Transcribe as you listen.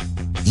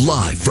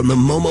Live from the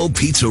Momo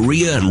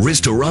Pizzeria and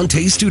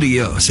Ristorante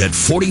Studios at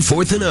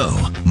 44th and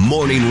O.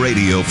 Morning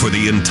radio for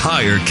the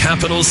entire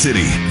capital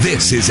city.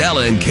 This is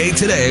LNK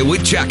Today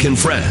with Jack and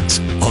Friends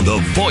on the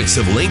voice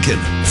of Lincoln,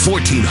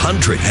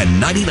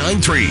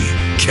 1499.3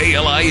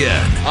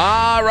 KLIN.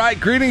 All right,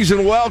 greetings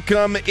and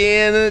welcome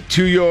in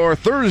to your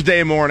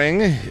Thursday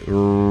morning,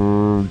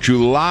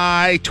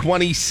 July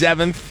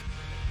 27th,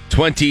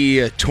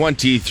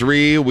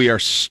 2023. We are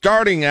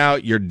starting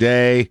out your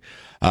day.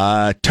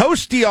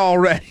 Toasty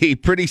already,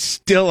 pretty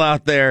still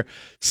out there,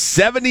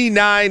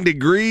 79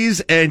 degrees,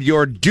 and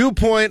your dew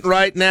point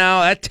right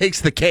now, that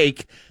takes the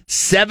cake,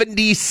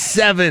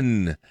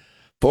 77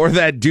 for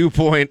that dew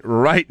point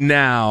right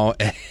now.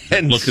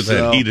 And look at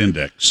that heat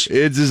index.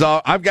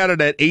 I've got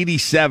it at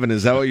 87.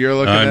 Is that what you're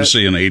looking at? I'm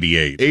seeing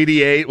 88.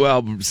 88,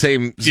 well,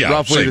 same, yeah,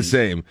 roughly the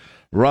same.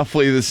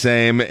 Roughly the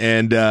same,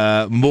 and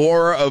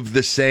more of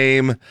the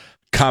same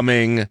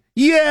coming.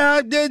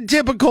 Yeah,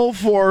 typical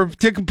for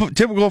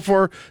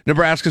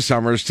Nebraska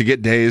summers to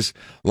get days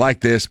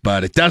like this,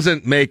 but it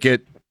doesn't make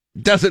it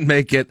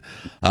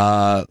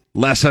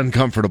less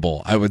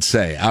uncomfortable, I would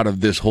say, out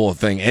of this whole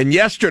thing. And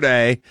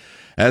yesterday,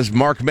 as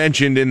Mark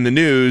mentioned in the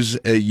news,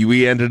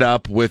 we ended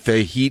up with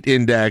a heat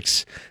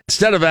index.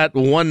 Instead of at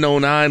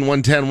 109,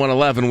 110,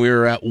 111, we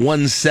were at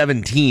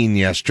 117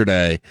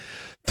 yesterday.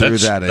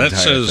 That's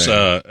as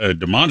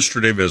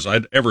demonstrative as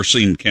I'd ever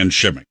seen Ken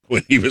Shimmick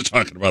when he was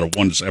talking about a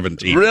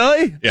 117.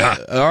 Really? Yeah.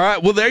 All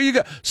right. Well, there you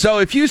go. So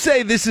if you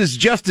say this is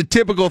just a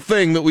typical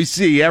thing that we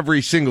see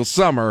every single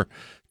summer,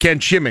 Ken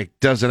Shimmick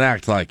doesn't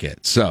act like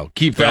it. So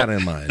keep that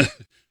in mind.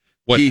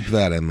 Keep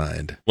that in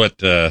mind.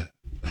 What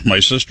my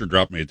sister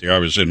dropped me I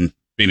was in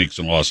Phoenix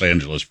and Los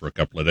Angeles for a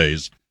couple of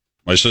days.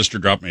 My sister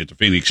dropped me at the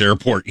Phoenix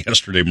airport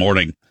yesterday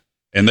morning,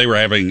 and they were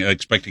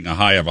expecting a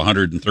high of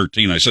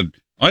 113. I said,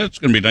 "Oh, it's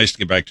going to be nice to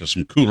get back to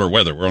some cooler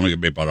weather. We're only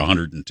going to be about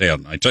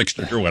 110. I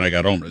texted her when I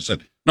got home and I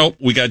said, "Nope,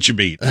 we got you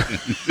beat."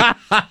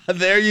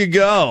 There you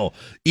go.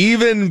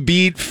 Even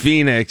beat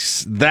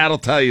Phoenix. That'll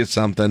tell you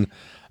something.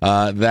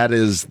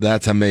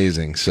 That's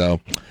amazing.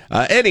 So,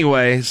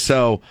 anyway,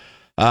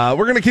 we're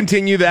going to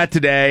continue that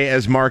today,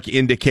 as Mark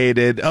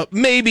indicated.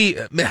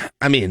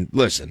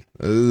 Listen,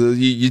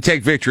 you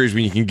take victories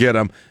when you can get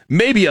them.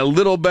 Maybe a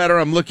little better.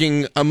 I'm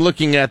looking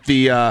at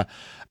the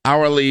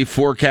hourly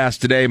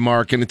forecast today,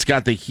 Mark, and it's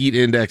got the heat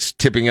index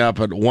tipping up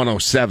at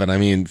 107. I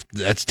mean,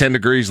 that's 10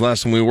 degrees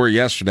less than we were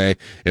yesterday.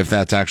 If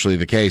that's actually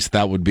the case,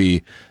 that would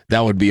be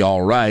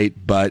all right.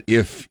 But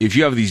if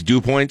you have these dew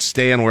points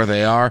staying where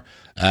they are,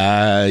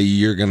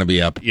 you're going to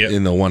be up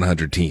in the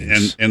 100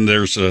 teens. And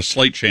there's a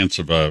slight chance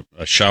of a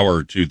shower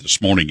or two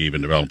this morning,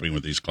 even developing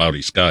with these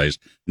cloudy skies.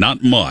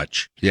 Not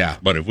much. Yeah.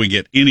 But if we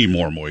get any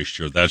more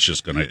moisture, that's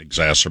just going to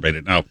exacerbate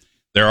it. Now,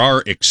 there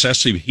are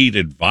excessive heat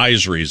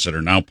advisories that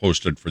are now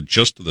posted for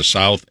just to the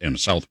south and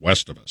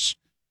southwest of us,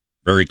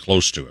 very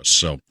close to us.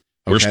 So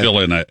we're still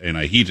in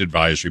a heat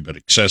advisory, but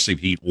excessive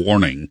heat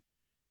warning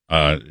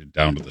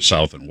down to the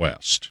south and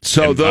west.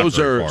 So those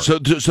are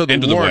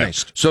the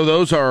warnings. So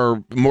those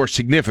are more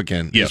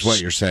significant. Yes. Is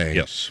what you're saying.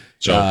 Yes.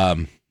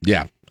 So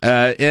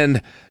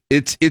and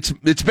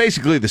it's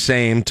basically the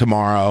same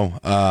tomorrow.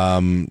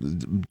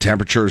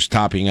 Temperatures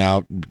topping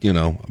out,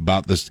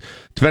 about this,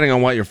 depending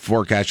on what your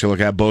forecast you look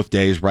at, both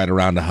days right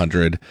around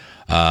 100.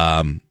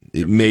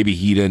 Maybe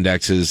heat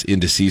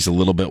indices a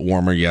little bit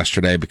warmer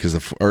yesterday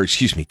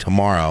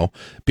tomorrow,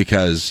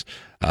 because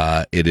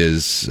it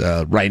is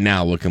right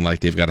now looking like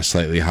they've got a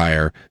slightly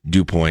higher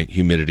dew point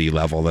humidity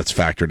level that's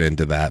factored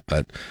into that.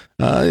 But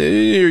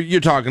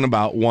you're talking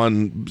about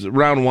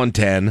around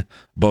 110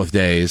 both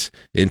days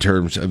in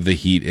terms of the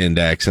heat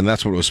index. And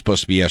that's what it was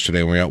supposed to be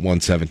yesterday when we were at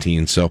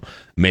 117. So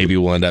maybe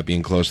we'll end up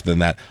being closer than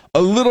that.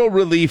 A little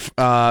relief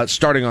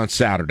starting on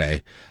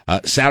Saturday.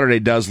 Saturday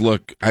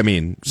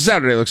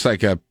looks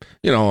like a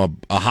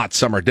hot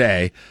summer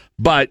day.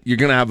 But you're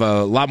going to have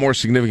a lot more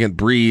significant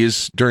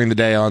breeze during the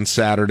day on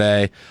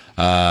Saturday.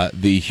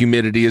 The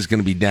humidity is going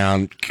to be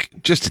down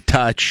just a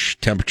touch.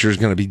 Temperature is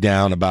going to be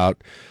down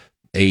about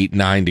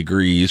 8-9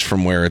 degrees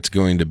from where it's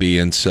going to be.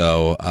 And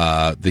so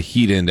the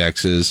heat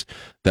indexes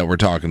that we're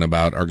talking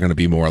about are going to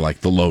be more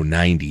like the low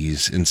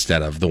 90s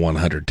instead of the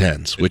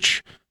 110s,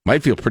 which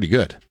might feel pretty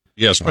good.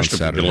 Yeah,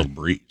 especially with a little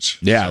breeze.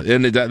 Yeah,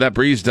 and that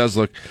breeze does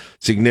look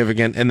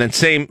significant. And then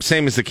same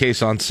is the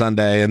case on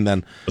Sunday, and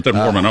then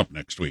warming up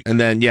next week. And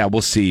then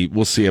we'll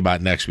see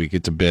about next week.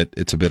 It's a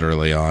bit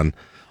early on.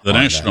 The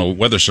National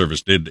Weather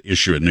Service did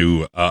issue a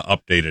new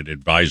updated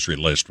advisory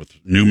list with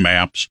new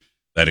maps.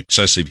 That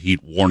excessive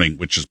heat warning,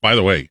 which is, by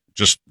the way,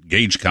 just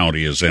Gage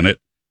County is in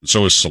it, and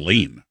so is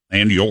Saline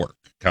and York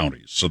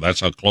counties. So that's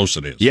how close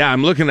it is. Yeah,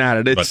 I'm looking at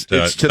it. It's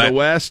to the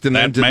west and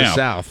then to the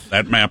south.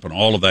 That map and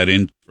all of that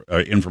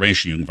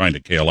information you can find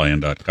at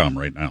klin.com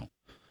right now.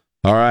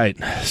 All right,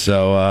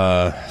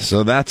 so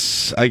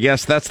that's, I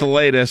guess that's the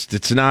latest.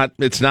 It's not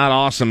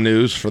awesome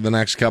news for the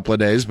next couple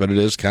of days, but it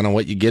is kind of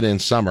what you get in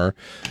summer,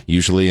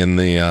 usually in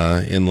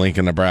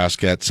Lincoln,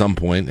 Nebraska at some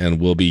point, and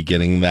we'll be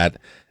getting that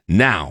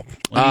Now,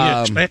 what do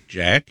you expect,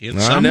 Jack? It's I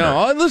summer.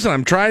 know. Oh, listen,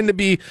 I'm trying to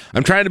be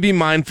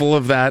mindful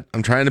of that.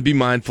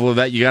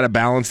 You got to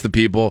balance the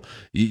people.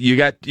 You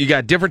got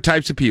different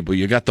types of people.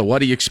 You got the what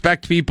do you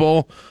expect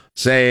people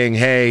saying,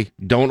 hey,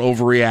 don't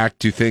overreact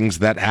to things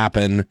that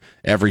happen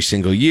every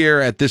single year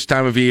at this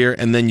time of year.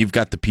 And then you've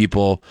got the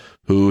people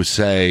who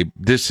say,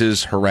 this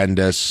is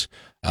horrendous.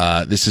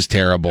 This is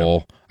terrible.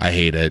 Yep. I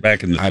hate it.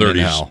 Back in the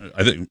 30s,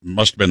 I think it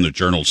must have been the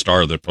Journal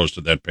Star that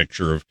posted that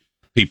picture of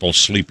people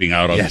sleeping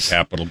out on the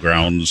Capitol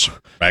grounds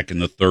back in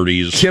the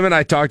 30s. Kim and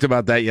I talked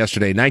about that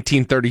yesterday,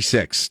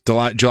 1936,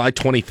 July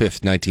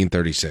 25th,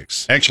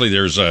 1936. Actually,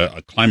 there's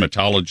a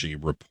climatology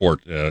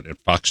report at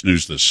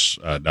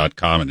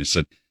foxnewsthis.com, and it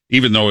said,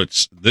 even though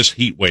this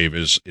heat wave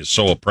is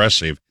so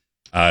oppressive,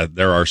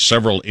 there are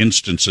several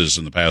instances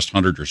in the past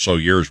 100 or so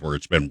years where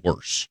it's been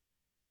worse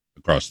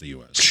across the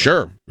U.S.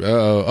 Sure.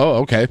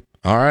 Okay.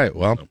 All right.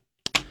 Well,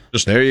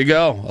 just there you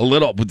go. A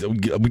little.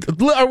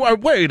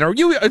 Wait,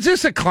 is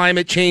this a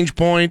climate change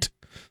point?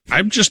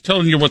 I'm just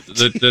telling you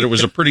that it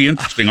was a pretty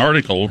interesting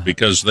article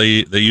because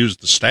they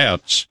used the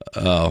stats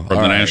from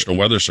the National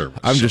Weather Service.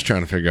 I'm just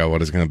trying to figure out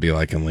what it's going to be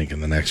like in Lincoln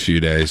the next few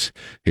days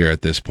here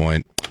at this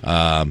point.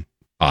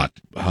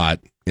 Hot.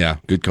 Yeah.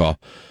 Good call.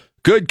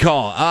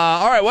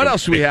 All right. What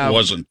else do we have? It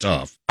wasn't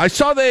tough. I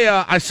saw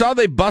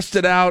they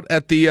busted out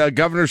at the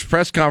governor's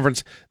press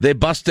conference. They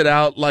busted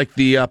out like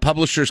the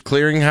Publishers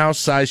Clearinghouse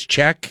size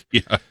check.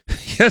 Yeah.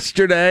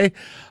 Yesterday,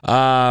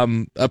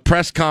 a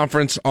press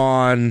conference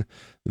on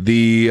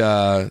the.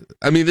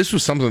 This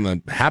was something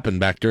that happened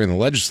back during the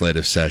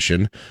legislative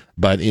session,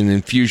 but an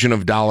infusion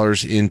of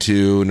dollars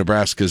into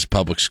Nebraska's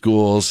public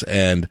schools.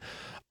 And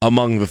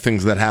among the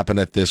things that happened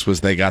at this was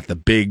they got the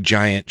big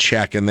giant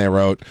check, and they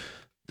wrote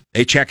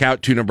a check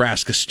out to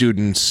Nebraska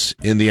students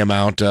in the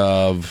amount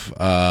of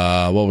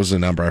what was the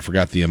number? I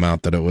forgot the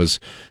amount that it was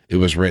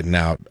written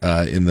out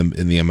in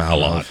the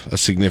amount of a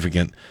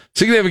significant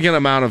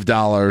amount of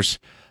dollars,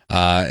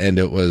 and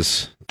it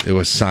was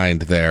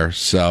signed there.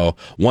 So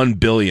 $1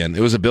 billion.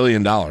 It was $1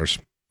 billion. It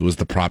was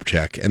the prop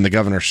check, and the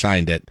governor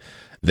signed it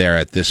there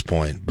at this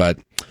point. But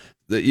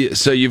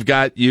so you've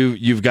got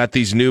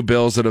these new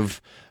bills that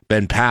have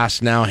been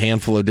passed now, a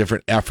handful of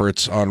different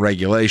efforts on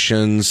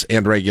regulations,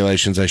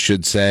 I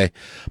should say,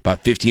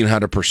 about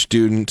 $1,500 per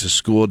student to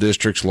school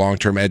districts,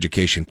 long-term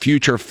education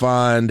future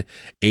fund,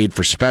 aid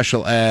for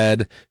special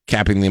ed,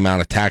 capping the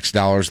amount of tax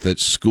dollars that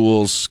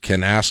schools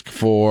can ask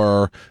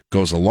for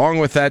goes along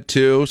with that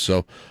too.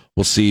 So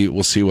we'll see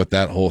what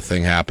that whole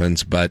thing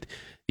happens. But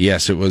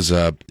yes, it was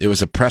a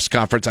press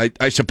conference.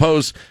 I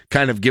suppose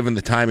kind of given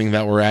the timing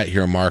that we're at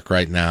here, Mark,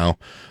 right now,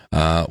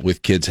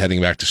 with kids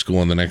heading back to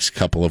school in the next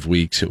couple of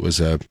weeks, it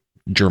was a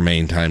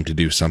germane time to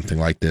do something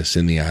like this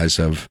in the eyes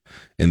of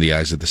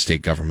the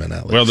state government,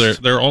 at least. Well,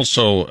 they're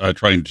also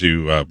trying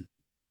to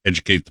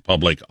educate the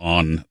public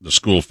on the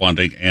school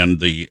funding and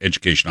the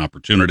education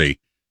opportunity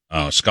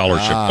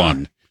scholarship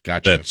fund.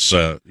 Gotcha. That's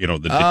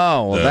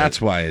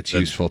that's why it's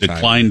useful.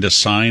 Decline to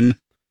sign.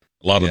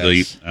 A lot of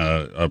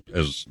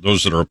as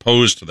those that are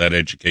opposed to that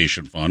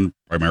education fund,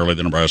 primarily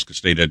the Nebraska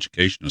State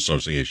Education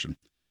Association.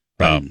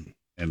 Right.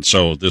 And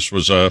so this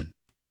was an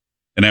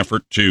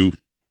effort to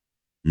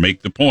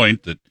make the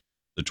point that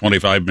the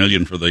 $25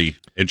 million for the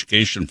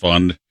education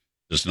fund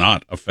does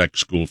not affect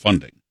school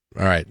funding.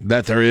 All right,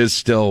 that there is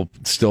still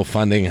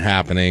funding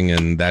happening,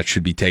 and that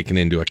should be taken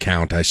into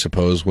account, I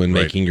suppose, when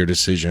making your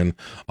decision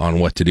on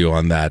what to do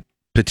on that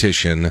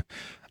petition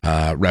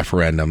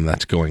referendum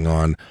that's going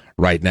on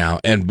right now.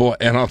 And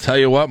I'll tell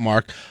you what,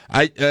 Mark,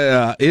 I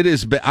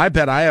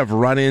bet I have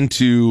run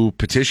into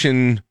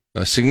petition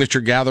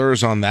signature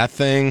gatherers on that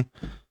thing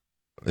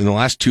in the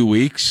last 2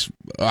 weeks.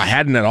 I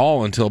hadn't at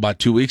all until about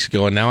 2 weeks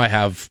ago, and now I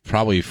have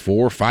probably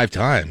 4 or 5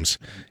 times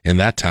in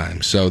that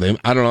time. So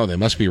I don't know, they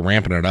must be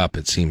ramping it up,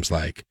 it seems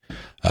like.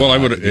 Well, I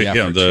would,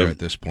 at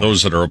this point,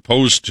 those that are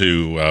opposed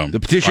to the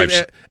petition,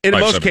 in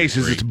most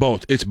cases, it's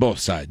both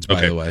sides,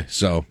 by the way.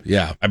 So,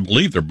 yeah. I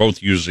believe they're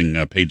both using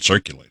paid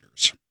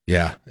circulators.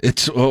 Yeah.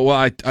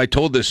 I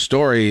told this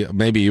story,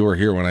 maybe you were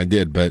here when I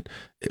did, but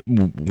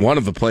one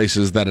of the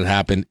places that it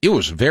happened, it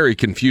was very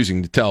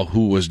confusing to tell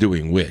who was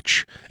doing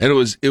which. And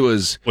it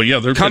was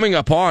coming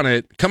upon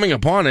it,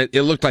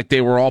 it looked like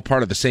they were all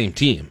part of the same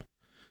team.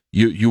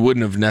 You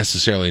wouldn't have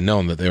necessarily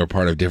known that they were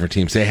part of different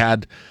teams. They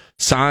had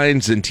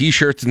signs and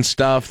T-shirts and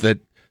stuff that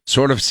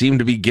sort of seemed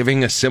to be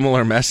giving a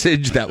similar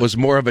message that was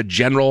more of a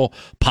general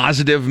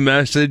positive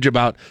message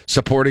about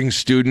supporting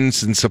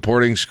students and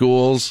supporting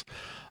schools.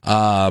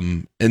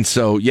 And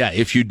so, yeah,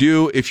 if you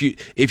do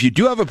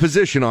have a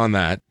position on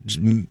that,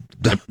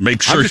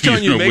 make sure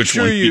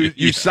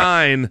you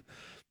sign.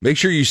 Make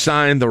sure you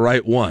sign the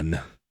right one.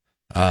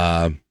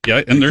 And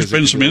there's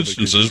been some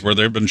instances where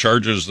there have been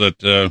charges that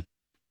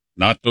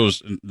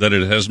that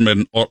it hasn't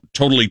been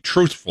totally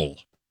truthful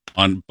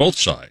on both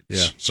sides.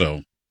 Yeah.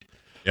 So,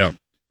 yeah.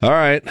 All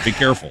right. Be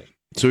careful.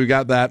 So we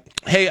got that.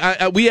 Hey,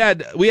 we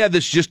had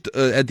this just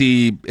at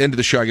the end of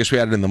the show. I guess we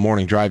had it in the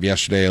morning drive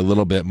yesterday a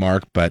little bit,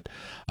 Mark. But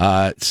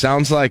it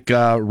sounds like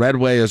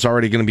Redway is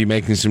already going to be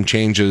making some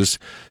changes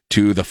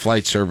to the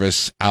flight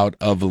service out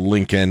of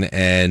Lincoln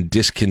and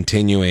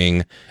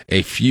discontinuing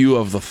a few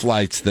of the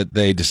flights that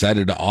they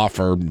decided to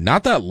offer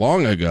not that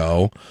long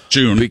ago.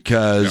 June.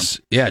 Because,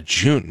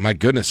 June. My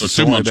goodness. So it's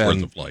 2 only months been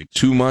worth of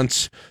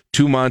flights.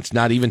 2 months,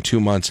 not even 2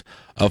 months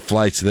of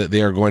flights that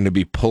they are going to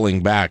be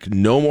pulling back.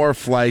 No more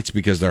flights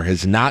because there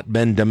has not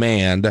been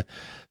demand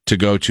to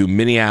go to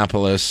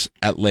Minneapolis,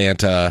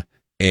 Atlanta,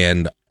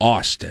 and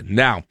Austin.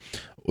 Now,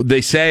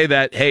 they say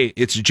that, hey,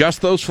 it's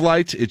just those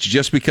flights. It's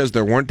just because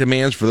there weren't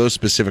demands for those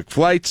specific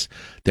flights.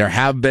 There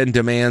have been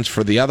demands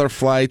for the other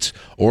flights,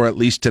 or at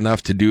least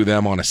enough to do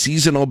them on a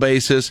seasonal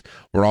basis.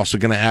 We're also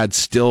going to add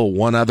still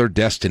one other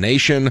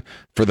destination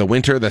for the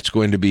winter that's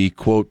going to be,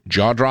 quote,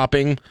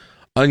 jaw-dropping,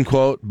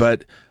 unquote.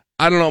 But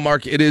I don't know,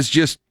 Mark. It is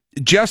just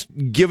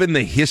given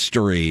the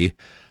history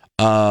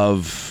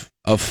of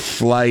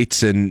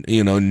flights and,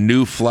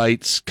 new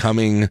flights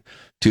coming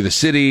to the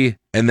city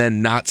and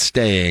then not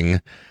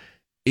staying,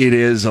 it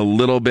is a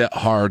little bit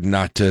hard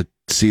not to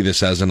see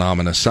this as an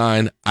ominous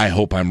sign. I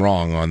hope I'm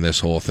wrong on this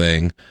whole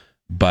thing,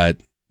 but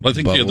I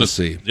think we'll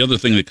see. The other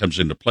thing that comes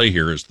into play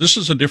here is this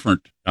is a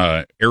different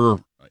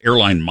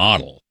airline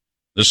model.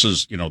 This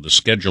is, the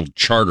scheduled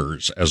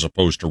charters as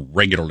opposed to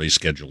regularly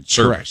scheduled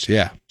service. Correct,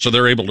 yeah. So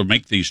they're able to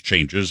make these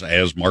changes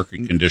as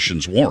market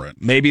conditions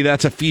warrant. Maybe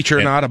that's a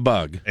feature, not a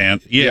bug.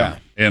 And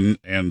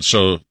and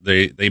so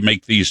they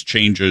make these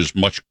changes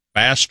much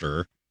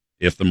faster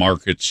if the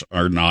markets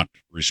are not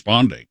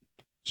responding.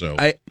 So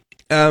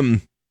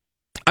I'm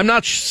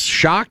not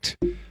shocked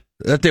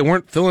that they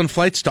weren't filling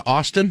flights to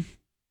Austin.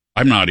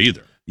 I'm not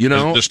either.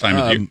 This time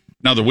of year.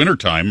 Now the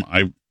wintertime,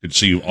 I could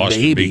see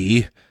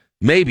Austin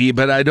maybe,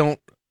 but I don't.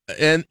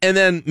 And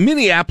then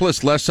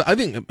Minneapolis less. I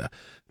think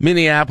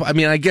Minneapolis. I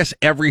mean, I guess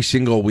every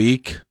single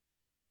week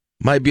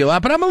might be a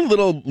lot, but I'm a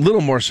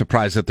little more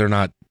surprised that they're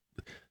not.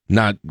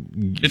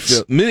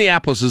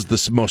 Minneapolis is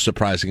the most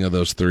surprising of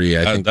those three.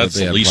 I think that's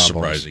the least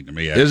problems. surprising to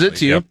me. Actually. Is it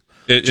to you?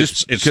 Yep.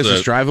 Just because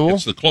it's drivable?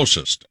 It's the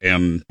closest,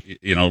 and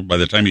by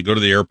the time you go to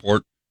the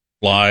airport,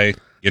 fly,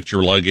 get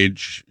your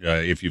luggage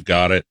if you've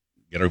got it,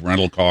 get a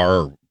rental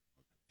car.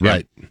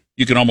 Right.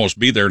 You can almost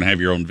be there and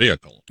have your own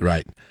vehicle.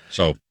 Right.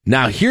 So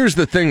now here's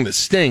the thing that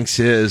stinks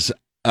is,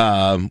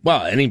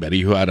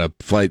 anybody who had a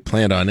flight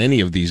planned on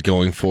any of these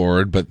going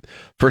forward, but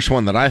first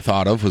one that I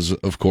thought of was,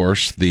 of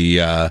course,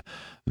 the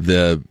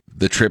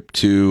trip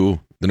to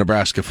the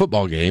Nebraska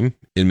football game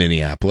in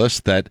Minneapolis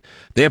that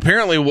they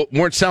apparently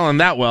weren't selling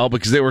that well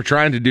because they were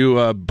trying to do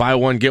a buy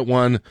one, get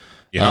one,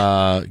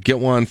 get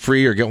one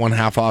free or get one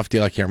half off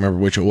deal. I can't remember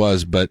which it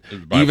was, but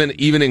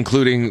even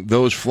including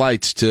those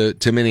flights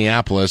to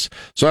Minneapolis.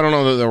 So I don't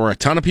know that there were a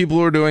ton of people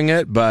who were doing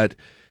it, but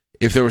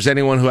if there was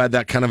anyone who had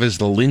that kind of as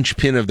the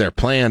linchpin of their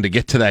plan to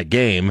get to that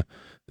game,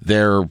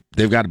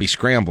 they've got to be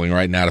scrambling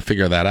right now to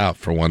figure that out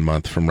for 1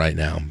 month from right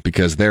now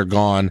because they're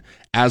gone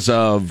as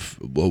of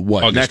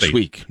August next 8th.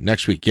 week.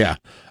 Next week, yeah,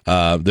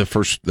 the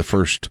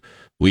first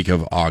week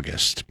of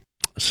August.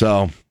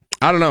 So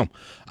I don't know.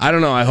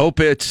 I hope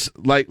it's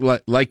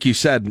like you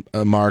said,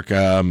 Mark.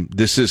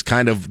 This is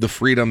kind of the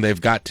freedom they've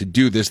got to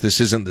do this.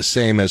 This isn't the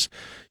same as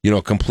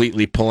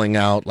completely pulling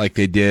out like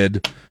they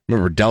did.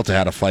 Remember, Delta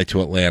had a flight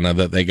to Atlanta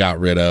that they got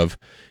rid of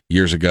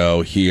years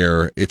ago.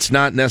 Here, it's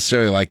not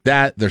necessarily like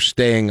that. They're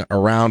staying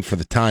around for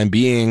the time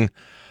being,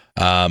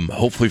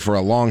 hopefully for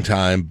a long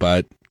time.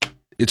 But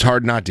it's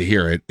hard not to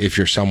hear it if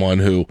you're someone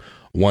who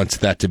wants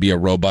that to be a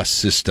robust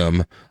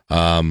system.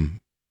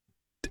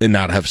 And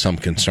not have some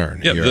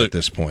concern here at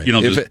this point.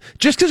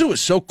 Just because it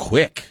was so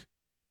quick.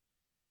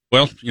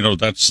 Well,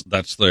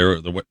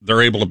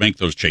 they're able to make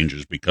those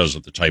changes because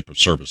of the type of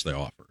service they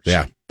offer. So.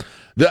 Yeah.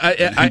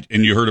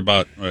 And you heard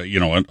about,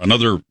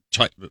 another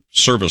type of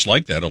service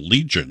like that,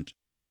 Allegiant.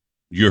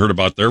 You heard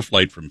about their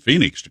flight from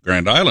Phoenix to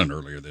Grand Island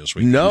earlier this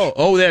week. No.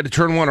 Oh, they had to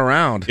turn one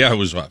around. Yeah, it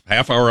was a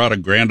half hour out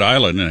of Grand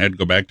Island and had to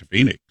go back to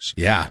Phoenix.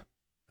 Yeah.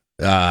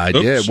 I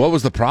did. What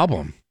was the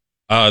problem?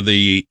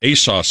 The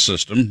ASOS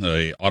system,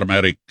 the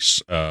automatic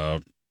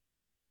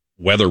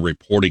weather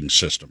reporting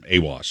system,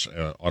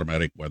 AWOS,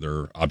 automatic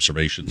weather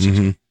observation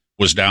system,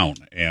 was down,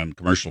 and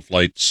commercial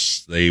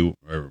flights,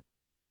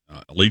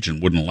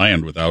 Allegiant wouldn't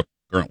land without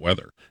current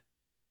weather.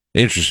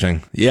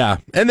 Interesting. Yeah.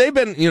 And they've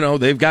been,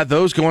 they've got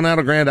those going out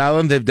of Grand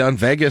Island. They've done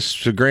Vegas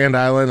to Grand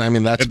Island. I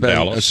mean, that's been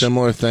Dallas. A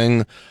similar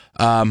thing.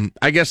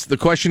 I guess the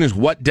question is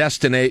what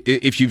destination,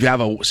 if you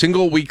have a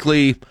single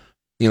weekly,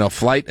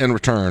 flight and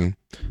return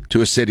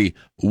to a city,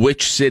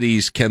 which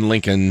cities can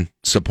Lincoln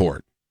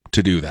support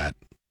to do that?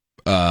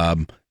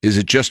 Is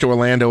it just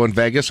Orlando and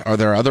Vegas? Are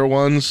there other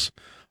ones?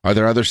 Are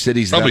there other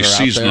cities that are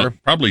out there?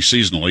 Probably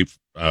seasonally,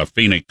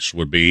 Phoenix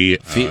would be.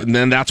 And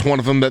then that's one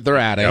of them that they're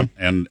adding.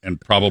 Yep,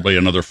 and probably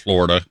another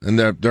Florida. And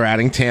they're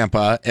adding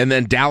Tampa. And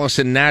then Dallas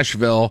and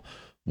Nashville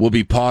will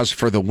be paused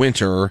for the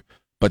winter,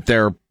 but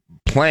their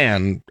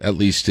plan, at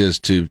least, is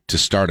to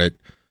start it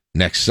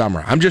next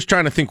summer. I'm just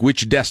trying to think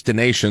which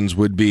destinations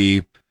would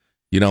be,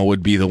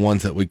 would be the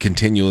ones that would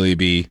continually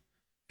be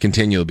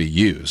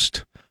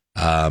used.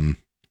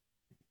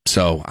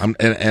 So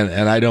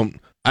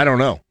I don't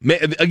know.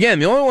 Again,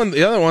 the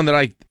other one that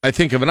I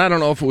think of, and I don't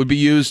know if it would be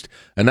used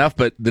enough,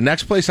 but the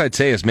next place I'd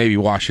say is maybe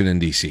Washington,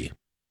 D.C.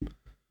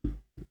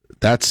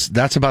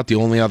 That's about the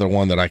only other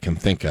one that I can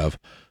think of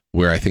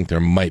where I think there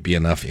might be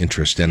enough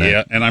interest in it.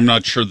 Yeah, and I'm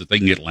not sure that they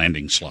can get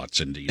landing slots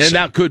in D.C. And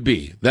that could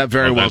be. That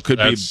very well could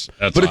be.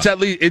 But it's at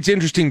least it's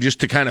interesting just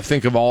to kind of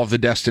think of all of the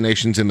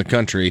destinations in the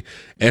country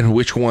and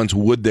which ones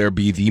would there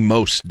be the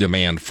most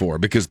demand for,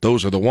 because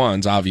those are the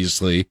ones,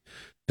 obviously,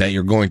 that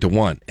you're going to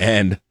want.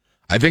 And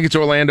I think it's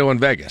Orlando and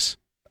Vegas.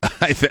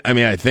 I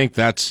think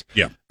that's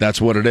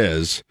what it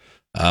is.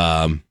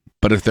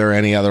 But if there are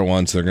any other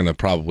ones, they're going to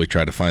probably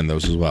try to find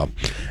those as well.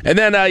 And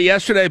then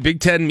yesterday, Big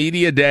Ten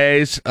Media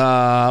Days.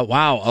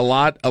 Wow, a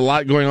lot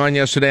going on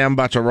yesterday. I'm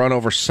about to run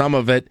over some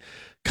of it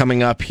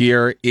coming up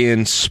here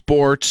in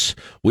sports.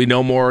 We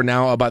know more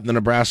now about the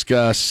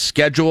Nebraska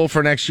schedule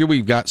for next year.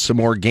 We've got some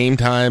more game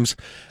times.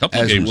 A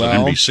couple of games on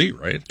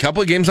NBC, right? A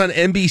couple of games on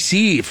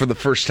NBC for the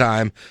first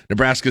time.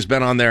 Nebraska's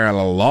been on there in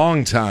a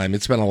long time.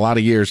 It's been a lot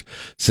of years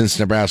since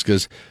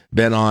Nebraska's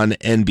been on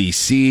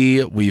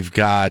NBC. We've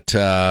got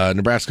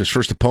Nebraska's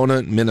first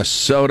opponent,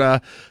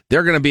 Minnesota.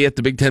 They're going to be at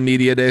the Big Ten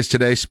Media Days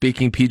today,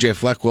 speaking PJ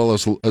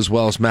Fleckwell as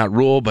well as Matt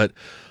Rule, but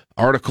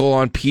article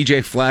on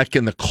PJ Fleck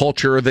and the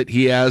culture that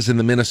he has in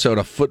the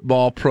Minnesota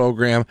football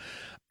program.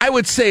 I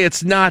would say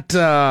it's not.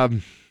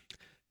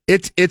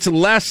 It's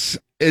less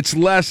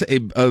a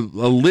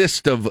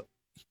list of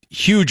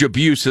huge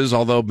abuses,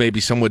 although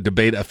maybe some would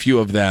debate a few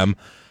of them.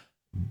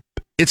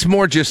 It's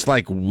more just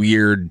like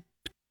weird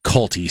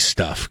culty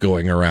stuff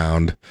going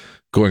around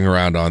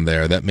on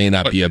there that may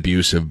not be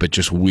abusive, but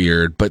just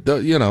weird. But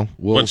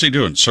what's he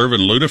doing? Serving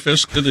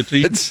lutefisk to the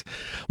team?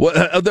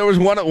 There was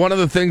one of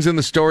the things in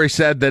the story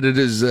said that it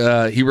is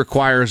he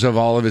requires of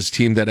all of his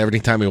team that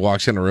every time he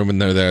walks in a room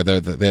and they're there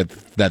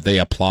that they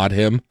applaud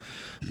him,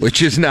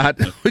 which is not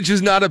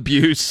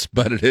abuse,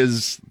 but it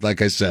is,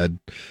 like I said,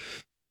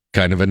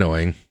 kind of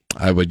annoying,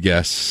 I would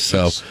guess.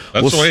 So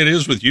that's the way it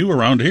is with you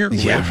around here.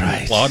 Yeah,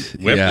 right.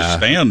 We have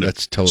to stand.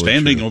 That's totally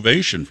standing true.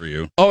 Ovation for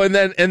you. Oh, and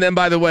then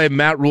by the way,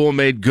 Matt Rule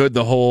made good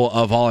the whole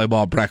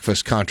volleyball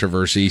breakfast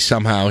controversy.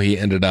 Somehow he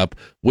ended up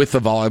with the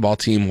volleyball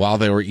team while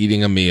they were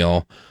eating a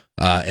meal,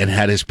 and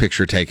had his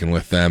picture taken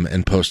with them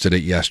and posted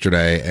it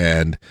yesterday.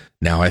 And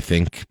now I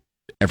think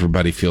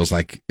everybody feels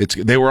like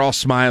they were all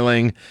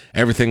smiling.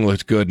 Everything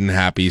looked good and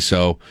happy.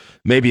 So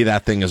maybe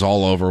that thing is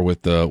all over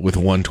with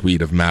one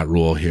tweet of Matt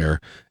Rule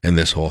here. And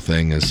this whole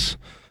thing is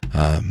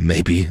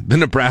maybe the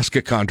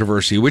Nebraska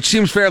controversy, which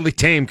seems fairly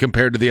tame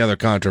compared to the other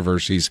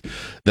controversies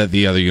that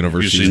the other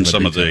universities. You've seen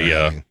some of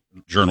the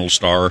Journal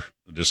Star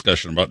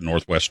discussion about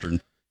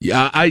Northwestern.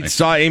 Yeah, I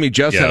saw Amy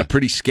Just had a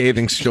pretty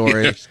scathing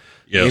story.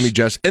 Yes. Amy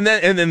Just, and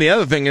then the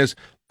other thing is,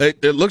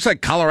 it looks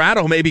like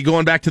Colorado may be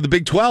going back to the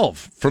Big 12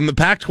 from the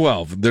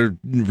Pac-12. Their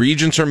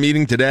regents are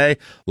meeting today.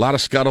 A lot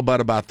of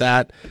scuttlebutt about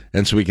that,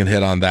 and so we can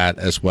hit on that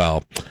as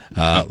well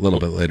a little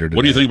bit later today.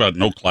 What do you think about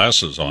no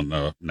classes on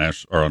on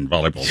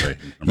volleyball day?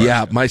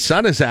 Yeah, my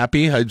son is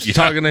happy. I was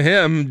talking to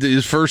him. He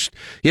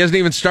hasn't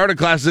even started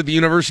classes at the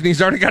university.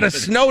 He's already got a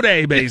snow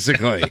day,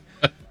 basically.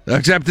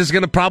 Except it's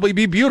going to probably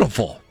be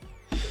beautiful.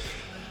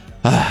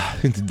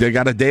 They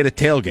got a day to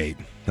tailgate,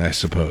 I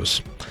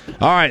suppose.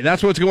 All right,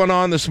 that's what's going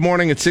on this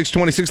morning at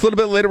 6:26. A little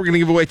bit later, we're going to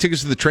give away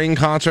tickets to the Train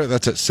concert.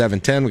 That's at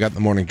 7:10. We got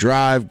the morning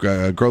drive.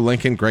 Grow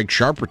Lincoln. Greg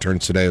Sharpe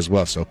returns today as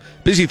well. So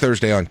busy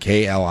Thursday on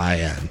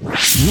KLIN.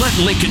 Let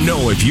Lincoln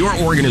know if your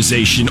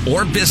organization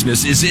or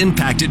business is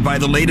impacted by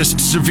the latest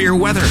severe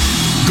weather.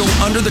 Go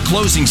under the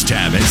closings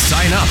tab and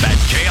sign up at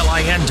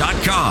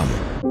KLIN.com.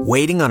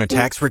 Waiting on a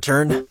tax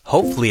return?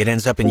 Hopefully it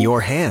ends up in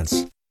your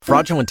hands.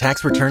 Fraudulent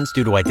tax returns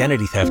due to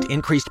identity theft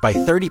increased by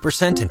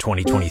 30% in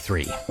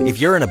 2023. If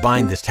you're in a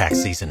bind this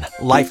tax season,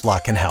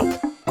 LifeLock can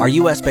help. Our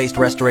U.S.-based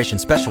restoration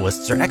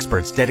specialists are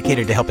experts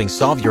dedicated to helping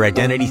solve your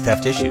identity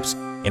theft issues.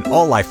 And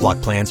all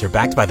LifeLock plans are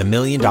backed by the $1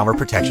 Million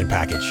Protection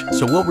Package.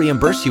 So we'll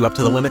reimburse you up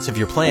to the limits of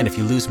your plan if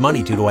you lose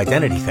money due to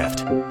identity theft.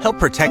 Help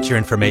protect your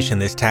information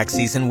this tax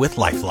season with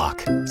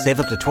LifeLock.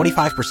 Save up to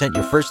 25%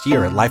 your first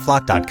year at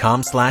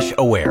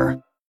LifeLock.com/aware.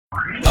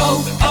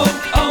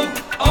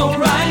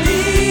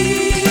 O'Reilly.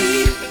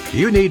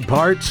 You need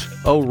parts?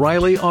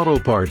 O'Reilly Auto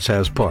Parts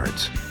has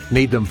parts.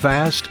 Need them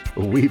fast?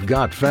 We've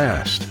got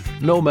fast.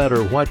 No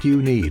matter what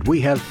you need,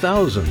 we have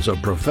thousands of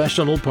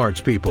professional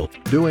parts people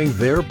doing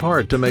their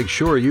part to make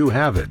sure you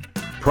have it.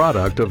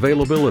 Product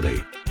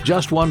availability.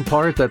 Just one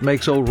part that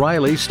makes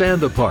O'Reilly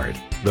stand apart.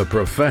 The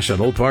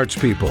professional parts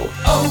people.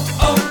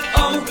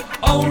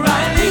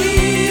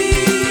 O'Reilly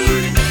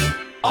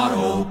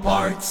Auto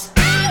Parts.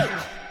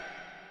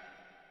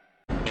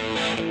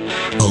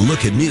 A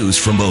look at news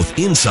from both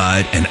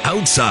inside and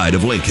outside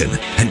of Lincoln,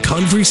 and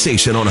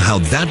conversation on how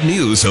that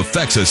news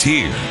affects us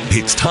here.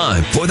 It's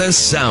time for the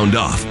Sound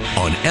Off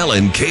on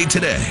LNK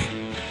Today.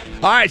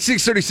 All right,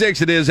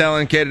 6:36. It is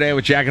LNK Today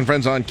with Jack and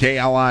Friends on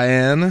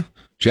KLIN.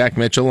 Jack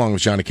Mitchell, along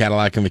with Johnny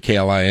Cadillac in the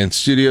KLIN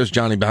studios.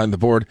 Johnny behind the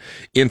board,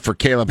 in for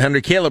Caleb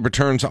Henry. Caleb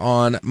returns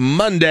on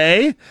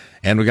Monday,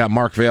 and we got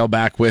Mark Vail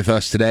back with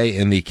us today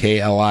in the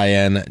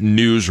KLIN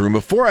newsroom.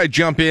 Before I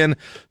jump in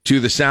to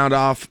the sound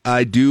off,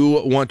 I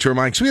do want to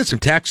remind, because we had some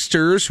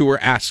texters who were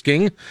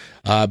asking,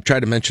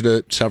 tried to mention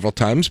it several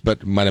times,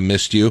 but might have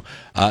missed you,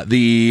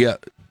 the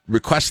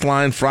Request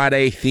Line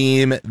Friday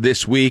theme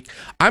this week.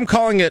 I'm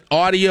calling it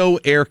audio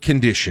air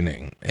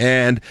conditioning.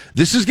 And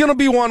this is going to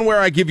be one where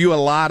I give you a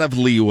lot of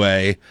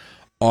leeway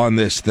on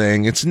this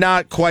thing. It's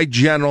not quite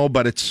general,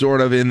 but it's sort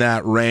of in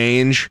that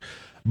range.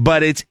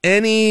 But it's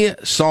any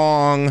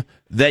song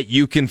that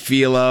you can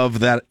feel of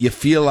that you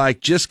feel like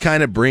just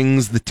kind of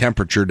brings the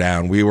temperature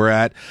down. We were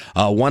at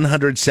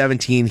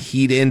 117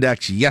 heat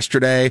index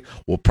yesterday.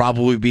 We'll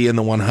probably be in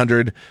the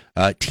 100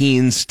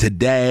 teens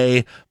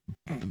today.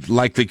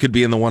 Likely could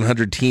be in the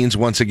 100 teens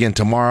once again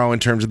tomorrow in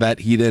terms of that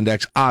heat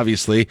index.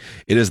 Obviously,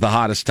 it is the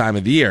hottest time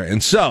of the year.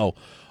 And so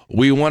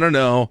we want to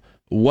know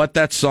what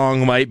that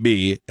song might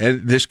be.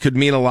 And this could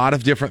mean a lot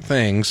of different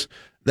things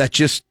that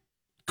just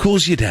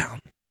cools you down,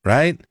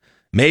 right?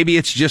 Maybe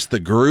it's just the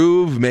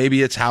groove.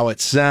 Maybe it's how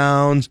it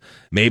sounds.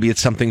 Maybe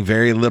it's something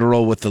very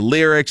literal with the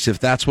lyrics, if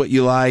that's what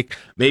you like.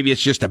 Maybe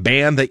it's just a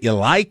band that you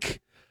like.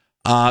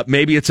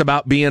 Maybe it's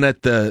about being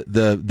at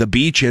the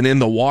beach and in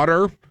the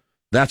water.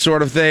 That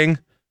sort of thing.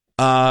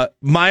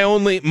 My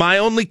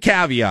only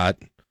caveat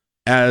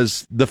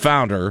as the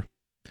founder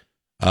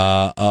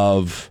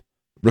of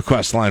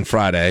Request Line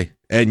Friday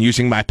and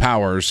using my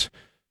powers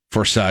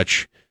for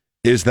such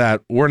is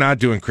that we're not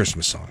doing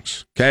Christmas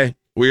songs. Okay,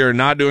 we are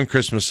not doing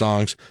Christmas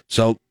songs.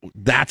 So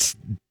that's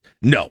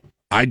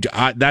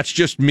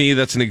just me.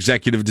 That's an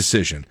executive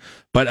decision.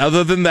 But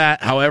other than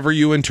that, however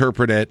you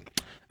interpret it,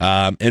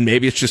 and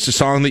maybe it's just a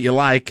song that you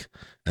like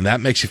and that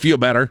makes you feel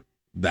better.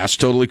 That's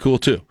totally cool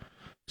too.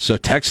 So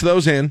text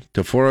those in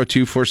to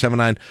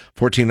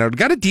 402-479-1400.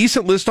 Got a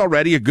decent list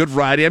already, a good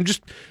variety. It's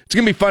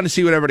going to be fun to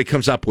see what everybody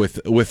comes up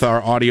with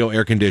our audio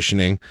air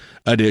conditioning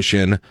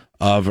edition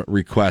of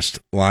Request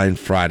Line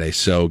Friday.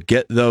 So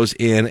get those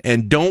in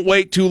and don't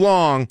wait too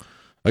long.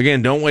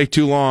 Again, don't wait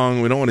too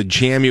long. We don't want to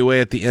jam you away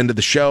at the end of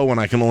the show when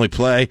I can only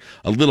play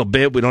a little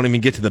bit. We don't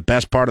even get to the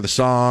best part of the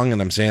song. And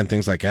I'm saying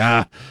things like,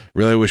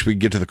 really wish we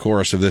could get to the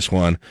chorus of this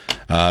one,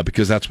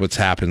 because that's what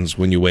happens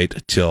when you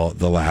wait till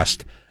the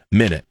last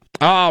minute.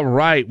 All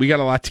right, we got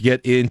a lot to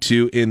get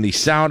into in the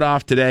sound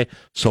off today,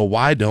 so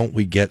why don't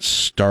we get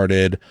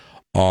started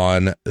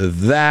on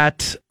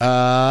that?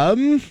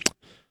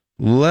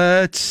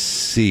 Let's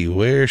see,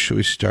 where should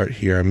we start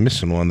here? I'm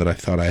missing one that I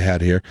thought I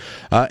had here.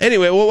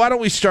 Anyway, well, why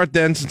don't we start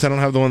then, since I don't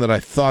have the one that I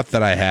thought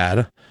that I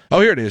had.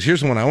 Oh, here it is. Here's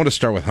the one. I want to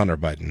start with Hunter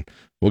Biden.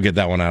 We'll get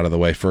that one out of the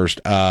way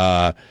first.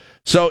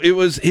 So it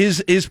was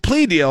his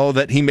plea deal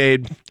that he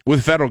made with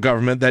the federal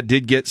government that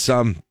did get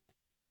some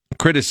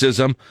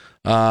criticism.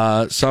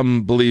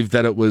 Some believe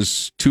that it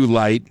was too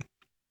light,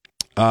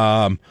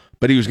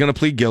 but he was going to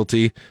plead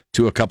guilty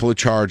to a couple of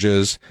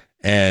charges,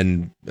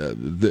 and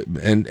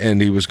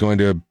he was going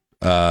to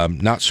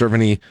not serve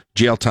any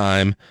jail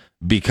time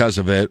because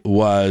of it.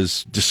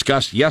 Was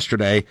discussed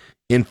yesterday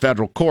in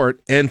federal court,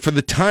 and for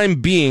the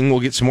time being, we'll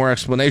get some more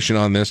explanation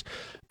on this,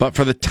 but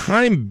for the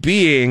time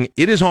being,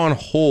 it is on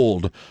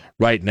hold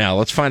right now.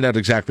 Let's find out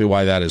exactly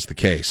why that is the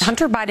case.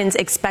 Hunter Biden's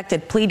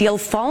expected plea deal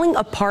falling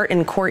apart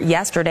in court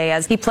yesterday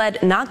as he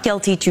pled not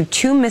guilty to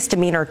 2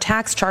 misdemeanor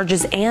tax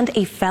charges and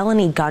a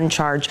felony gun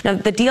charge. Now,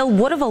 the deal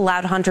would have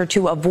allowed Hunter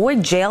to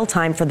avoid jail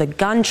time for the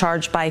gun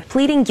charge by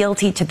pleading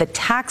guilty to the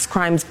tax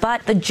crimes,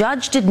 but the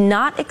judge did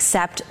not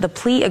accept the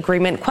plea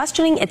agreement,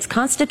 questioning its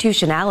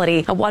constitutionality.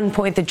 At one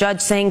point, the judge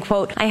saying,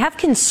 quote, "I have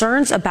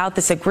concerns about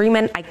this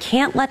agreement. I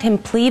can't let him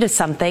plead to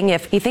something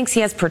if he thinks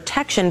he has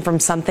protection from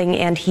something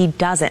and he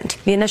doesn't."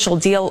 The initial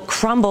deal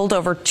crumbled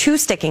over 2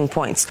 sticking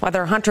points: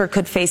 whether Hunter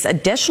could face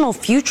additional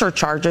future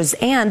charges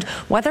and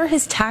whether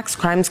his tax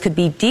crimes could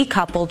be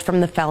decoupled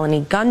from the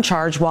felony gun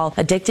charge while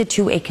addicted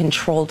to a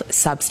controlled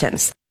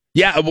substance.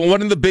 Yeah, well,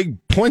 one of the big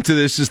points of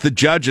this is the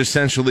judge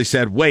essentially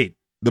said, wait,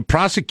 the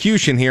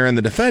prosecution here and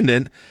the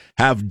defendant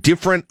have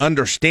different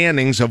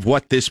understandings of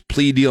what this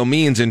plea deal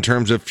means in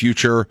terms of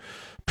future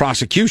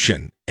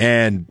prosecution.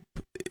 And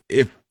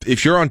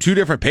if you're on 2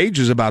 different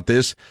pages about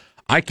this,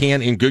 I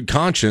can, in good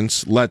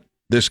conscience, let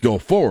this go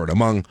forward,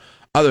 among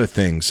other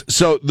things.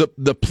 So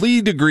the plea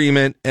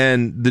agreement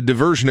and the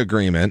diversion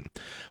agreement,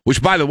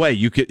 which, by the way,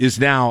 is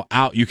now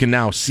out. You can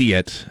now see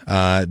it.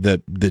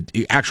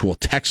 The actual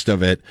text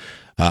of it,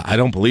 I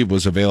don't believe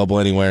was available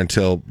anywhere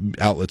until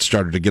outlets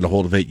started to get a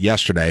hold of it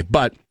yesterday.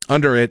 But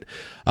under it,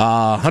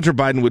 Hunter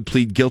Biden would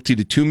plead guilty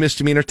to 2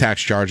 misdemeanor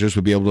tax charges,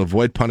 would be able to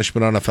avoid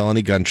punishment on a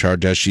felony gun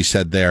charge, as she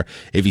said there,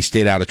 if he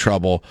stayed out of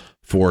trouble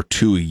for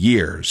 2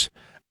 years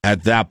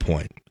at that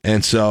point.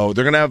 And so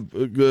they're going to have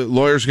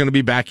lawyers going to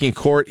be back in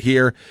court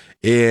here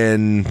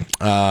in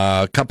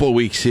a couple of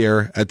weeks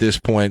here at this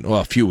point, well,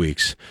 a few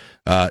weeks,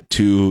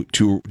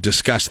 to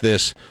discuss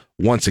this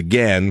once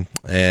again.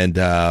 And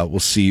we'll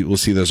see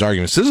those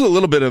arguments. This is a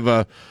little bit of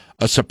a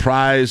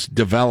surprise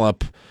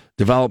development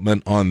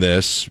development on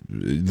this.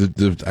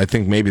 I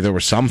think maybe there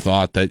was some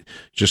thought that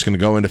just going to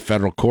go into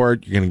federal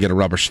court, you're going to get a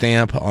rubber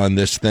stamp on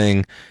this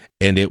thing,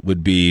 and it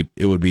would be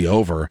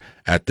over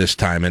at this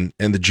time.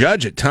 And the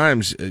judge at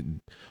times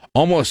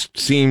almost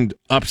seemed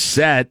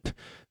upset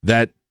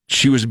that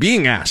she was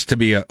being asked to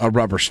be a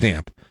rubber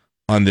stamp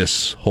on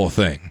this whole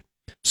thing.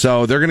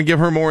 So they're going to give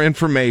her more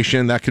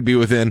information. That could be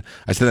within,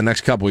 I said, the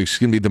next couple weeks. It's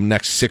going to be the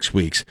next 6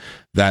 weeks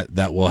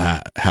that will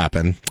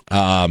happen.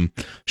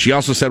 She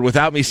also said,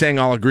 without me saying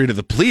I'll agree to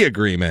the plea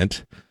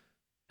agreement,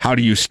 how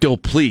do you still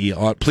plead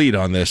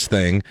on this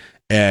thing?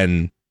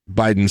 And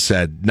Biden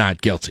said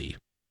not guilty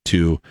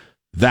to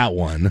that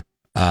one.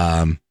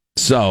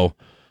 So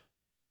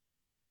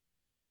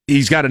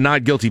he's got a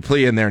not guilty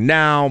plea in there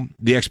now.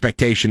 The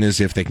expectation is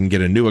if they can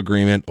get a new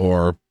agreement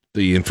or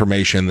the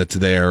information that's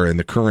there in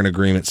the current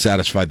agreement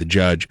satisfied the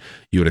judge,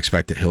 you would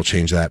expect that he'll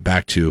change that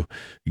back to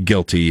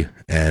guilty,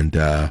 and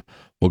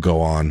we'll go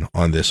on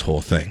this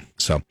whole thing.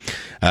 So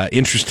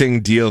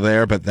interesting deal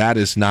there, but that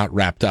is not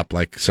wrapped up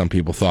like some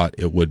people thought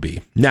it would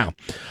be. Now,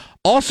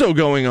 also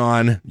going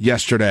on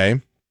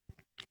yesterday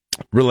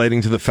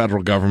relating to the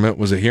federal government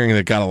was a hearing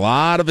that got a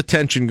lot of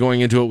attention going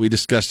into it. We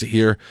discussed it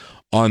here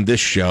on this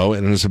show,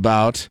 and it was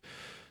about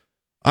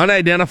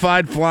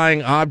unidentified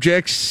flying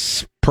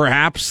objects,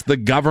 perhaps the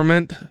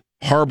government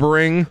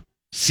harboring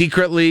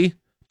secretly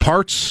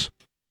parts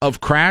of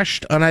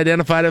crashed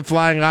unidentified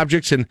flying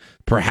objects and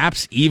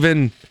perhaps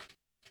even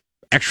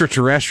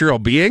extraterrestrial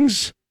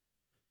beings.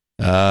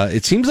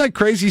 It seems like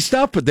crazy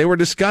stuff, but they were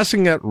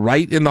discussing it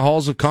right in the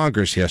halls of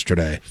Congress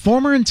yesterday.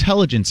 Former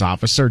intelligence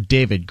officer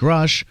David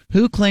Grush,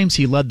 who claims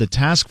he led the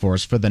task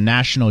force for the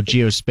National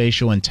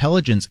Geospatial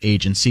Intelligence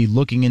Agency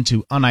looking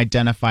into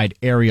unidentified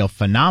aerial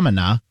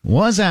phenomena,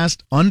 was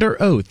asked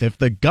under oath if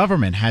the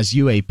government has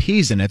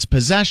UAPs in its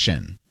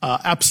possession.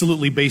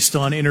 Absolutely, based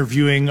on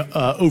interviewing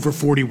over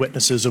 40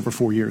 witnesses over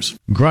 4 years.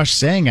 Grush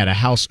saying at a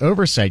House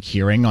oversight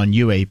hearing on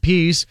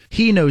UAPs,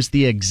 he knows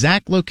the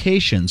exact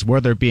locations where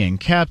they're being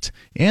kept,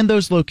 and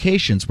those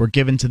locations were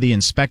given to the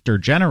Inspector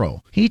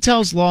General. He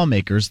tells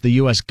lawmakers the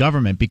U.S.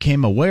 government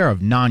became aware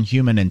of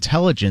non-human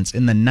intelligence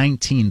in the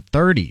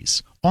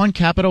 1930s. On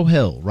Capitol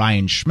Hill,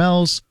 Ryan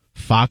Schmelz,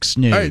 Fox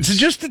News. All right, so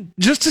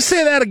just to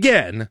say that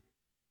again,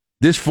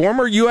 this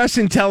former U.S.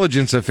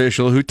 intelligence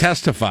official who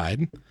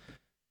testified,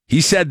 he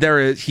said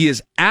he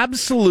is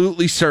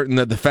absolutely certain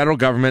that the federal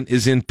government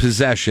is in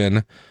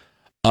possession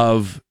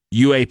of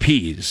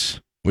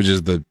UAPs, which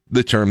is the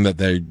term that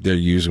they're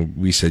using.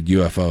 We said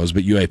UFOs,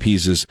 but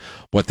UAPs is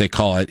what they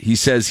call it. He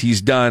says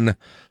he's done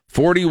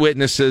 40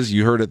 witnesses.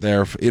 You heard it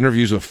there.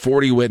 Interviews with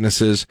 40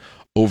 witnesses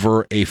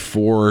over a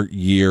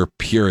 4-year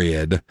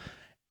period.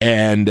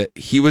 And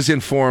he was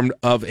informed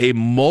of a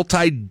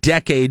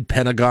multi-decade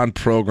Pentagon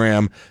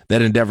program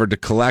that endeavored to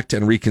collect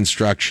and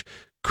reconstruct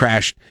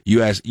crashed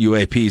U.S.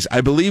 UAPs.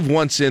 I believe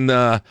once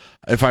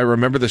if I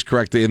remember this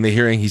correctly in the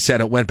hearing, he said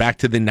it went back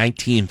to the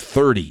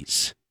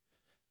 1930s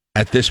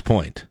at this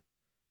point.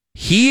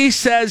 He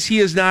says he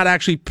has not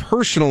actually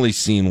personally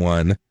seen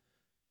one.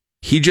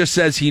 He just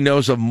says he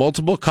knows of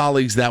multiple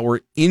colleagues that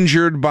were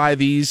injured by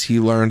these. He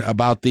learned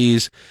about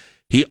these.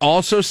 He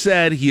also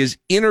said he has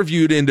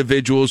interviewed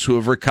individuals who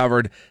have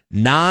recovered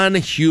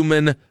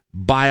non-human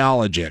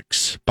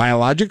biologics.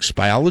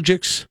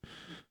 Biologics?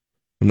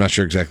 I'm not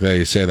sure exactly how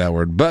you say that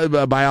word,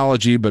 but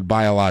biology, but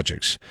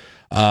biologics.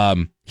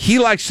 He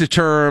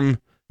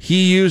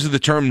uses the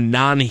term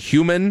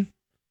non-human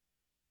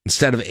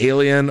instead of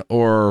alien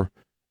or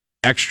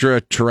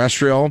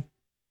extraterrestrial.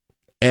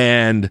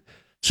 And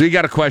so he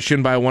got a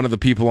question by one of the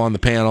people on the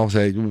panel,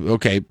 say,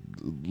 okay,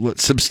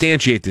 let's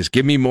substantiate this.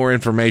 Give me more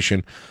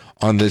information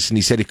on this. And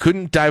he said he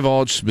couldn't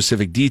divulge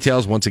specific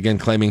details, once again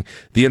claiming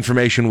the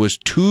information was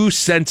too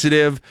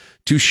sensitive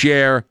to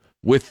share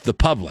with the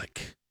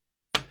public.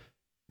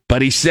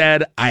 But he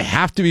said, I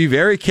have to be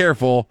very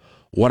careful.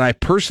 What I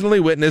personally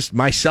witnessed,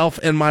 myself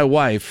and my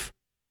wife,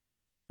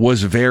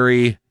 was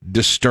very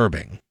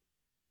disturbing.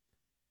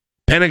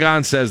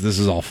 Pentagon says this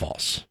is all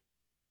false,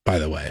 by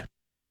the way.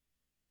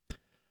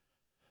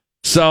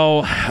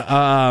 So,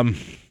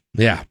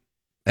 yeah.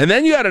 And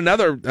then you had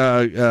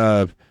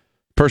another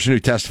person who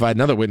testified,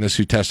 another witness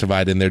who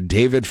testified in there,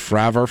 David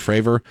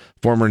Fravor,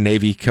 former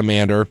Navy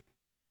commander.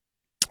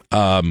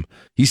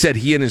 He said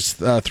he and his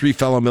 3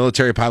 fellow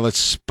military pilots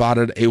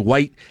spotted a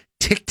white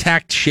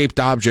tic-tac shaped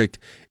object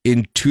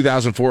in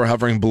 2004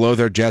 hovering below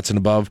their jets and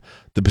above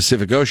the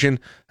Pacific Ocean.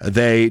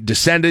 They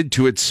descended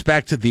to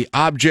inspect the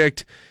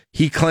object.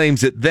 He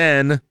claims that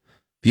then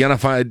the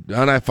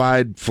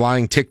unidentified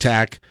flying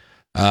tic-tac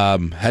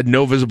had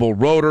no visible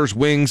rotors,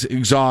 wings,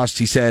 exhaust.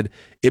 He said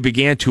it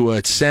began to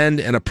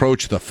ascend and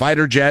approach the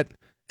fighter jet.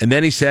 And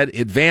then he said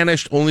it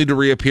vanished only to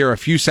reappear a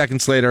few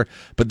seconds later,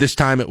 but this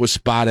time it was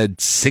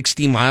spotted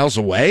 60 miles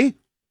away?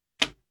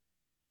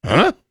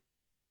 Huh?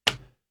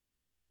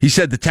 He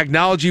said the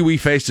technology we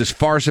faced is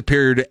far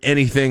superior to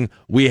anything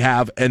we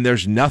have, and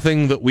there's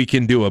nothing that we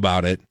can do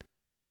about it.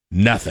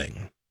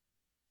 Nothing.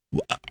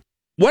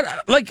 What?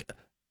 Like,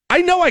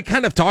 I know I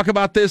kind of talk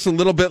about this a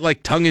little bit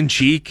like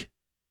tongue-in-cheek,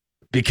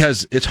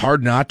 because it's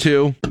hard not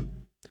to.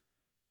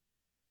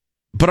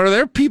 But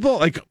are people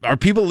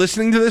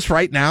listening to this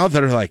right now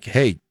that are like,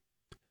 hey,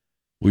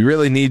 we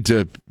really need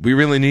to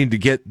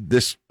get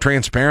this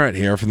transparent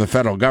here from the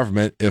federal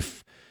government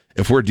if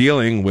we're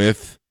dealing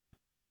with,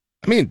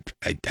 I mean,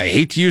 I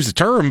hate to use the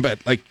term,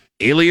 but like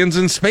aliens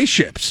and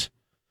spaceships.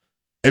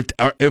 Is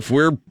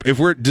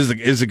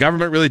the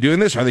government really doing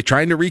this? Are they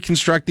trying to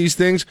reconstruct these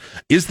things?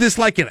 Is this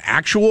like an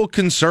actual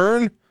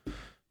concern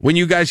when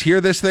you guys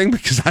hear this thing?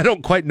 Because I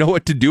don't quite know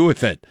what to do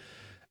with it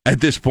at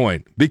this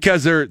point.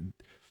 Because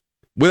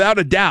without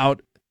a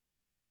doubt,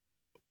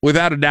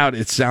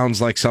 it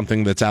sounds like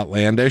something that's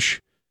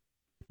outlandish.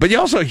 But you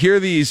also hear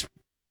these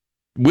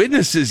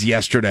witnesses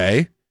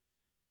yesterday,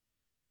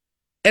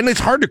 and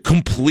it's hard to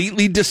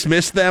completely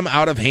dismiss them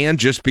out of hand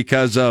just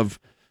because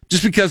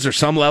there's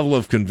some level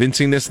of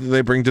convincingness that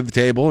they bring to the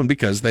table, and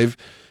because they've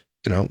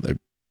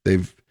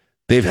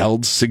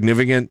held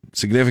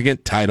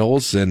significant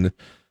titles, and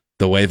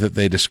the way that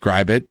they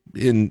describe it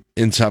in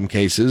some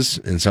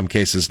cases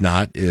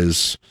not,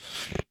 does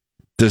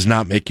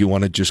not make you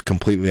want to just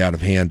completely out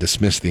of hand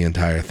dismiss the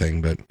entire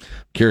thing. But I'm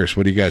curious,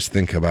 what do you guys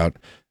think about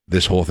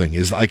this whole thing?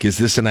 Is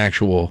this an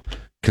actual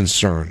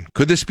concern?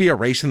 Could this be a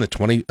race in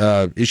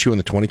the issue in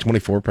the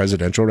 2024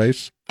 presidential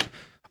race?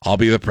 I'll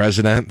be the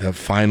president that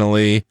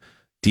finally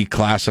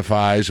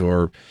declassifies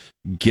or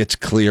gets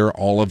clear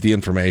all of the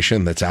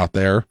information that's out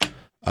there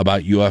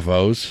about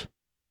UFOs.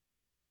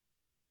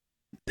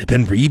 They've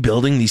been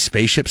rebuilding these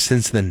spaceships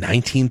since the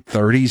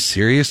 1930s.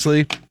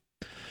 Seriously?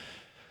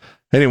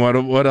 Anyway,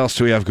 what else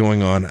do we have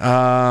going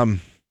on?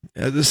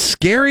 The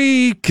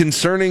scary,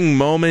 concerning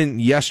moment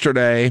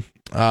yesterday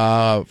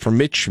for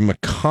Mitch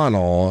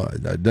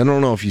McConnell. I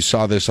don't know if you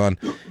saw this on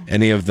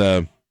any of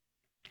the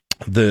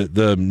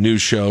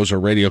news shows or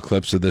radio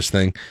clips of this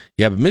thing.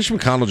 Yeah, but Mitch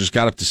McConnell just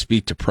got up to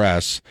speak to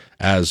press,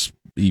 as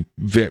he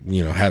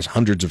has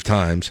hundreds of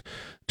times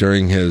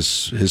during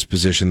his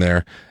position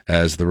there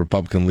as the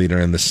Republican leader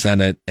in the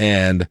Senate,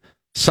 and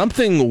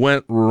something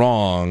went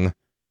wrong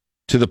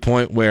to the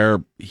point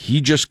where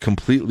he just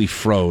completely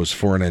froze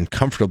for an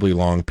uncomfortably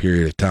long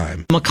period of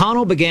time.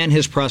 McConnell began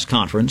his press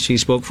conference. He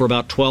spoke for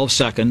about 12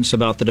 seconds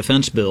about the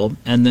defense bill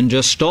and then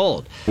just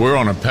stalled. We're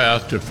on a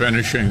path to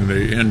finishing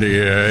the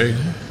NDA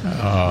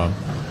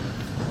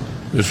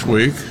this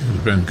week.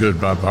 It's been good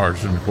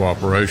bipartisan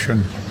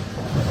cooperation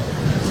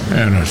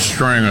and a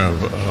string of...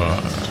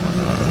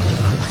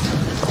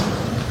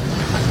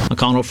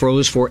 McConnell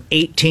froze for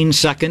 18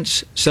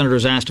 seconds.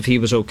 Senators asked if he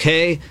was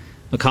okay.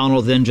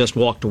 McConnell then just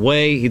walked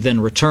away. He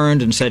then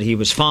returned and said he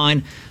was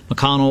fine.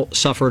 McConnell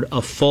suffered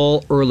a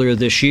fall earlier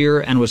this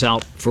year and was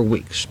out for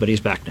weeks, but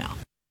he's back now.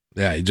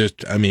 Yeah,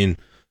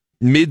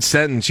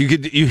 mid-sentence,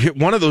 you hit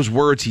one of those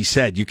words he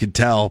said, you could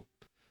tell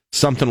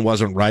something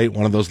wasn't right,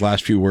 one of those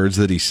last few words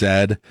that he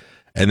said,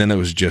 and then it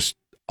was just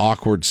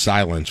awkward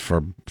silence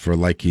for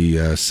like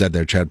he said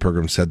there, Chad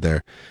Pergram said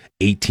there,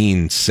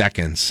 18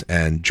 seconds.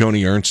 And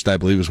Joni Ernst, I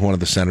believe, was one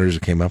of the senators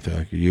that came up there,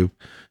 like, you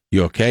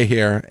okay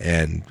here?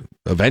 And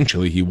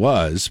eventually he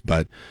was,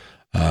 but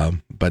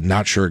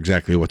not sure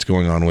exactly what's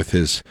going on with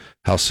his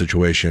health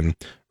situation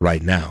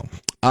right now.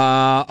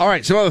 All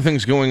right, some other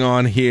things going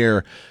on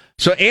here.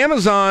 So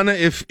Amazon,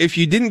 if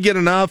you didn't get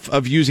enough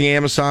of using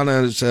Amazon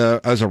as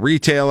a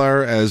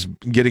retailer, as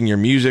getting your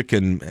music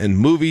and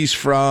movies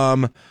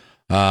from,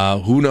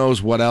 who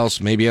knows what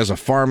else, maybe as a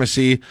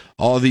pharmacy,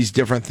 all of these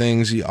different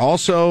things. You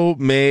also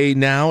may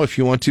now, if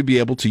you want to, be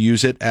able to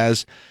use it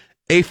as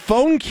a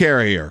phone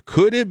carrier.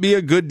 Could it be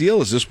a good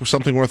deal? Is this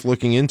something worth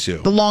looking into?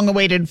 The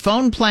long-awaited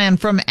phone plan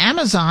from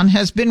Amazon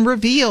has been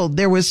revealed.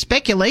 There was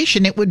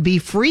speculation it would be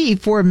free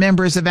for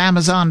members of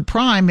Amazon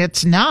Prime.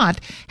 It's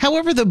not.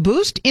 However, the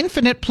Boost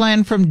Infinite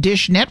plan from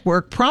Dish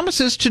Network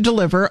promises to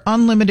deliver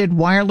unlimited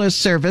wireless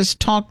service,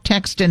 talk,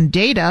 text, and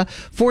data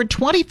for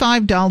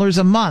 $25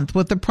 a month,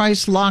 with the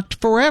price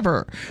locked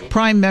forever.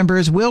 Prime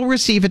members will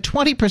receive a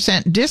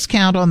 20%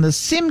 discount on the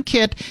SIM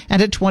kit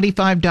and a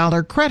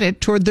 $25 credit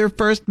toward their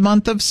first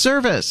month of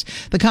service.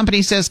 The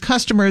company says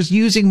customers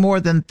using more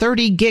than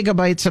 30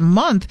 gigabytes a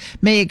month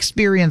may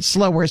experience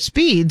slower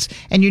speeds,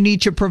 and you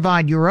need to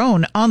provide your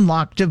own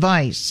unlocked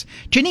device.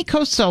 Jenny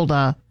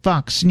Cosolda,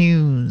 Fox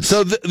News.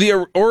 So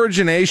the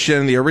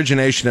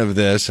origination of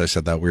this, I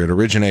said that weird,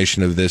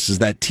 origination of this is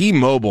that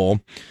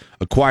T-Mobile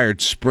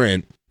acquired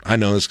Sprint. I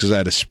know this because I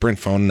had a Sprint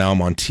phone. Now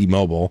I'm on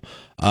T-Mobile.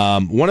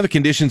 One of the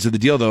conditions of the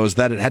deal, though, is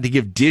that it had to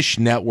give Dish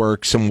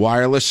Network some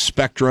wireless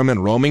spectrum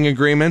and roaming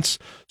agreements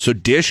so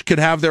Dish could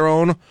have their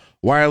own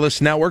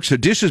wireless network. So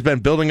Dish has been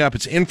building up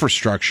its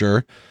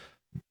infrastructure,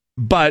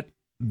 but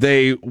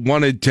they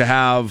wanted to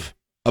have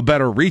a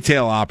better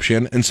retail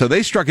option, and so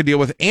they struck a deal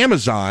with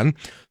Amazon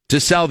to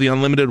sell the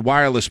unlimited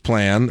wireless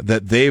plan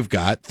that they've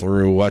got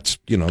through what's,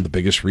 the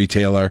biggest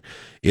retailer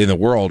in the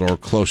world or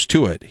close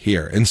to it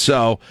here. And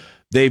so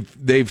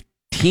they've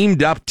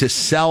teamed up to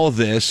sell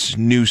this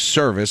new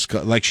service,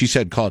 like she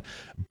said, called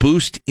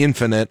Boost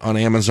Infinite on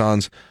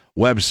Amazon's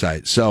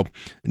website. So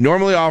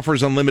normally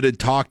offers unlimited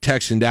talk,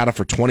 text, and data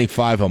for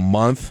 $25 a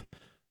month,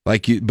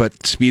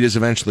 but speed is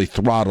eventually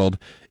throttled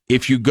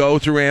If you go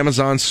through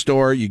Amazon's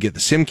store, you get the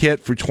SIM kit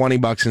for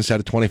 $20 instead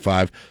of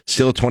 $25.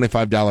 Still a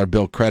 $25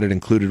 bill credit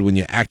included when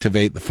you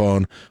activate the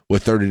phone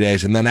with 30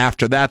 days. And then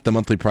after that, the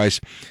monthly price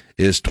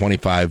is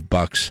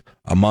 $25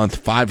 a month.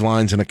 5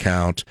 lines an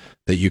account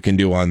that you can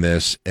do on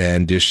this.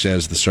 And Dish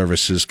says the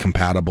service is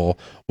compatible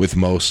with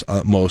most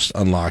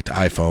unlocked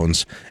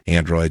iPhones,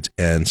 Androids,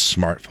 and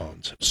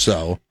smartphones.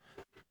 So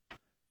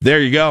there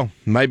you go.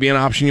 Might be an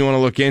option you want to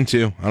look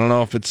into. I don't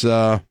know if it's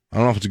a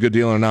good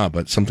deal or not,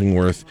 but something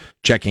worth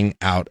checking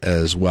out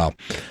as well.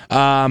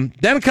 Then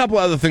a couple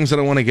other things that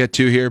I want to get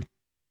to here.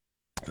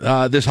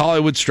 This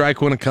Hollywood strike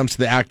when it comes to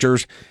the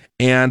actors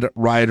and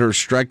writers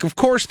strike. Of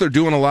course, they're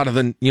doing a lot of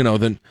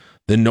the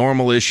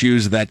normal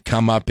issues that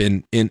come up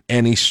in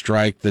any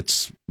strike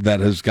that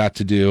has got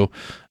to do.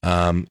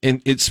 And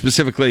it's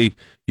specifically,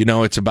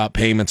 it's about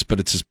payments, but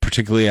it's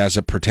particularly as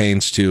it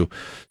pertains to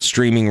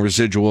streaming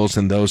residuals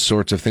and those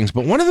sorts of things.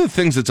 But one of the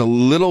things that's a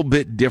little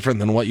bit different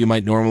than what you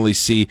might normally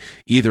see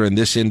either in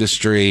this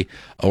industry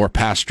or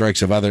past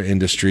strikes of other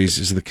industries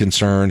is the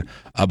concern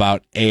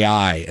about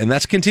AI. And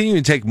that's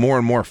continuing to take more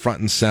and more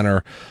front and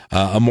center,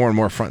 a more and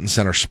more front and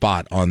center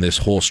spot on this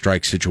whole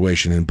strike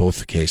situation in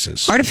both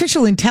cases.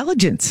 Artificial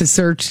intelligence has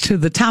surged to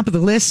the top of the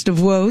list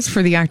of woes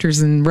for the actors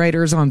and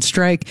writers on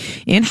strike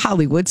in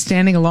Hollywood,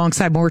 standing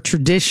alongside more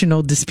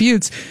traditional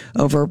disputes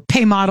over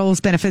pay models,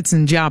 benefits,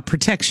 and job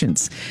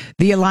protections.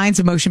 The Alliance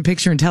of Motion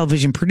Picture and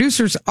Television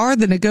Producers are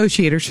the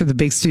negotiators for the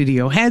big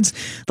studio heads,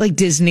 like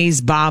Disney's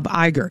Bob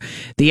Iger.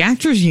 The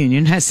Actors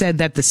Union has said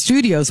that the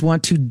studios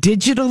want to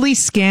digitally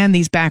scan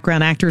these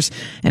background actors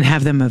and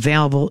have them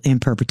available in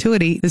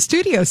perpetuity. The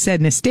studio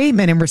said in a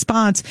statement in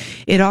response,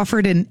 it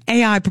offered an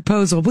AI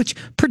proposal which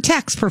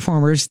protects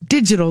performers'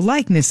 digital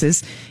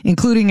likenesses,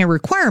 including a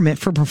requirement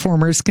for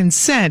performers'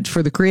 consent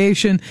for the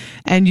creation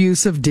and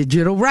use of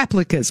digital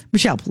replicas.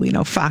 Michelle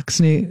Polino, Fox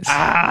News.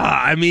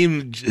 I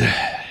mean,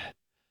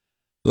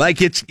 like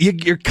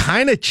you're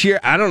kind of cheer.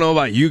 I don't know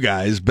about you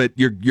guys, but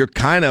you're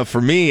kind of, for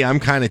me, I'm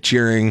kind of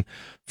cheering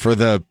for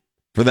the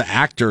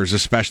actors,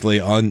 especially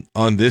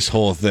on this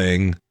whole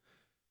thing.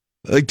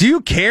 Like, do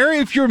you care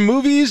if your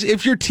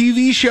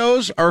TV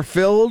shows are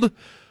filled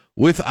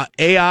with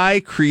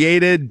AI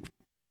created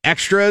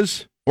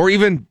extras or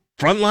even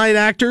frontline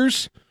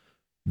actors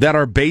that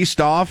are based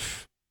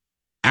off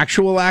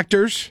actual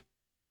actors,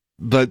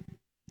 but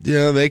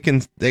they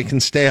can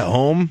stay at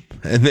home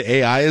and the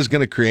AI is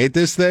going to create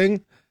this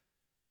thing?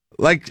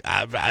 Like,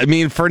 I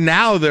mean, for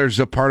now, there's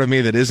a part of me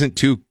that isn't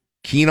too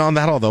keen on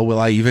that, although will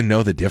I even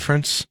know the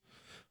difference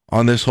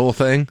on this whole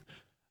thing?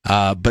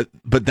 But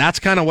that's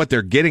kind of what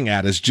they're getting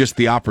at, is just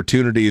the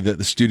opportunity that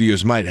the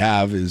studios might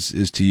have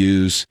is to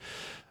use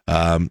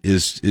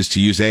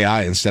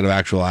AI instead of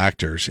actual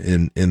actors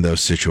in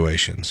those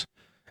situations.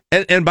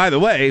 And by the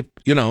way,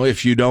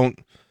 if you don't,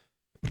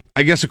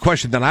 I guess a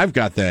question that I've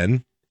got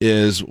then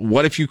is,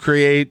 what if you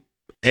create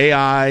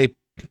AI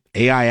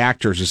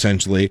actors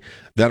essentially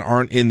that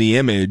aren't in the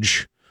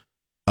image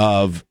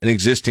of an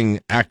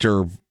existing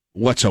actor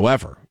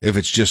whatsoever? If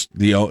it's just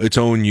its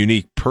own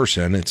unique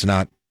person, it's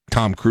not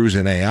Tom Cruise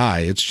in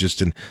AI, it's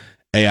just an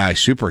AI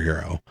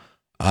superhero.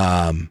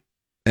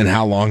 And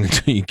how long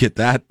until you get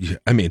that?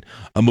 I mean,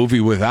 a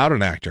movie without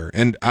an actor.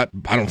 And I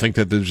don't think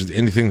that there's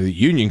anything that the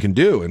union can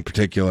do in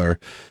particular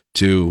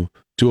to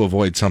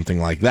avoid something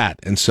like that.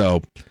 And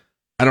so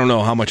I don't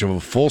know how much of a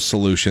full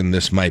solution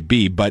this might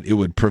be, but it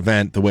would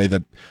prevent, the way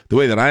that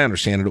I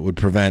understand it, it would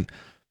prevent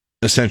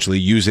essentially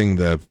using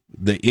the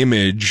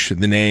image,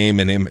 the name,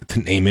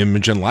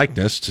 image, and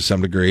likeness to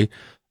some degree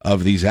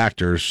of these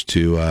actors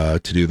to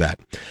do that.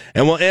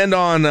 And we'll end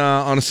on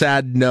a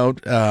sad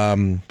note,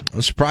 a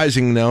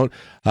surprising note.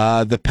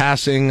 The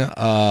passing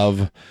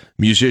of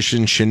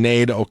musician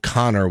Sinead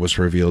O'Connor was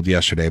revealed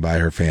yesterday by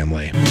her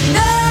family.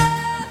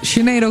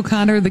 Sinead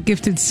O'Connor, the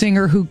gifted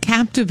singer who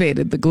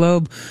captivated the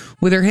globe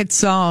with her hit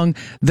song,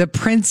 The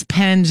Prince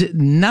penned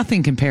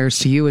Nothing Compares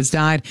to You, has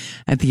died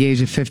at the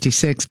age of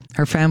 56.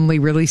 Her family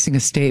releasing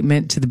a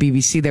statement to the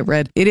BBC that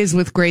read, "It is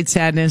with great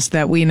sadness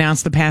that we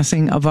announce the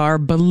passing of our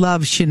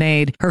beloved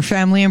Sinead. Her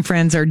family and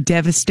friends are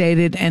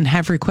devastated and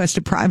have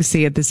requested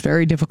privacy at this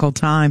very difficult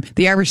time."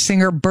 The Irish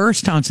singer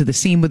burst onto the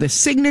scene with a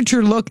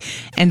signature look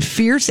and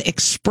fierce,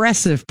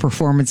 expressive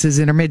performances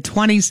in her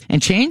mid-20s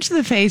and changed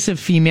the face of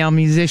female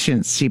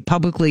musicians. She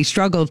publicly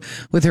struggled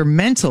with her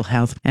mental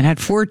health and had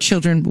 4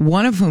 children,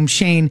 one of whom,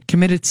 Shane,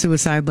 committed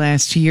suicide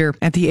last year.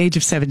 At the age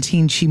of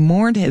 17, she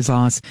mourned his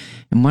loss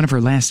in one of her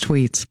last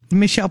tweets.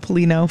 Michelle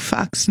Polino,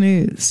 Fox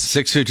News.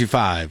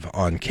 6:55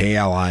 on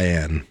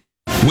KLIN.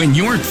 When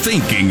you're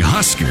thinking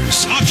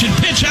Huskers, option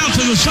pitch out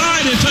to the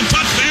side. It's a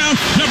touchdown,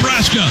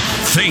 Nebraska.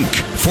 Think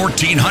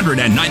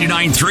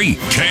 1499.3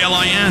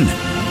 KLIN.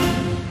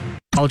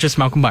 Just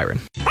Malcolm Byron.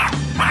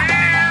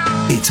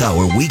 It's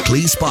our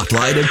weekly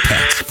spotlight of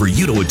pets for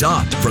you to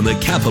adopt from the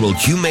Capital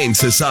Humane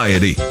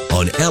Society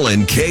on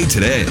LNK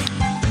Today.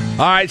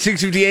 All right,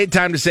 6:58,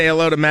 time to say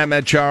hello to Matt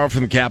Madcharo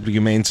from the Capital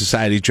Humane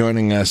Society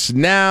joining us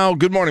now.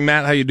 Good morning,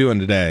 Matt. How you doing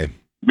today?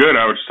 Good.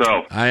 How about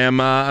yourself?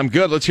 I'm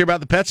good. Let's hear about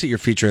the pets that you're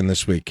featuring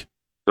this week.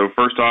 So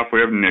first off,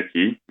 we have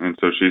Nikki, and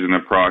so she's an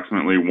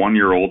approximately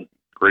 1-year-old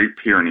Great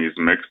Pyrenees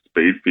mixed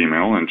spayed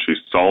female, and she's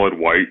solid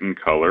white in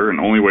color and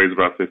only weighs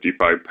about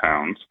 55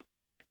 pounds.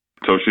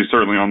 So she's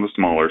certainly on the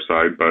smaller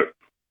side, but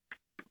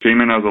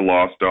came in as a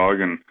lost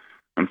dog, and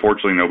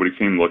unfortunately nobody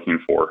came looking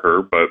for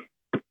her, but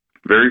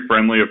very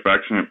friendly,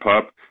 affectionate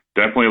pup.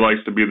 Definitely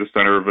likes to be the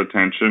center of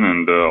attention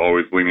and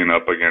always leaning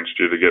up against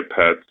you to get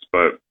pets,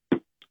 but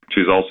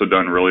she's also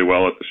done really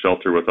well at the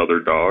shelter with other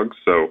dogs.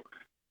 So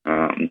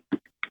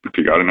if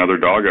you got another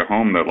dog at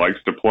home that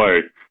likes to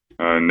play,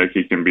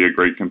 Nikki can be a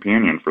great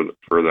companion for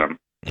them.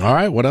 All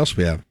right, what else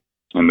we have?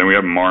 And then we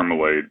have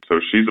Marmalade. So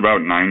she's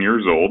about 9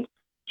 years old.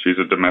 She's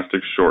a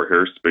domestic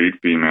short-hair spayed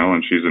female,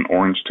 and she's an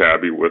orange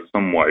tabby with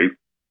some white.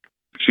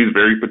 She's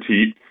very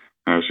petite.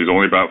 She's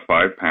only about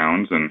 5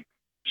 pounds, and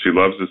she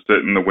loves to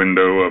sit in the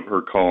window of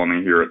her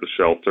colony here at the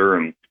shelter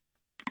and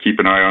keep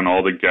an eye on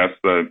all the guests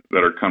that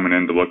are coming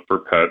in to look for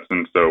pets.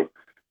 And so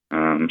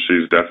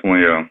she's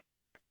definitely a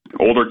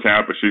older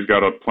cat, but she's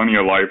got plenty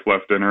of life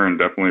left in her and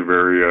definitely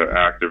very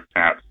active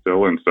cat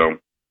still. And so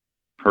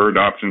her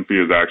adoption fee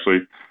is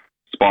actually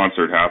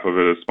sponsored. Half of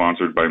it is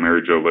sponsored by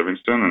Mary Jo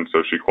Livingston, and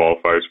so she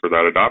qualifies for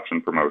that adoption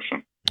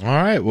promotion. All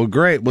right, well,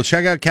 great. Well,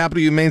 check out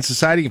Capital Humane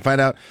Society. You can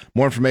find out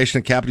more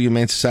information at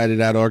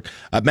capitalhumanesociety.org.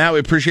 Matt, we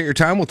appreciate your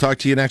time. We'll talk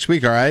to you next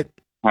week, all right?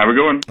 Have a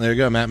good one. There you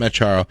go, Matt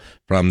Macharo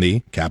from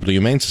the Capital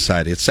Humane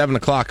Society. It's 7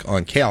 o'clock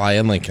on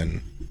KLIN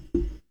Lincoln.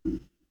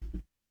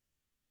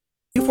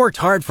 You've worked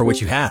hard for what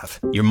you have.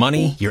 Your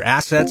money, your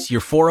assets, your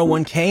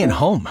 401k, and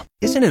home.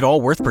 Isn't it all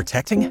worth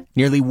protecting?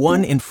 Nearly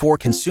 1 in 4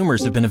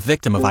 consumers have been a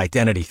victim of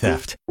identity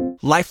theft.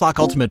 LifeLock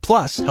Ultimate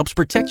Plus helps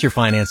protect your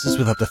finances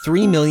with up to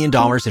 $3 million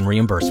in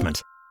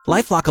reimbursement.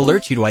 LifeLock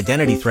alerts you to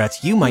identity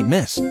threats you might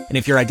miss. And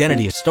if your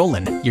identity is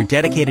stolen, your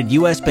dedicated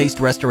U.S.-based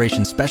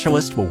restoration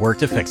specialist will work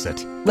to fix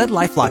it. Let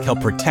LifeLock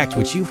help protect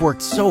what you've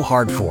worked so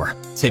hard for.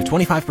 Save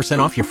 25%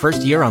 off your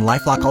first year on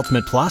LifeLock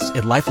Ultimate Plus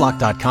at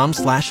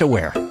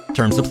LifeLock.com/aware.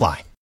 Terms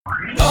apply.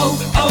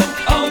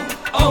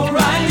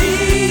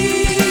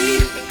 O'Reilly.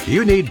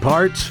 You need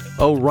parts?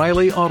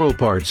 O'Reilly Auto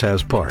Parts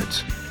has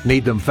parts.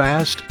 Need them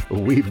fast?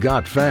 We've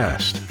got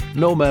fast.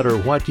 No matter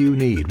what you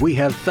need, we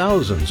have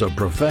thousands of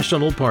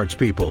professional parts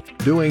people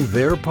doing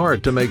their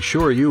part to make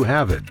sure you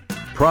have it.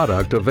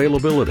 Product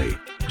availability.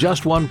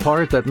 Just one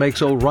part that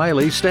makes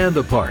O'Reilly stand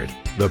apart.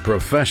 The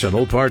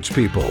professional parts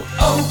people.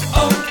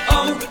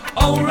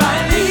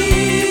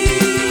 O'Reilly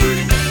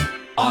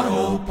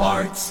Auto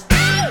Parts.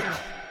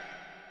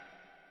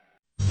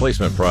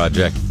 Placement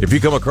project. If you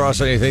come across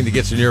anything that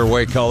gets in your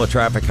way, call the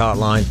traffic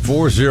hotline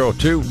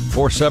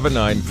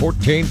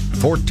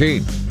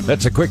 402-479-1414.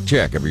 That's a quick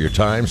check of your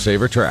time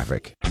saver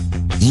traffic.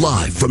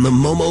 Live from the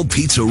Momo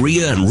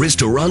Pizzeria and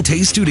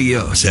Ristorante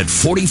Studios at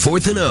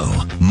 44th and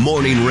O.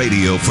 Morning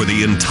radio for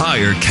the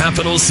entire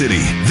capital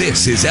city.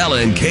 This is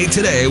LNK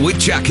Today with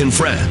Jack and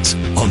Friends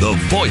on the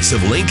voice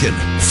of Lincoln,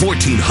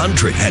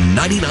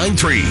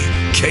 1499.3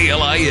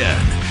 KLIN.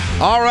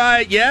 All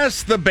right,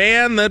 yes, the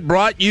band that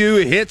brought you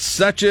hits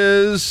such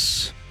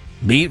as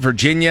Meet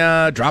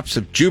Virginia, Drops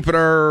of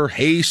Jupiter,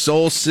 Hey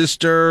Soul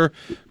Sister,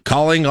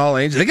 Calling All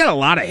Angels. They got a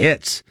lot of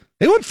hits.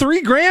 They won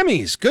 3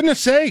 Grammys, goodness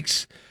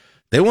sakes.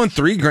 They won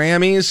 3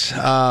 Grammys.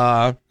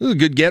 This is a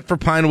good get for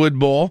Pinewood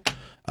Bowl.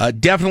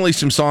 Definitely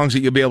some songs that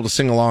you'll be able to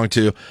sing along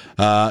to.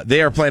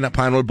 They are playing at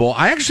Pinewood Bowl.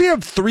 I actually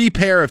have 3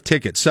 pair of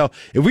tickets. So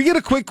if we get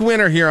a quick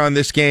winner here on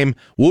this game,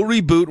 we'll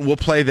reboot and we'll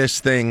play this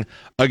thing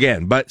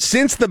again. But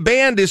since the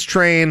band is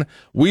Train,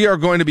 we are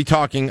going to be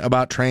talking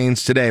about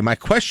trains today. My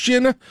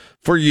question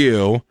for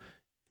you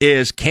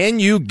is, can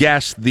you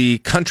guess the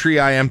country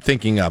I am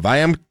thinking of? I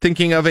am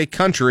thinking of a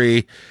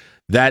country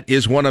that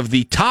is one of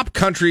the top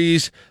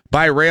countries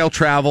by rail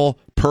travel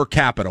per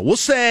capita. We'll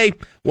say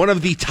one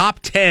of the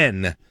top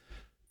 10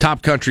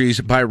 top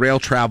countries by rail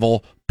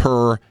travel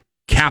per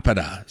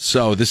capita.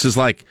 So this is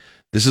like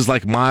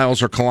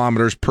miles or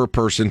kilometers per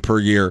person per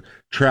year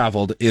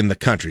traveled in the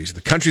countries.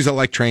 The countries that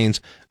like trains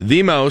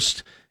the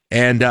most.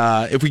 And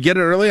if we get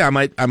it early, I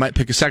might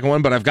pick a second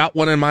one, but I've got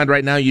one in mind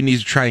right now. You need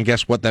to try and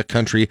guess what that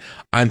country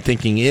I'm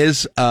thinking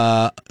is,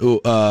 what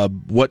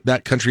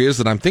that country is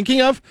that I'm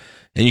thinking of.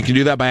 And you can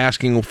do that by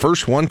asking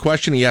first one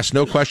question, a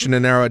yes/no question to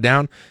narrow it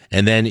down,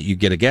 and then you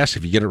get a guess.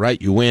 If you get it right,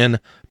 you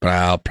win. But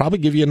I'll probably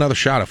give you another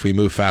shot if we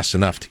move fast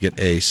enough to get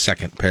a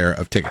second pair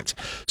of tickets.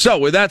 So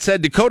with that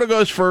said, Dakota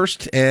goes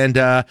first and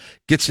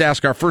gets to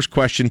ask our first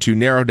question to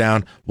narrow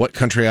down what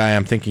country I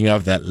am thinking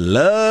of that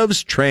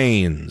loves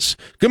trains.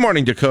 Good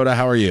morning, Dakota.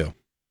 How are you?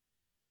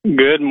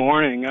 Good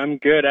morning. I'm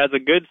good. As a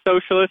good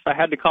socialist, I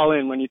had to call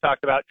in when you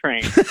talked about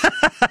trains.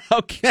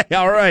 Okay,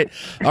 all right,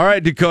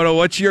 Dakota.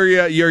 What's your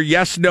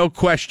yes/no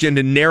question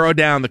to narrow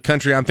down the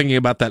country I'm thinking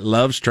about that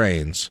loves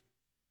trains?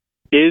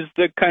 Is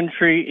the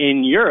country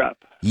in Europe?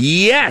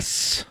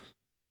 Yes.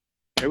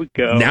 There we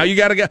go. Now you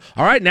got to go.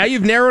 All right, now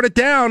you've narrowed it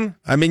down.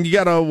 I mean, you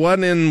got a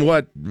 1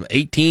 in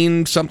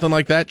 18, something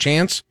like that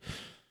chance.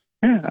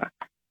 Yeah.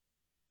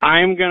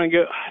 I'm going to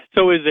go.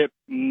 So is it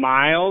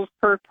miles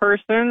per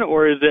person,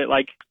 or is it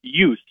like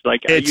use?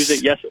 Like I use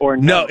it yes or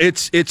no? No,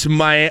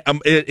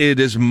 it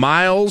is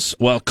miles,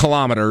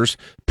 kilometers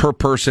per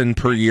person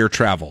per year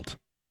traveled.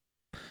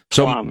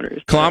 So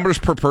kilometers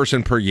per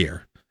person per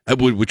year,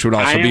 which would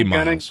also be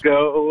miles.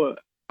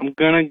 I'm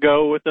going to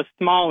go with a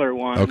smaller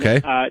one. Okay.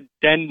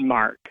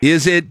 Denmark.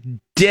 Is it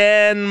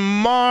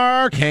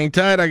Denmark? Hang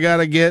tight, I got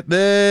to get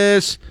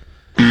this.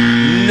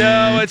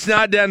 No, it's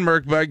not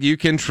Denmark, but you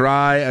can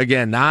try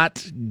again.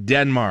 Not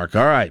Denmark.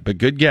 All right, but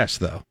good guess,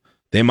 though.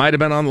 They might have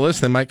been on the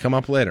list. They might come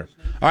up later.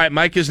 All right,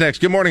 Mike is next.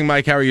 Good morning,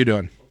 Mike. How are you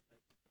doing?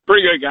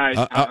 Pretty good, guys.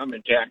 I'm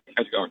in Jack.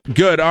 How's it going?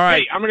 Good. All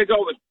right. Hey, I'm going to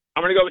go with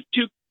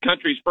two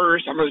countries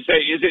first. I'm going to say,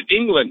 is it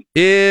England?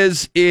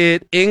 Is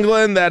it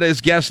England? That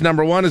is guess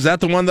number one. Is that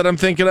the one that I'm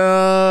thinking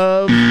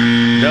of?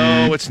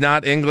 No, it's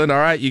not England. All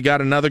right, you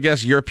got another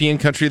guess. European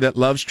country that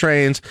loves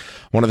trains.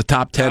 One of the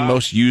top 10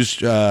 most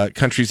used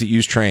countries that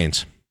use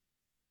trains.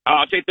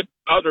 I'll take the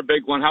other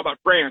big one. How about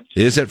France?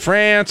 Is it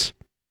France?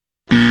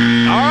 All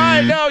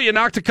right, no, you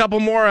knocked a couple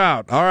more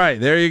out. All right,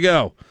 there you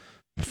go.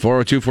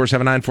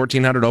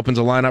 402-479-1400 opens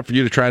a lineup for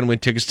you to try and win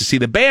tickets to see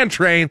the band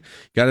Train.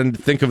 Got to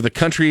think of the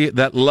country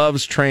that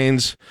loves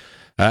trains,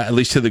 at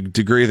least to the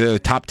degree the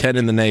top 10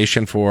 in the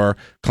nation for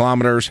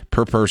kilometers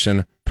per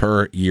person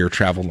per year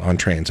traveled on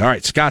trains. All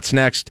right, Scott's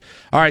next.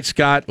 All right,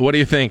 Scott, what do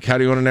you think? How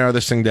do you want to narrow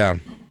this thing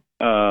down?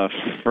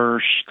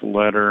 First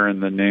letter in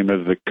the name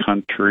of the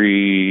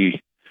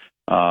country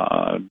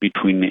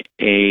between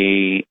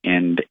A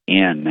and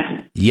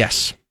N.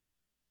 Yes.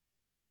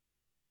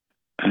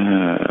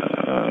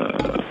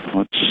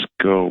 Let's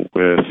go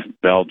with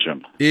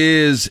Belgium.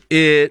 Is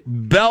it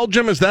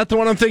Belgium? Is that the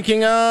one I'm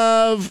thinking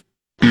of?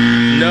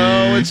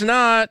 No, it's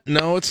not.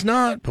 No, it's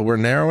not. But we're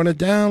narrowing it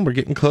down. We're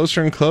getting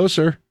closer and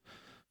closer.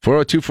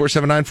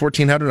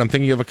 402-479-1400. I'm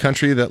thinking of a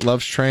country that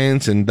loves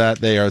trains and that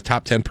they are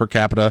top 10 per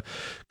capita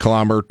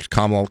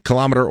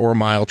kilometer or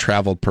mile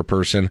traveled per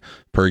person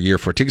per year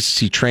for tickets to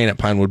see Train at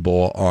Pinewood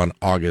Bowl on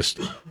August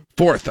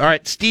 4th. All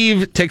right,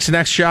 Steve takes the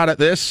next shot at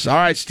this. All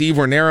right, Steve,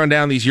 we're narrowing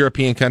down these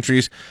European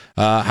countries.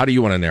 How do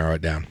you want to narrow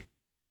it down?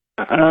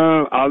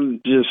 I'll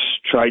just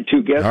try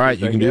two guesses. All right,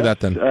 you can do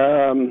that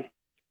then.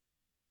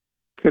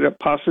 Could it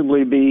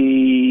possibly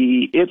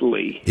be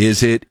Italy?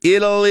 Is it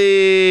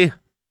Italy?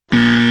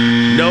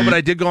 No, but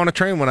I did go on a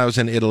train when I was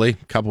in Italy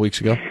a couple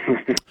weeks ago.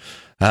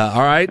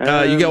 All right,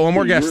 you get one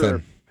more guess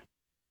then.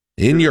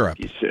 In Europe.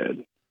 You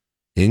said.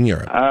 In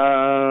Europe.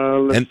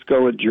 Let's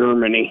go with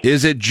Germany.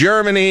 Is it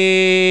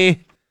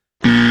Germany?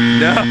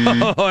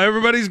 No,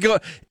 everybody's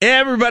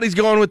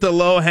going with the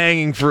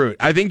low-hanging fruit.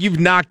 I think you've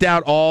knocked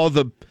out all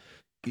the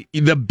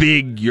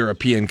big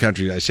European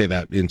countries. I say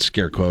that in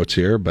scare quotes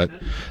here, but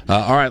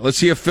all right, let's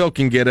see if Phil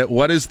can get it.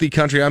 What is the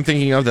country I'm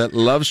thinking of that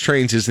loves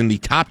trains, is in the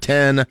top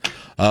 10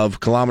 of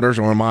kilometers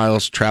or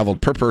miles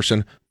traveled per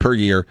person per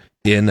year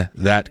in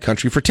that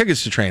country for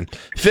tickets to Train?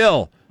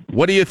 Phil,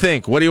 what do you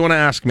think? What do you want to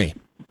ask me?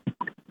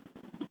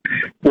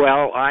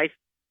 Well, I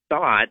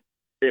thought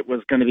it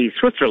was going to be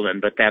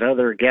Switzerland, but that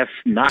other guess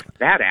knocked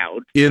that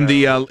out. In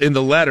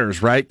the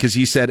letters, right? Because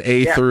he said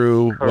A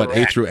through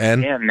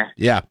N? N.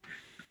 Yeah.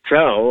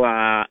 So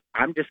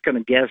I'm just going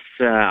to guess,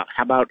 how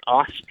about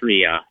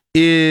Austria?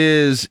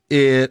 Is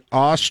it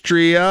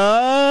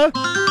Austria?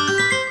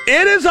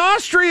 It is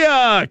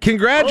Austria!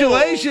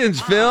 Congratulations,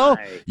 Phil.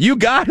 You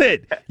got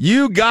it.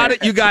 You got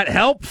it. You got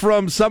help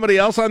from somebody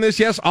else on this.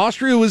 Yes,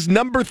 Austria was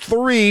number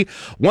 3,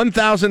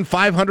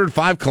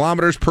 1,505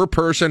 kilometers per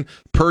person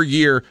per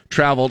year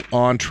traveled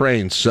on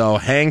trains. So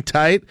hang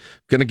tight.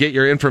 Going to get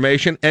your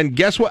information. And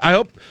guess what? I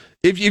hope...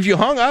 If you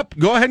hung up,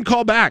 go ahead and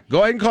call back.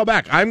 I'm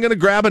going to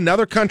grab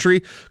another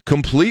country,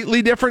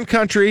 completely different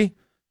country,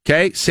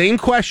 okay? Same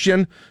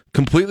question,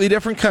 completely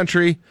different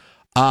country,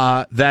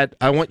 that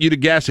I want you to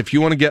guess. If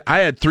you want to get, I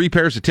had 3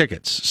 pairs of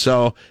tickets.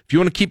 So if you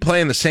want to keep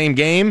playing the same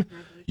game,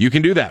 you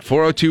can do that.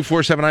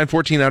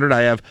 402-479-1400.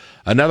 I have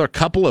another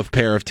couple of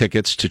pair of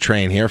tickets to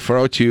Train here.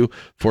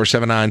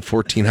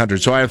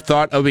 402-479-1400. So I have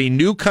thought of a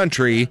new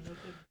country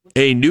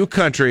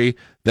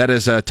that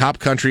is a top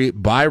country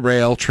by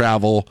rail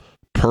travel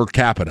per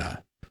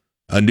capita.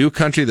 A new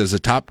country that's a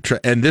top...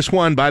 and this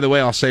one, by the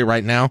way, I'll say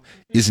right now,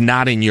 is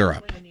not in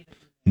Europe.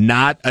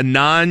 Not a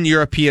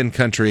non-European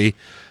country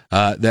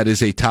that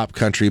is a top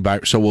country by...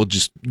 So we'll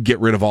just get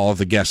rid of all of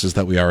the guesses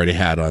that we already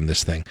had on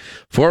this thing.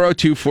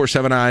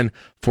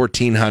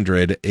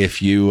 402-479-1400.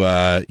 If you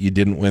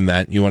didn't win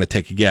that, you want to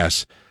take a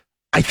guess.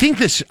 I think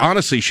this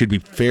honestly should be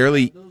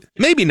fairly...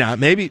 Maybe not.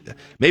 Maybe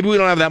we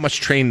don't have that much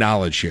train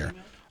knowledge here.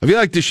 I feel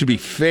like this should be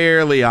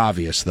fairly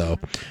obvious, though,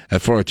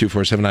 at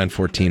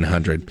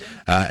 402-479-1400,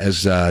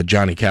 as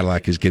Johnny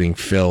Cadillac is getting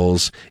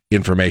Phil's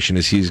information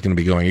as he's going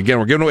to be going. Again,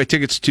 we're giving away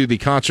tickets to the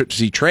concert to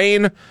see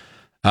Train,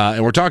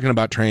 and we're talking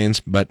about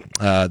trains, but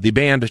the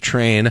band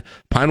Train,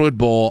 Pinewood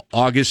Bowl,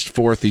 August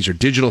 4th. These are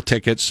digital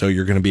tickets, so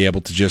you're going to be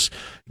able to just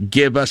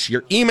give us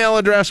your email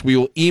address. We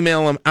will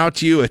email them out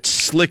to you. It's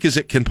slick as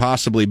it can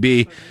possibly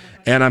be,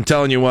 and I'm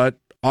telling you what,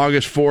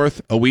 August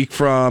 4th,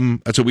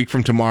 that's a week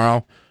from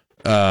tomorrow,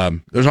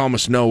 there's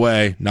almost no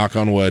way, knock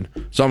on wood,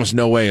 there's almost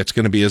no way it's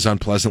going to be as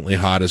unpleasantly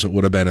hot as it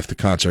would have been if the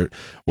concert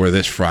were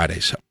this Friday.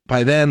 So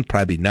by then,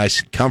 probably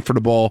nice and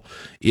comfortable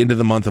into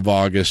the month of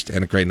August,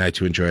 and a great night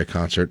to enjoy a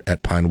concert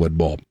at Pinewood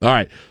Bowl. All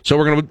right, so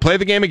we're going to play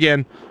the game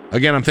again.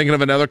 Again, I'm thinking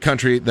of another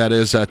country that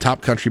is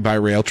top country by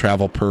rail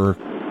travel per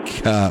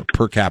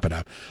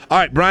capita. All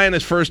right, Brian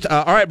is first.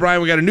 All right,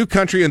 Brian, we got a new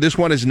country, and this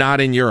one is not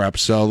in Europe.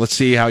 So let's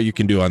see how you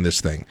can do on this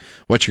thing.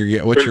 What's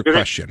your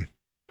question?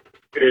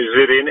 Is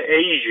it in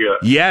Asia?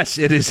 Yes,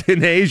 it is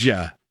in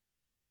Asia.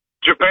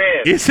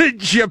 Japan. Is it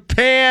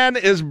Japan?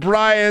 Is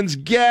Brian's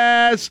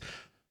guess?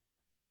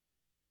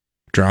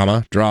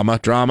 Drama.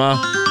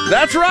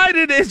 That's right,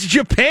 it is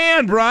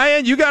Japan,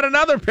 Brian. You got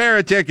another pair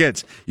of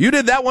tickets. You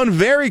did that one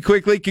very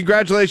quickly.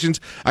 Congratulations.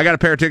 I got a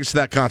pair of tickets to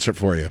that concert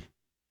for you.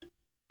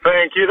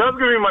 Thank you. That was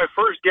going to be my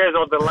first guess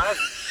on the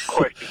last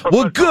question.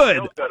 Well,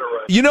 good.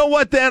 You know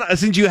what, then?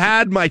 Since you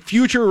had my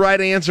future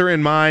right answer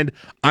in mind,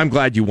 I'm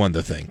glad you won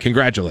the thing.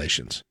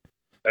 Congratulations.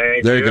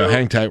 There you go.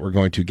 Hang tight. We're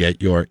going to get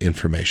your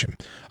information.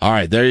 All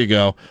right, there you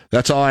go.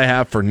 That's all I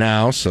have for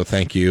now. So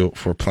thank you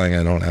for playing.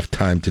 I don't have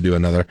time to do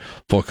another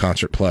full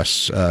concert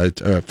plus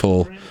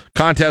full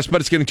contest, but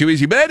it's getting too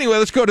easy. But anyway,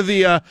 let's go to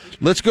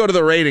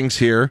the ratings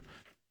here.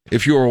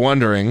 If you were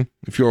wondering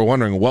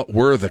what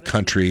were the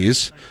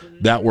countries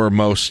that were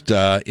most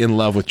in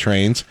love with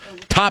trains,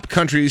 top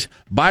countries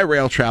by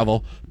rail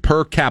travel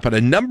per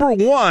capita. Number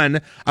one,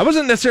 I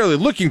wasn't necessarily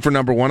looking for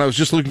number one. I was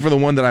just looking for the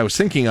one that I was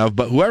thinking of.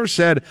 But whoever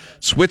said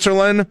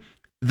Switzerland,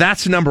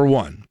 that's number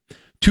one.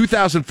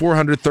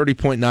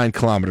 2,430.9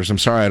 kilometers. I'm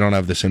sorry, I don't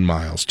have this in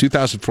miles.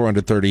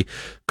 2,430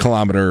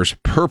 kilometers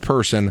per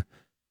person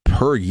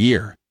per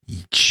year.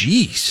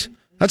 Jeez,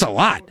 that's a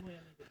lot.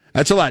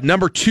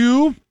 Number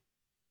two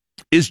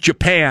is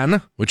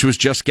Japan, which was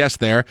just guessed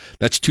there.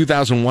 That's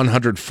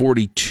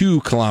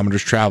 2,142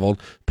 kilometers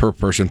traveled per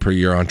person per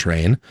year on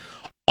train.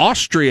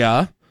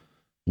 Austria,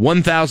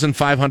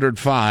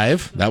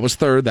 1,505. That was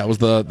third. That was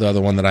the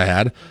other one that I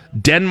had.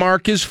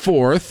 Denmark is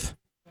fourth.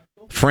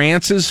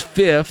 France is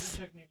fifth.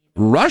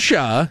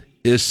 Russia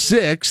is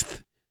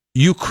sixth.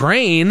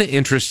 Ukraine,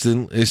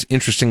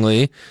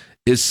 interestingly,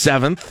 is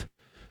seventh.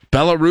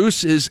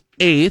 Belarus is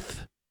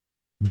eighth.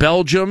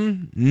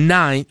 Belgium,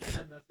 ninth.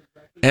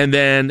 And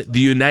then the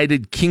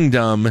United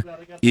Kingdom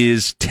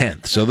is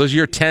 10th. So those are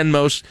your 10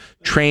 most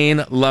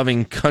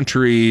train-loving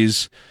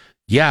countries.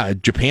 Yeah,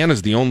 Japan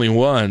is the only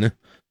one,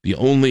 the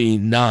only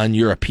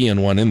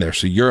non-European one in there.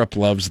 So Europe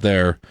loves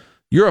their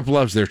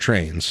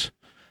trains.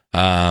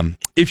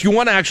 If you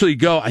want to actually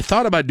go, I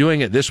thought about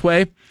doing it this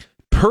way: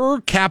 per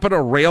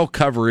capita rail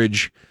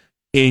coverage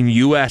in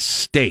U.S.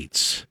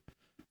 states.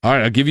 All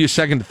right, I'll give you a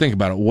second to think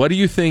about it. What do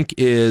you think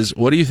is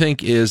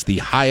the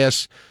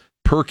highest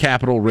per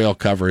capita rail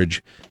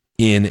coverage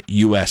in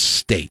U.S.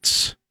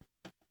 states?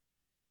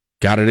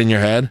 Got it in your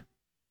head?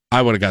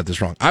 I would have got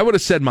this wrong. I would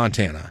have said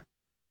Montana.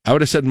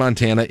 It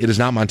is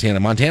not Montana.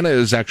 Montana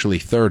is actually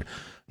third.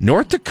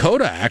 North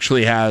Dakota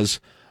actually has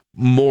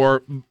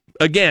more.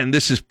 Again,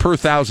 this is per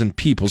 1,000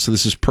 people, so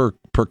this is per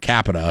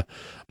capita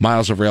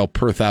miles of rail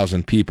per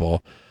 1,000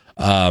 people.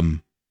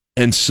 And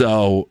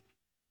so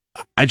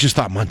I just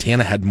thought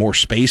Montana had more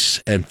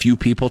space and few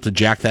people to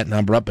jack that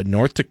number up, but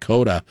North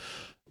Dakota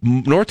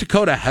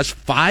has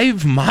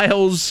 5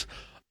 miles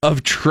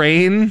of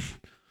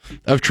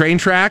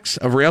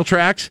rail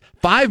tracks,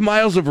 5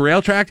 miles of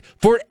rail track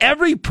for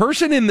every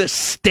person in the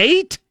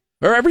state,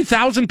 or every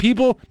 1,000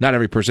 people, not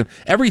every person,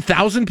 every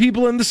 1,000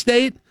 people in the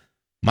state.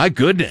 My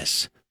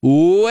goodness,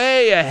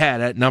 way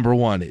ahead at number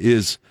one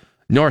is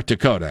North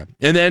Dakota.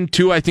 And then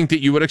two, I think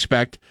that you would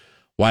expect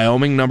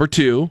Wyoming, number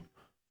 2,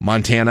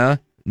 Montana,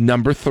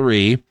 number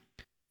 3,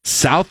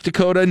 South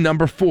Dakota,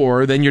 number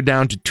 4. Then you're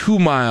down to 2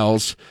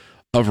 miles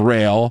of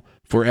rail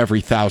for every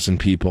 1,000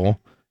 people.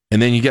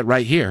 And then you get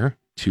right here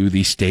to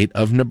the state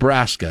of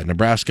Nebraska.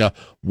 Nebraska,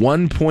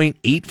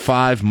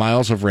 1.85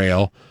 miles of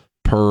rail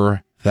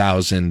per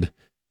 1,000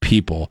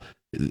 people.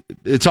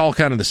 It's all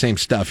kind of the same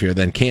stuff here.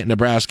 Then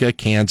Nebraska,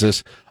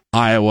 Kansas,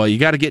 Iowa. You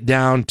got to get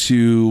down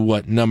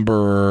to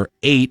number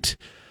 8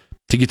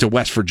 to get to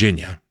West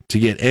Virginia, to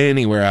get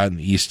anywhere out in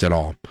the east at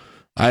all.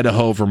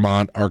 Idaho,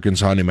 Vermont,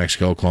 Arkansas, New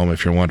Mexico, Oklahoma,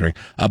 if you're wondering.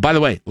 By the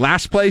way,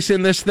 last place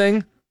in this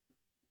thing,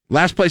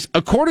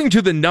 according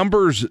to the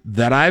numbers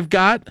that I've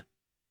got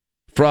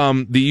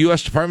from the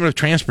U.S. Department of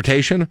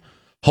Transportation,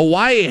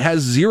 Hawaii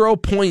has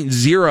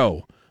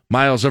 0.0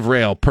 miles of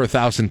rail per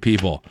 1,000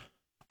 people.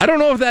 I don't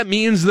know if that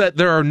means that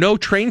there are no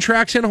train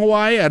tracks in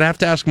Hawaii. I'd have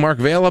to ask Mark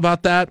Vail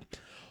about that.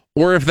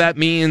 Or if that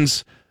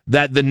means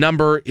that the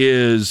number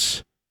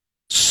is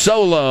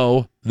so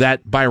low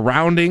that by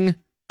rounding,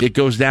 it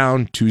goes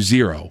down to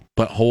 0.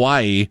 But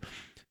Hawaii,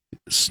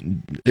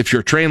 if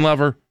you're a train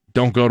lover,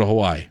 don't go to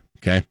Hawaii,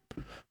 okay?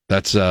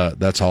 That's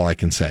all I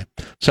can say.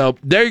 So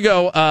there you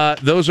go.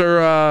 Those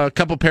are a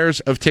couple pairs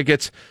of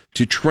tickets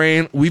to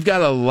train. We've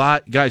got a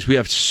lot, guys. We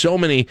have so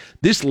many.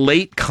 This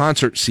late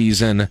concert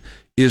season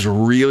is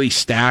really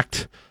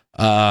stacked.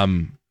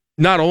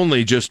 Not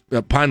only just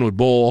Pinewood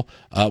Bowl,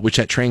 which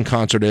that train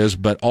concert is,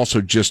 but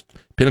also just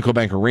Pinnacle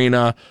Bank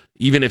Arena.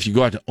 even if you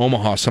go out to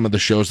Omaha, some of the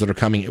shows that are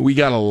coming, we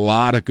got a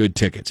lot of good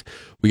tickets.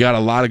 We're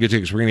going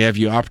to have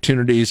you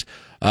opportunities.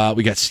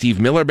 We got Steve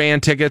Miller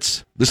Band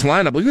tickets. Look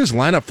at this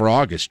lineup for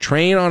August.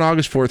 Train on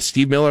August 4th,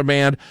 Steve Miller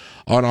Band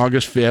on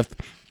August 5th,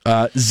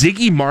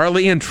 Ziggy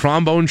Marley and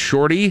Trombone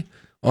Shorty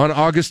on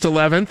August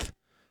 11th,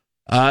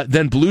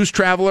 then Blues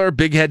Traveler,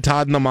 Big Head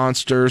Todd and the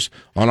Monsters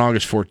on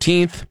August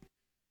 14th,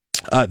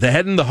 The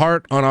Head and the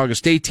Heart on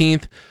August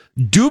 18th,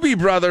 Doobie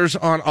Brothers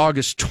on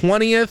August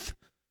 20th,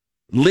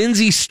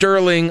 Lindsey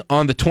Sterling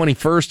on the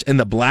 21st, and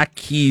the Black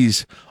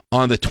Keys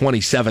on the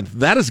 27th.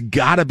 That has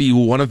got to be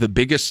one of the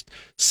biggest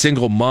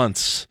single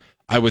months,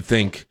 I would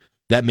think,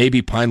 that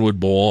maybe Pinewood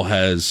Bowl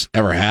has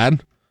ever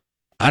had.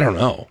 I don't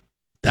know.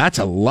 That's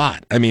a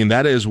lot. I mean,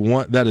 that is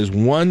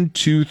 1,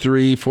 2,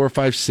 3, 4,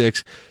 5,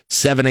 6,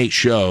 7, 8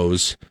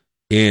 shows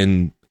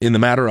in the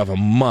matter of a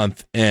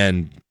month,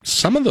 and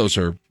some of those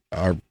are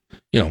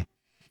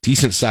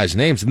decent sized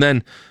names. And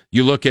then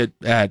you look at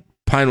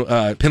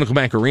Pinnacle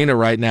Bank Arena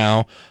right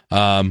now.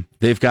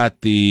 They've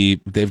got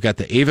the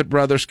Avett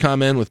Brothers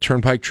coming with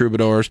Turnpike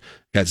Troubadours.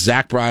 Got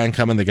Zach Bryan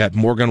coming. They got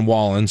Morgan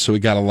Wallen. So we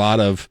got a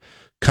lot of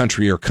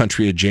country or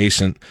country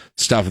adjacent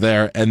stuff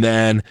there. And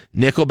then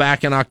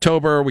Nickelback in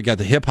October. We got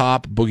the hip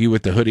hop Boogie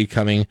with the Hoodie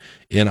coming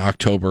in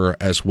October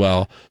as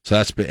well.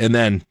 So and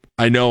then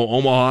I know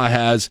Omaha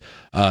has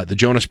the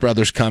Jonas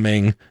Brothers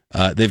coming.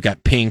 They've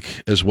got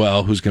Pink as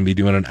well, who's going to be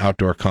doing an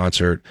outdoor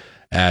concert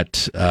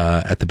at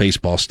the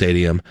baseball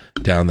stadium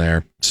down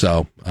there.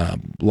 So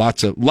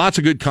lots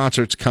of good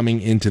concerts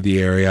coming into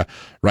the area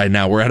right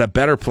now. We're at a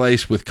better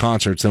place with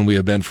concerts than we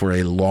have been for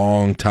a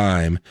long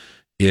time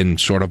in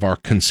sort of our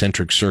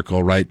concentric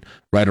circle, right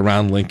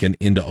around Lincoln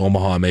into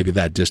Omaha, maybe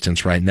that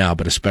distance right now,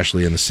 but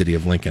especially in the city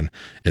of Lincoln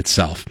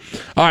itself.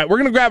 All right, we're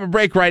going to grab a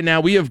break right now.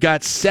 We have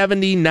got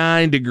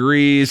 79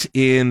 degrees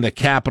in the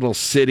capital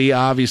city.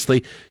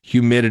 Obviously,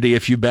 humidity,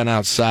 if you've been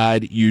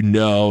outside, you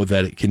know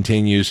that it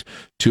continues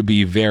to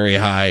be very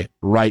high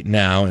right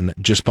now and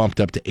just bumped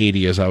up to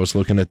 80 as I was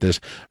looking at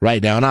this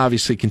right now. And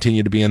obviously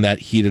continue to be in that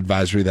heat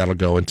advisory that'll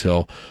go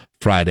until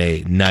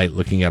Friday night,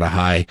 looking at a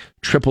high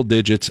triple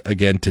digits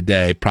again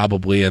today,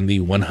 probably in the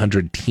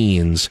 100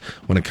 teens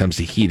when it comes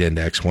to heat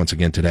index once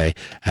again today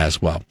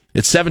as well.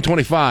 It's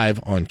 7:25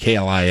 on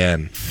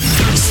KLIN.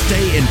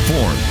 Stay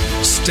informed.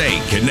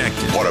 Stay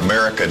connected. What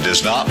America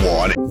does not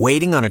want.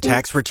 Waiting on a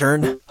tax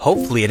return?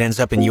 Hopefully it ends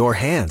up in your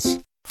hands.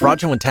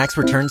 Fraudulent tax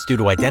returns due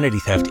to identity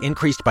theft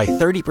increased by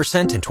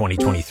 30% in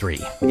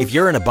 2023. If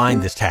you're in a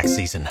bind this tax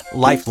season,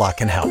 LifeLock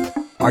can help.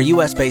 Our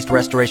U.S.-based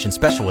restoration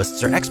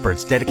specialists are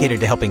experts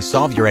dedicated to helping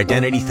solve your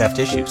identity theft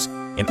issues.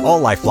 And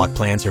all LifeLock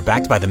plans are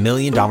backed by the $1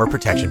 Million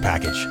Protection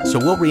Package. So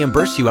we'll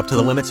reimburse you up to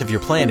the limits of your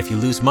plan if you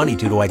lose money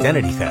due to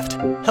identity theft.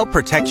 Help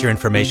protect your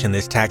information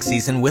this tax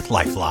season with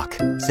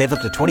LifeLock. Save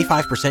up to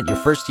 25% your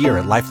first year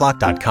at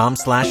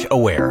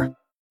LifeLock.com/aware.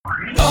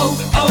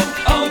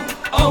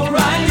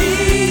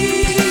 O'Reilly!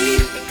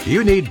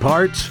 You need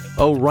parts?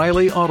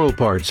 O'Reilly Auto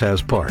Parts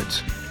has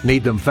parts.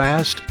 Need them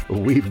fast?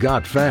 We've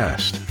got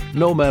fast.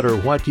 No matter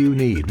what you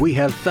need, we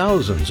have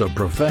thousands of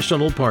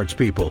professional parts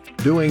people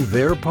doing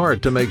their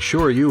part to make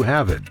sure you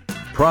have it.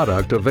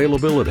 Product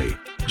availability.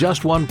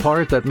 Just one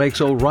part that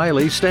makes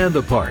O'Reilly stand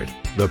apart.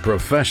 The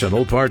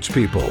professional parts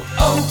people.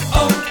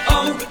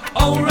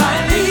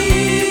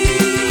 O'Reilly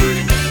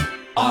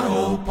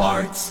Auto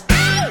Parts.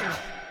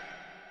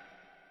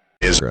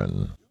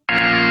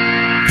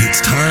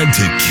 It's time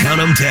to count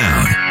them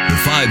down. The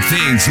 5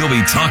 things you'll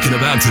be talking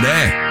about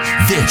today.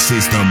 This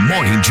is the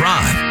Morning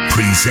Drive,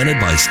 presented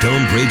by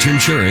Stonebridge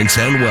Insurance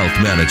and Wealth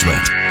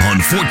Management on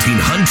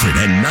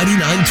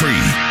 1499.3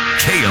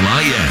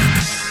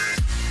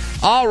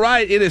 KLIN. All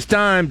right, it is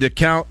time to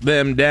count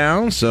them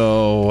down.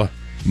 So,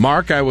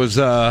 Mark, I was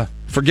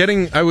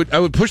forgetting. I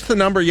would push the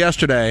number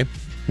yesterday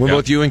when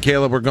both you and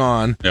Caleb were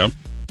gone. Yep.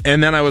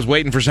 And then I was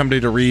waiting for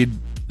somebody to read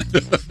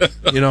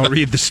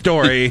the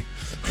story.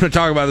 To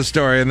talk about the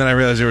story, and then I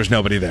realized there was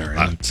nobody there.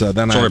 And so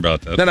then sorry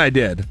about that. Then I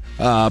did,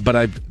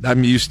 but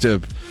I'm used to.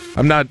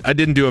 I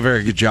didn't do a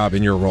very good job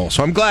in your role,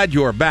 so I'm glad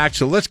you're back.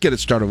 So let's get it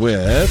started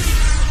with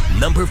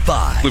number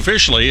 5. We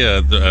officially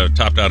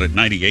topped out at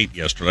 98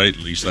 yesterday. At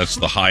least that's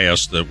the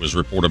highest that was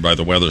reported by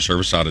the Weather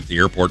Service out at the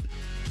airport.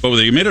 But with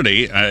the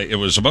humidity, it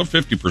was above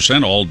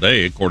 50% all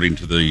day, according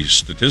to the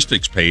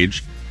statistics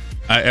page.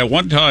 At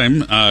one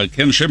time,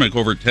 Ken Shimmick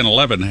over at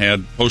 1011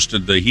 had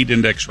posted the heat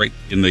index rate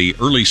in the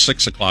early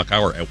 6 o'clock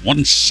hour at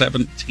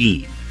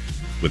 117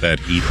 with that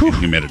heat and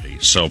humidity.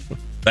 So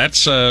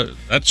that's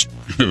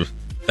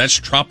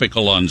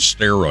tropical on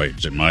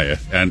steroids and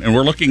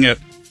we're looking at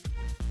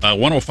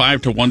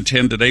 105 to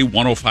 110 today,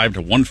 105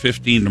 to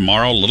 115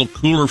 tomorrow. A little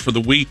cooler for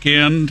the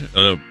weekend,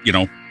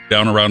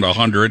 down around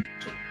 100,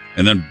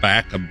 and then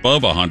back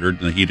above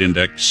 100 in the heat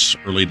index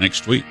early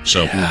next week.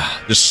 So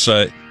this.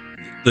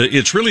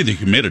 It's really the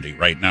humidity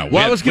right now.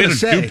 Well, I was going to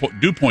say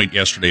dew point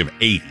yesterday of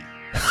 80,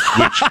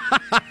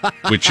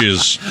 which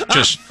is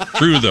just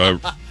through the.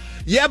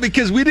 Yeah,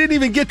 because we didn't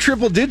even get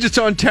triple digits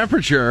on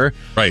temperature,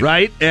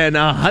 right? And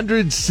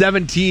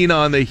 117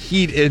 on the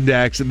heat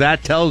index, and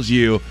that tells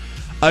you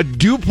A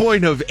dew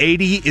point of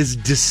 80 is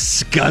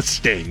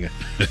disgusting.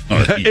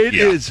 It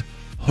is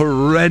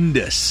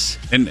horrendous.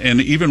 And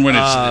even when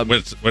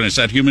it's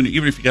that humid,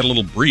 even if you get a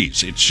little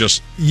breeze, it's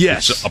just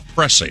it's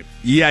oppressive.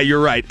 Yeah,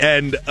 you're right.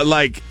 And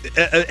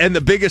and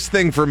the biggest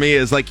thing for me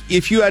is, like,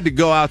 if you had to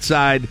go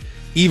outside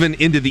even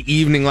into the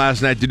evening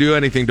last night to do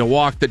anything, to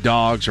walk the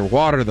dogs or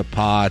water the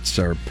pots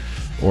or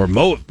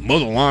mow the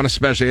lawn,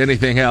 especially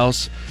anything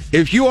else,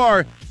 if you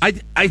are, I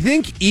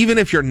think even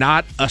if you're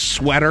not a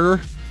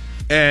sweater,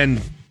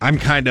 and I'm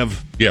kind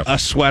of a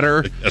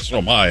sweater. That's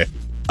what am I.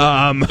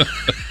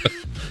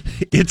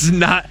 It's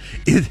not.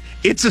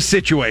 It's a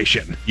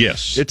situation.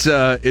 Yes, it's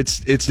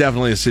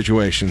definitely a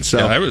situation. So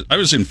yeah, I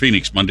was in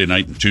Phoenix Monday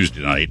night and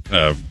Tuesday night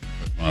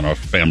on a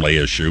family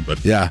issue, but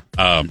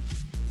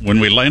when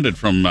we landed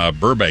from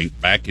Burbank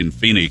back in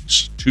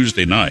Phoenix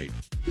Tuesday night,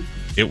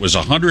 it was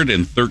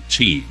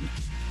 113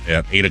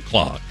 at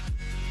 8:00,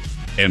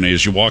 and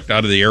as you walked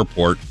out of the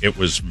airport, it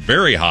was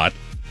very hot,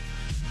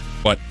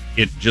 but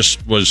it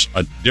just was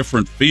a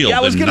different feel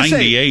than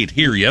 98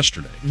 here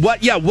yesterday.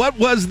 What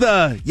was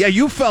the? Yeah,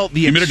 you felt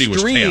the humidity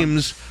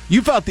extremes.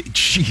 You felt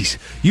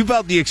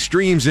the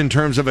extremes in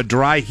terms of a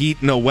dry heat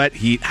and a wet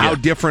heat. How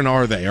different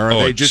are they? Or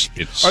are they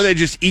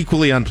just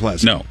equally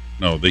unpleasant?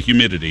 No. The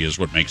humidity is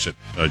what makes it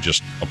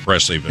just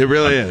oppressive. It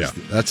really is. Yeah.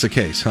 That's the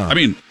case, huh? I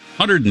mean,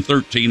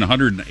 113,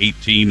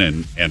 118,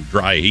 and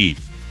dry heat.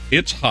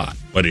 It's hot,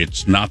 but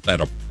it's not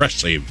that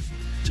oppressive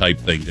type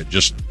thing that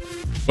just.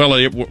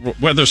 Well,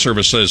 Weather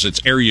Service says it's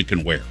air you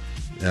can wear.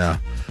 Yeah.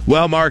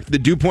 Well, Mark, the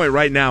dew point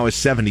right now is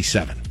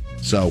 77,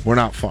 so we're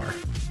not far.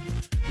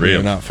 Really?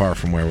 We're not far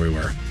from where we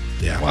were.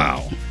 Yeah.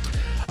 Wow.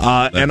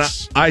 And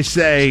I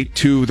say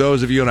to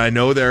those of you, and I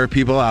know there are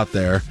people out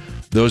there,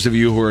 those of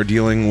you who are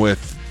dealing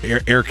with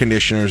air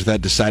conditioners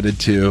that decided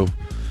to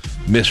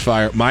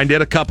misfire. Mine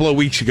did a couple of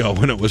weeks ago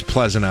when it was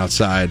pleasant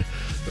outside.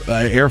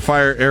 Air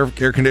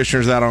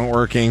conditioners that aren't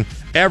working.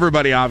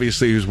 Everybody,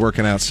 obviously, who's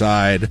working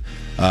outside,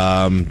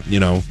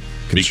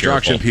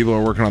 construction people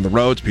are working on the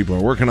roads. People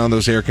are working on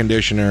those air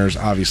conditioners.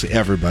 Obviously,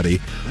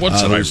 everybody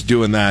who's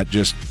doing that.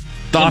 Just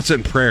thoughts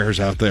and prayers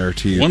out there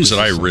to you. Ones that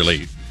I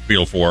really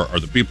feel for are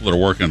the people that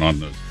are working on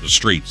the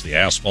streets, the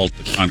asphalt,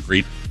 the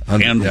concrete,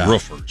 and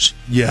roofers.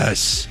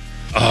 Yes.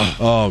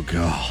 Oh,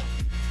 God.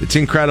 It's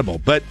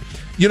incredible. But,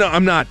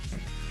 I'm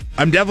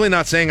definitely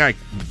not saying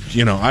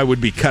I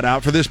would be cut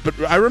out for this, but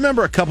I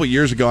remember a couple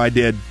years ago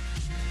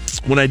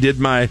when I did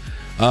my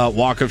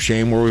walk of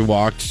shame where we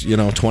walked,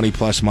 20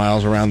 plus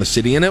miles around the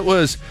city, and it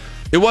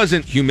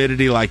wasn't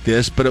humidity like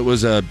this, but it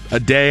was a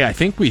day, I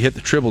think we hit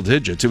the triple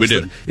digits. It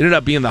ended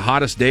up being the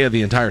hottest day of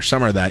the entire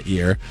summer that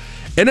year.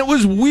 And it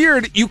was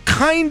weird. You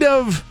kind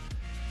of,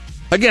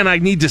 again, I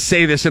need to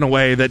say this in a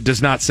way that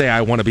does not say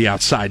I want to be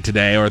outside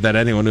today or that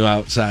anyone who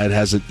outside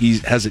has it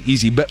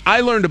easy. But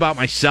I learned about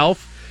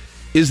myself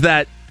is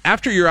that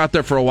after you're out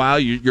there for a while,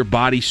 your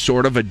body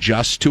sort of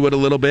adjusts to it a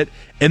little bit.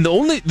 And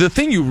the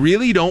thing you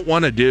really don't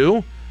want to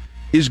do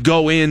is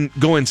go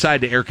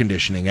inside to air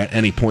conditioning at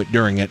any point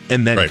during it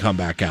and then come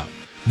back out.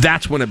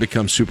 That's when it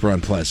becomes super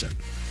unpleasant.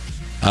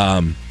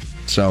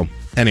 So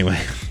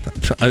anyway,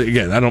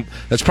 again,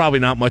 that's probably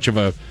not much of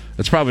a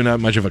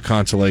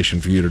consolation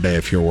for you today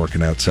if you're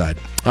working outside.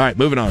 All right,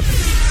 moving on.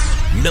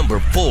 Number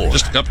 4.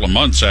 Just a couple of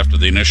months after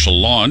the initial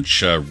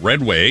launch,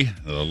 Redway,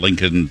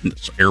 Lincoln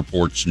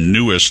Airport's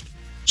newest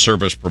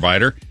service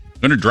provider,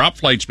 going to drop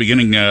flights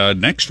beginning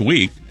next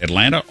week.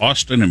 Atlanta,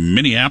 Austin, and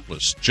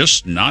Minneapolis.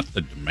 Just not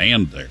the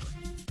demand there.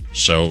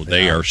 So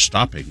they are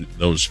stopping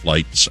those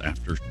flights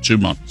after 2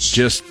 months.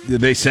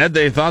 They said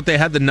they thought they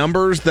had the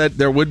numbers that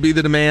there would be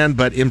the demand,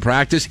 but in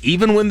practice,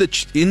 even when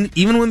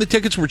the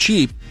tickets were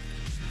cheap,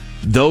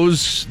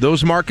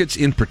 those markets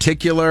in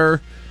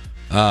particular,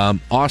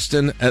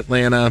 Austin,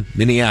 Atlanta,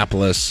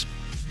 Minneapolis,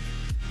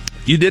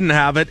 you didn't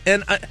have it.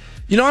 And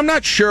I'm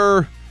not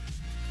sure.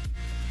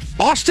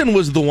 Austin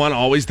was the one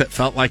always that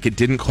felt like it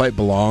didn't quite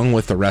belong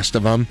with the rest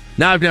of them.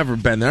 Now, I've never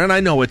been there, and I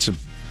know it's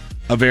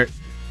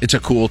a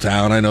cool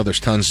town. I know there's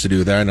tons to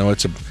do there. I know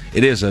it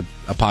is a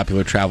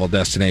popular travel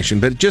destination,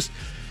 but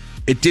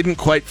it didn't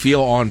quite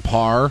feel on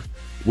par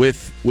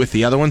with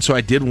the other one. So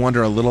I did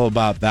wonder a little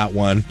about that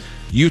one.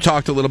 You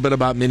talked a little bit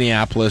about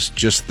Minneapolis,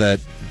 just that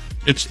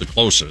it's the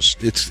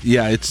closest. It's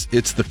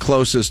the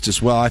closest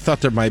as well. I thought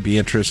there might be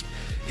interest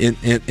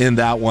in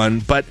that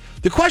one, but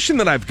the question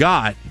that I've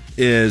got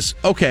is,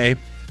 okay,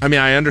 I mean,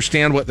 I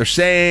understand what they're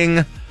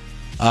saying.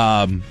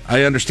 I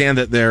understand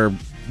that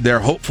they're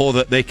hopeful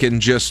that they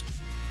can just,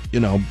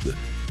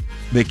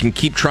 they can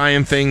keep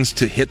trying things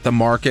to hit the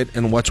market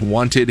and what's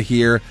wanted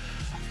here.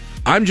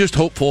 I'm just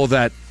hopeful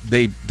that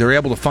they're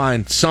able to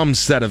find some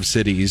set of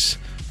cities.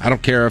 I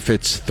don't care if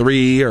it's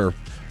 3 or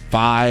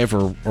 5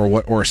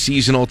 or a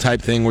seasonal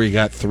type thing where you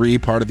got 3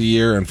 part of the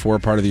year and 4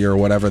 part of the year or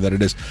whatever that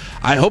it is.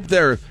 I hope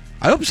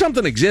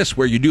something exists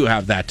where you do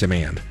have that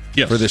demand.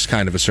 Yes, for this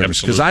kind of a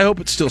service, because I hope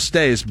it still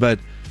stays, but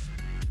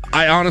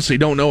I honestly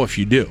don't know if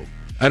you do.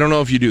 I don't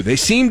know if you do. They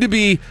seem to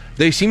be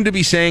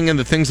saying, and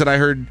the things that I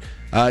heard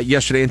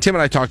yesterday, and Tim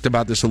and I talked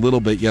about this a little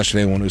bit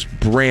yesterday when it was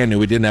brand new.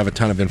 We didn't have a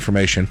ton of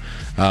information.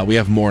 We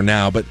have more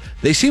now, but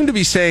they seem to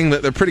be saying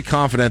that they're pretty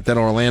confident that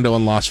Orlando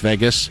and Las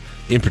Vegas,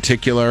 in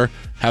particular,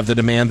 have the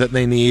demand that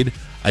they need.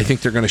 I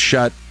think they're going to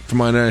shut, from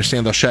what I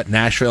understand, they'll shut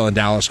Nashville and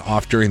Dallas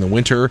off during the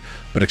winter,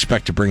 but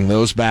expect to bring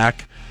those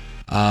back.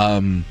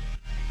 And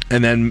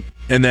then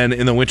in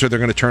the winter, they're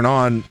going to turn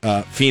on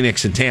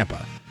Phoenix and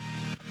Tampa.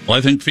 Well,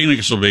 I think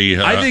Phoenix will be.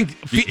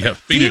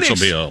 Phoenix will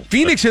be.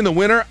 Phoenix in the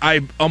winter.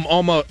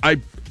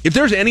 If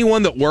there's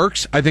anyone that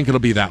works, I think it'll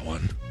be that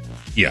one.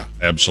 Yeah,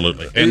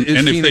 absolutely. And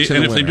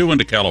if they do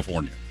into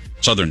California,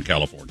 Southern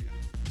California,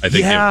 I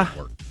think it would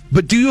work.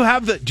 But do you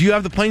have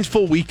the planes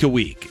full week to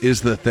week?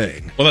 Is the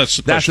thing. Well, that's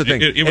the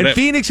thing. And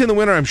Phoenix in the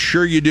winter, I'm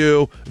sure you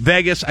do.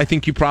 Vegas, I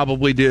think you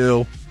probably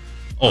do.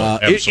 Oh,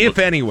 absolutely. If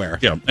anywhere.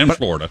 Yeah, and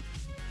Florida,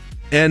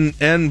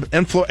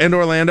 and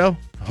Orlando,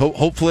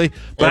 hopefully.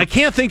 But I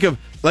can't think of.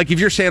 Like,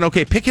 if you're saying,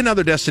 okay, pick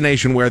another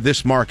destination where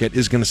this market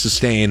is going to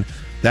sustain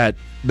that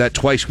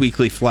twice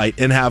weekly flight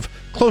and have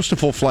close to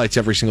full flights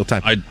every single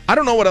time. I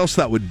don't know what else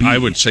that would be. I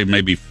would say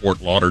maybe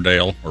Fort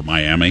Lauderdale or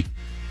Miami.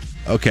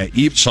 Okay.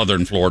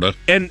 Southern Florida.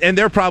 And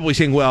they're probably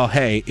saying, well,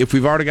 hey, if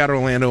we've already got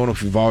Orlando and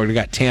if we've already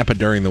got Tampa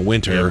during the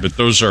winter. Yeah, but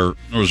those are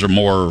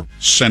more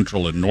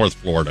central and North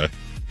Florida.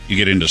 You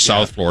get into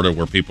South Florida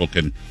where people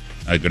can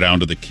go down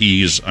to the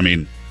Keys. I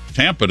mean,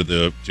 Tampa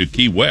to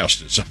Key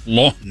West, it's a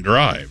long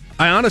drive.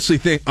 I honestly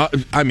think,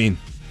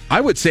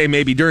 I would say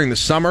maybe during the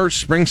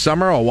spring,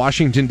 summer, a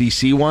Washington,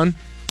 D.C. one.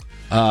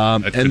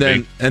 And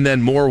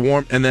then more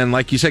warm. And then,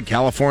 like you said,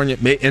 California.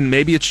 And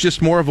maybe it's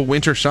just more of a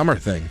winter, summer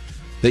thing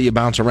that you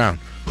bounce around.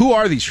 Who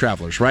are these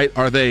travelers, right?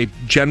 Are they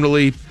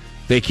generally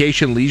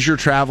vacation, leisure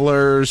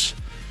travelers?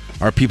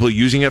 Are people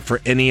using it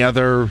for any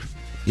other,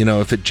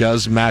 if it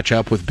does match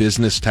up with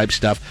business type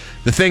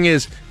stuff? The thing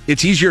is,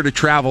 it's easier to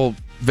travel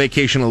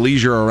vacation or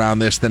leisure around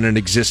this than an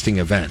existing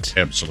event.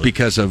 Absolutely.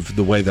 Because of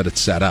the way that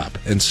it's set up.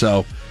 And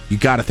so you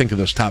got to think of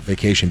those top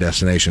vacation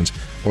destinations.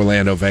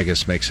 Orlando,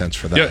 Vegas makes sense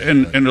for that. Yeah,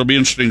 and it'll be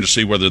interesting to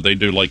see whether they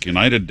do like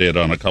United did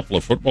on a couple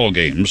of football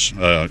games.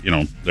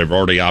 They've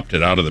already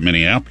opted out of the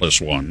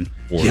Minneapolis one.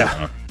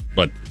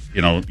 But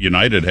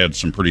United had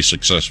some pretty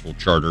successful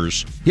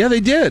charters. Yeah, they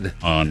did.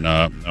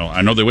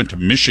 I know they went to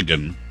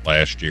Michigan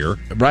last year.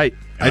 Right.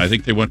 And I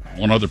think they went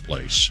one other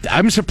place.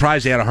 I'm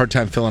surprised they had a hard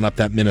time filling up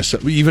that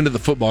Minnesota. Even to the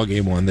football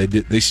game one,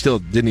 they still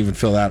didn't even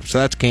fill that up. So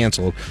that's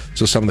canceled.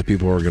 So some of the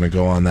people are going to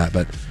go on that.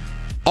 But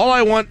all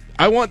I want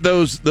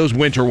those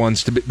winter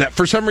ones to be that.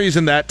 For some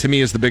reason, that to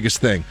me is the biggest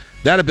thing.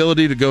 That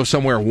ability to go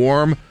somewhere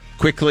warm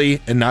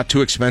quickly and not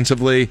too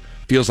expensively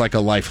feels like a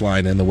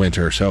lifeline in the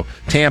winter. So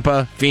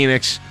Tampa,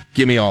 Phoenix,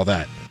 give me all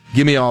that.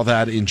 Give me all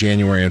that in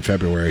January and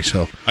February.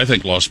 So I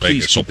think Las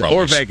Vegas will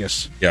probably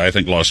Vegas. Yeah, I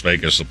think Las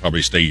Vegas will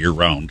probably stay year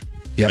round.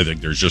 Yep. I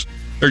think there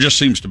just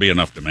seems to be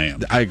enough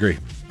demand. I agree.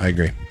 All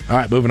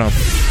right, moving on.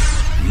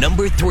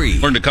 Number 3.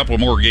 Learned a couple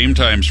more game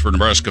times for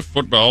Nebraska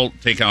football.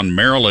 Take on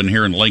Maryland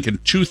here in Lincoln,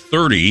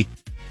 2:30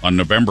 on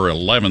November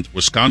 11th.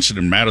 Wisconsin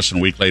and Madison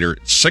a week later at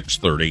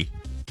 6:30,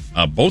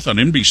 both on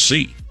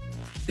NBC.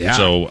 Yeah.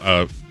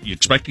 So you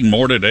expecting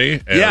more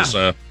today as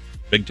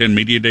Big Ten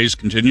Media Days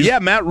continue? Yeah,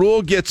 Matt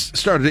Rule gets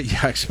started.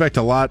 Yeah, I expect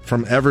a lot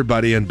from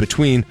everybody, and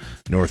between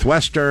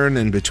Northwestern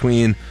and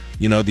between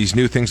these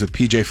new things with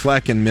PJ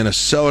Fleck in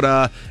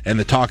Minnesota and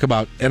the talk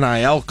about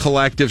NIL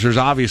collectives, there's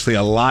obviously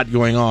a lot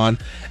going on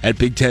at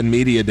Big Ten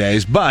Media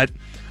Days. But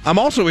I'm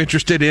also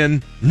interested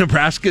in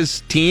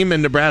Nebraska's team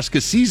and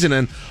Nebraska's season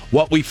and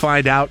what we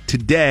find out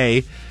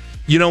today.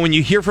 When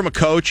you hear from a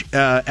coach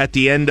at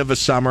the end of a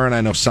summer, and I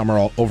know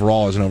summer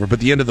overall isn't over, but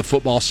the end of the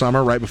football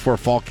summer, right before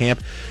fall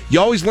camp, you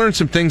always learn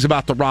some things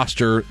about the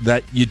roster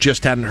that you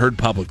just hadn't heard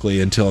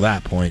publicly until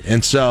that point.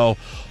 And so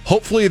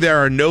hopefully there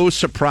are no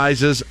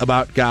surprises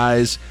about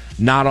guys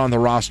not on the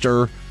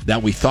roster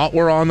that we thought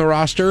were on the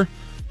roster,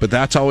 but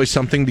that's always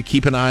something to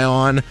keep an eye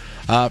on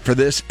for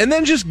this. And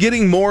then just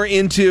getting more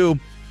into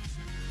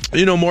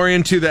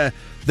the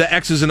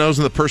X's and O's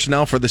and the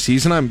personnel for the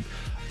season.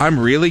 I'm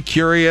really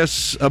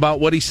curious about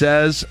what he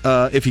says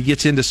if he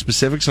gets into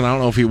specifics, and I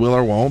don't know if he will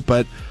or won't,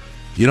 but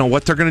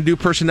what they're going to do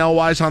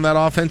personnel-wise on that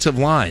offensive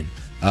line.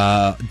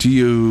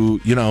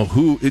 It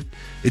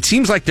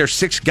seems like there's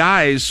 6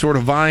 guys sort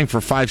of vying for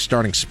 5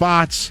 starting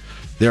spots.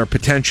 There are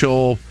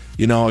potential,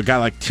 a guy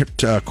like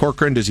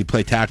Corcoran, does he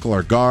play tackle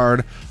or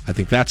guard? I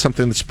think that's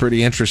something that's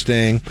pretty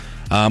interesting.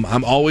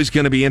 I'm always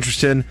going to be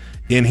interested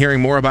in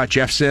hearing more about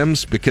Jeff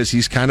Sims because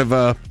he's kind of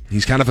a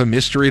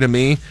mystery to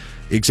me.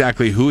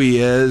 Exactly who he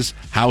is,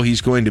 how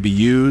he's going to be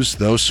used,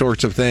 those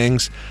sorts of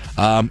things.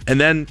 And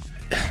then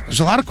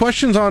there's a lot of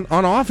questions on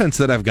offense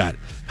that I've got.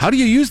 How do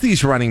you use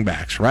these running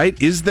backs, right?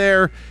 Is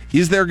there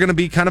going to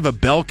be kind of a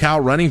bell cow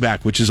running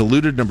back, which has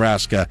eluded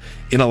Nebraska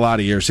in a lot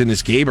of years? And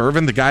is Gabe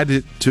Ervin the guy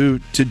to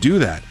do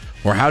that?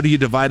 Or how do you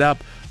divide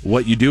up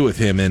what you do with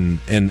him and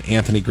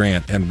Anthony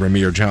Grant and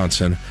Ramir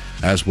Johnson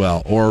as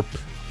well? Or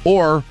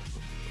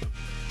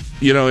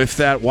if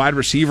that wide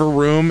receiver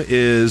room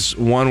is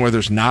one where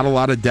there's not a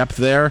lot of depth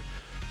there,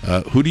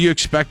 Who do you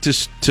expect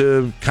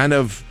to kind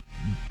of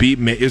be?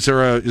 Is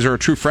there a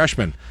true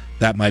freshman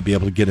that might be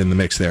able to get in the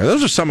mix there?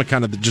 Those are some of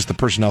kind of just the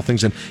personnel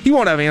things, and he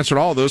won't have answered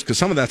all of those because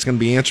some of that's going to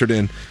be answered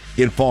in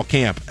fall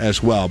camp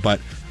as well.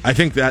 But I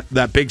think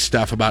that big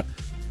stuff about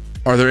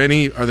are there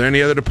any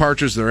other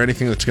departures? Is there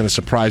anything that's going to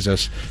surprise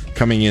us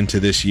coming into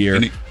this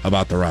year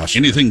about the roster?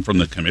 Anything from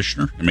the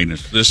commissioner? I mean,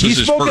 this is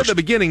his spoke first. at the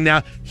beginning.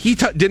 Now he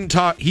didn't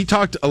talk. He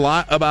talked a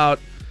lot about.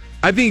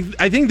 I think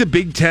the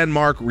Big Ten,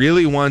 Mark,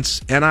 really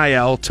wants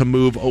NIL to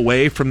move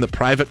away from the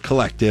private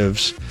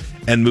collectives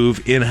and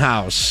move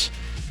in-house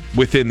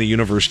within the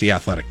university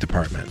athletic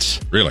departments.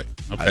 Really?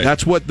 Okay.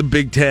 That's what the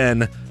Big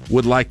Ten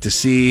would like to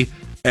see,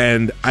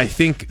 and I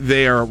think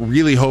they are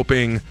really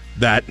hoping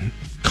that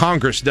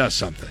Congress does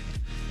something.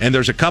 And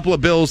there's a couple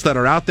of bills that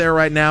are out there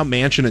right now.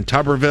 Manchin and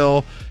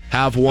Tuberville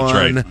have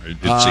one. That's right. I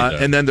did see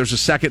that. And then there's a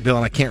second bill,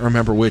 and I can't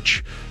remember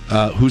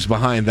who's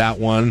behind that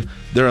one.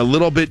 They're a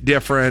little bit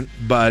different,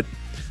 but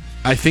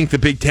I think the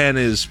Big Ten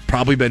has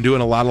probably been doing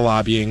a lot of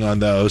lobbying on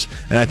those,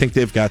 and I think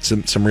they've got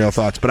some real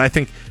thoughts. But I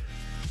think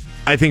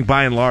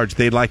by and large,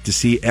 they'd like to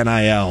see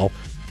NIL.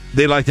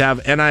 They'd like to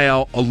have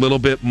NIL a little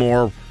bit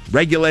more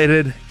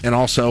regulated and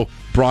also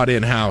brought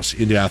in-house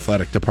into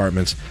athletic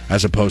departments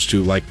as opposed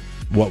to like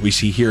what we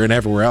see here and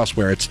everywhere else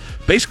where it's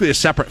basically a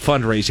separate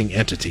fundraising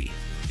entity.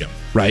 Yeah.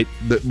 Right?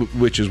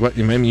 Which is what,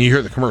 I mean, you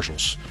hear the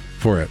commercials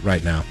for it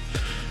right now.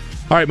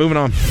 All right, moving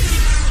on.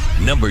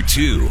 Number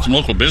 2. Some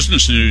local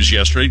business news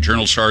yesterday.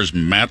 Journal Star's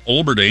Matt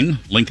Olberding,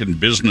 Lincoln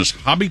Business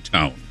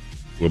Hobbytown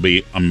will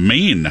be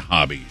Amain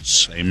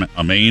Hobbies.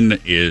 Amain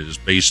is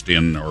based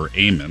in, or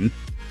Amen,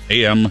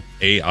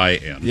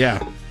 A-M-A-I-N.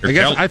 Yeah.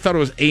 I thought it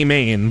was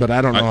Amain, but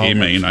I don't know.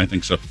 Amain, I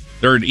think so.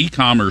 They're an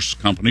e-commerce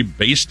company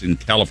based in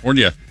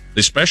California.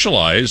 They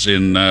specialize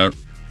in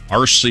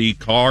RC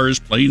cars,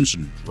 planes,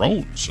 and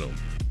drones. So,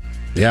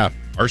 yeah,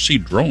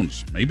 RC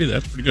drones. Maybe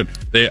that's pretty good.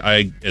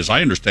 As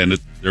I understand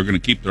it, they're going to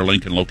keep their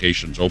Lincoln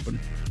locations open.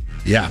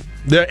 Yeah.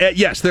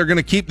 Yes, they're going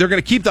to keep the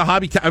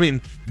Hobbytown. I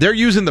mean, they're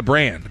using the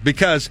brand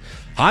because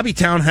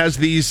Hobbytown has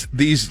these.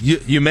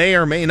 You may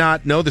or may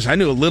not know this. I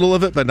knew a little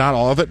of it, but not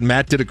all of it. And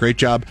Matt did a great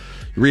job.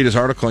 You read his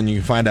article, and you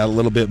can find out a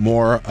little bit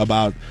more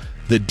about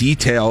the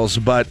details.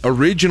 But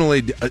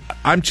originally,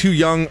 I'm too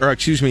young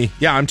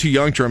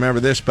to remember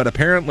this. But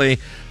apparently,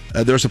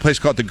 there's a place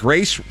called the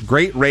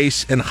Great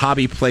Race and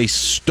Hobby Place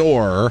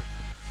Store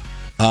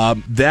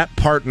that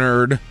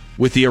partnered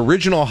with the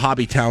original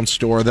Hobbytown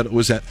store that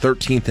was at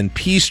 13th and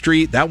P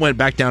Street. That went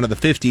back down to the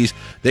 50s.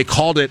 They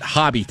called it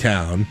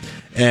Hobbytown,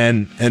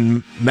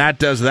 and Matt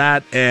does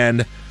that.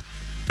 And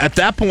at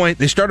that point,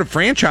 they started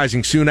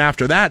franchising soon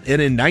after that.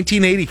 And in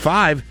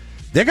 1985,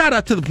 they got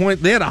up to the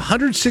point they had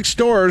 106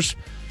 stores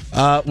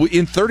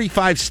in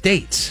 35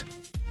 states.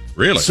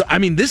 Really? So, I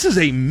mean, this is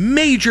a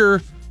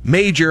major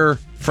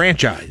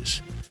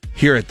franchise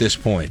here at this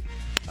point.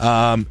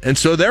 And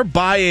so they're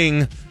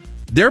buying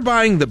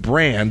the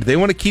brand. They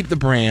want to keep the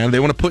brand. They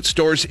want to put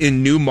stores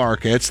in new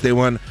markets. They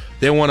want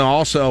to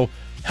also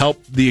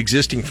help the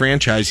existing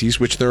franchisees,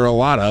 which there are a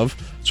lot of,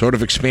 sort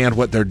of expand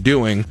what they're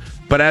doing.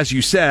 But as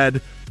you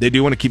said, they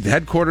do want to keep the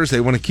headquarters. They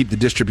want to keep the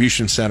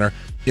distribution center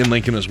in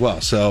Lincoln as well.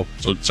 So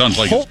it sounds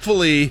like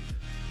hopefully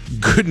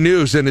good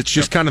news, and it's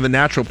just kind of the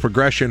natural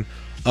progression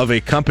of a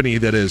company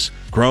that has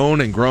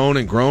grown and grown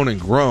and grown and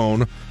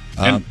grown.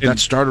 That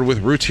started with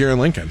roots here in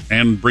Lincoln.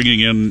 And bringing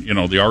in,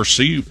 the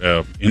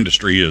RC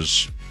industry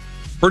is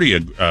pretty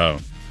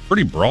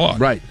broad.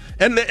 Right.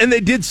 And they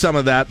did some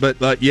of that,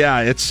 but yeah,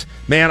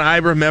 I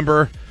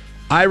remember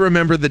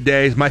the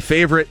days. My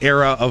favorite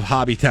era of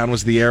Hobbytown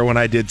was the era when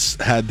I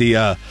had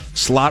the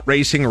slot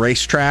racing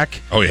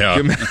racetrack. Oh, yeah.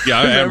 Yeah,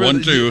 I had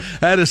one too.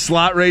 I had a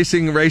slot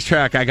racing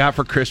racetrack I got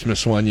for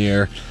Christmas one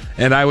year.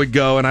 And I would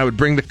go and I would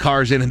bring the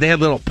cars in, and they had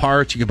little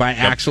parts. You could buy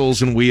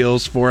axles and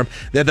wheels for them.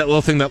 They had that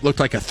little thing that looked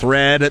like a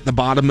thread at the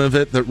bottom of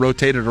it that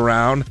rotated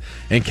around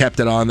and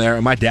kept it on there.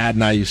 And my dad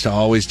and I used to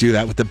always do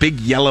that with the big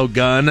yellow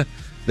gun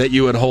that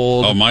you would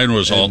hold. Oh, mine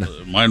was all the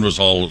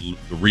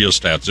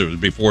rheostats. It was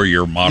before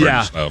your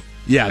modern stuff.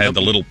 Yeah, it had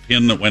the little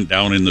pin that went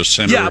down in the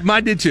center. Yeah,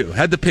 mine did too.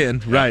 Had the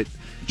pin, right.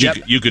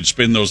 You could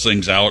spin those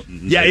things out.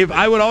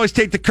 I would always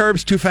take the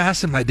curbs too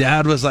fast, and my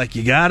dad was like,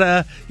 "You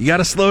gotta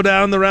slow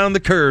down around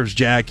the curves,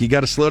 Jack. You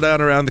gotta slow down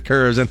around the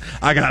curves." And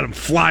I got him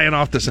flying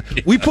off the.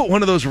 Yeah. We put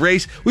one of those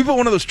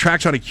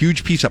tracks on a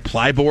huge piece of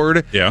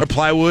plywood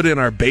in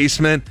our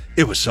basement.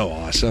 It was so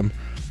awesome.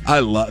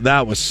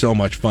 That was so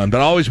much fun.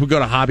 But I always would go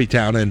to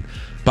Hobbytown and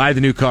buy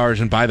the new cars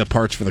and buy the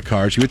parts for the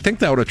cars. You would think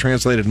that would have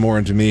translated more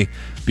into me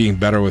being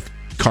better with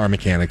car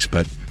mechanics,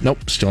 but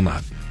nope, still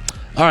not.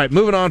 All right,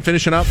 moving on,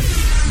 finishing up.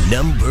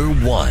 Number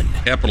 1.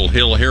 Capitol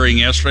Hill hearing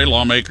yesterday.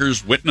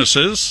 Lawmakers,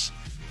 witnesses,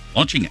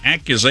 launching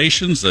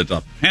accusations that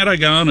the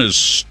Pentagon is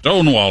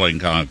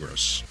stonewalling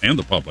Congress and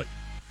the public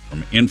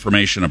from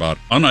information about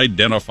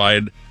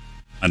unidentified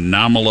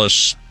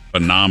anomalous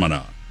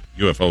phenomena.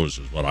 UFOs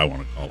is what I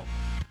want to call them.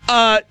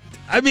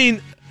 I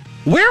mean,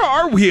 where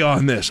are we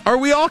on this? Are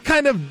we all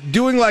kind of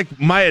doing like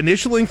my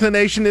initial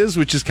inclination is,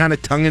 which is kind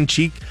of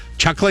tongue-in-cheek,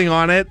 chuckling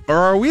on it? Or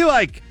are we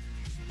like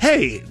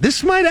hey,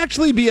 this might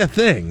actually be a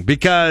thing,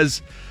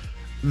 because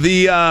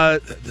the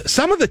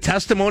some of the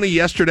testimony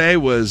yesterday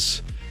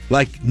was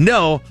like,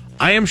 no,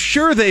 I am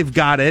sure they've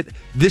got it.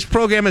 This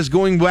program is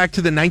going back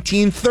to the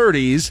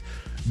 1930s.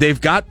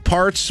 They've got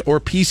parts or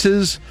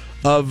pieces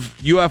of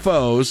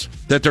UFOs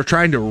that they're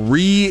trying to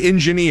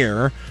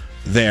re-engineer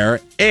there,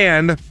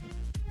 and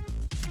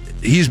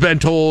he's been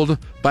told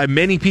by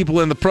many people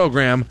in the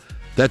program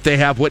that they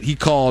have what he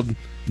called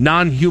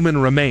non-human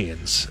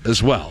remains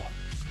as well.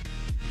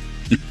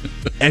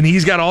 And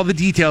he's got all the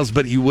details,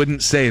 but he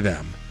wouldn't say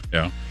them.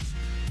 Yeah.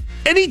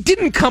 And he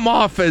didn't come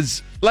off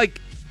as, like,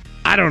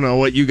 I don't know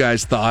what you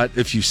guys thought,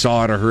 if you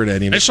saw it or heard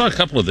any of it. I saw a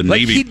couple of the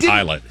Navy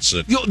pilots.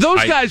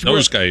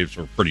 Those guys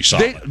were pretty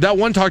solid. That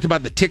one talked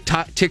about the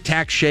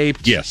tic-tac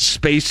shaped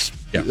space,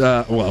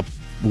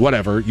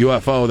 whatever,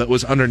 UFO that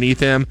was underneath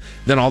him.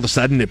 Then all of a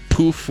sudden it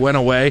poof, went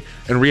away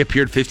and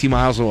reappeared 50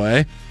 miles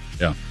away.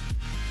 Yeah.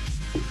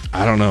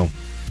 I don't know.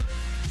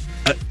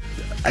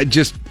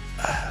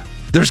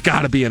 There's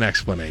got to be an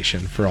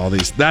explanation for all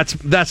these.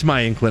 That's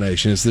my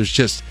inclination, is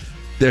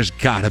there's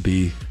got to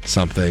be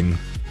something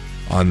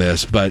on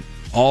this. But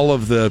all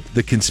of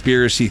the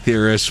conspiracy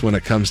theorists, when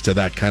it comes to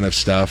that kind of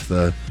stuff,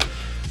 what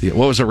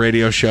was a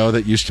radio show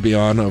that used to be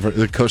on over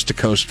the Coast to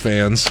Coast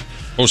fans?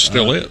 Oh,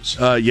 still is.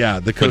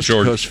 The Coast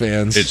to Coast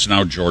fans. It's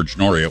now George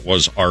Norrie. It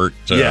was Art.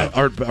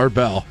 Art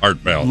Bell.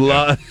 Art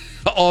Bell.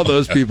 All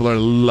those people are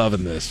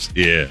loving this.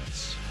 Yes.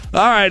 All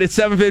right, it's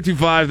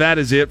 7:55. That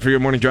is it for your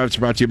morning drive. It's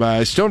brought to you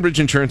by Stonebridge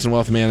Insurance and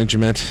Wealth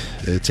Management.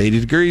 It's 80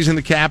 degrees in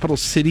the capital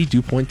city,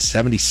 dew point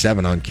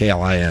 77 on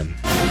KLIN.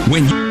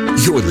 When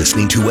you're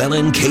listening to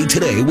LNK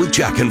Today with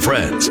Jack and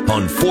Friends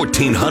on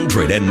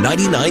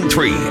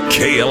 1499.3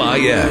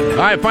 KLIN. All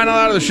right, final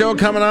out of the show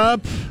coming up.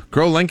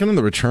 Grow Lincoln and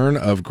the return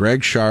of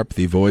Greg Sharpe,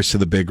 the voice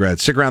of the Big Red.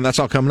 Stick around. That's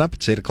all coming up.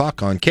 It's 8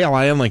 o'clock on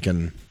KLIN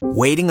Lincoln.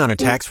 Waiting on a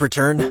tax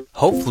return?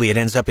 Hopefully it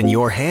ends up in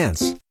your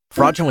hands.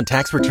 Fraudulent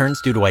tax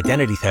returns due to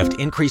identity theft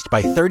increased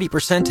by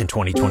 30% in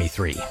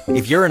 2023.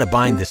 If you're in a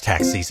bind this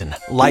tax season,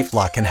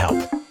 LifeLock can help.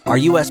 Our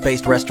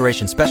U.S.-based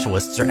restoration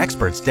specialists are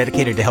experts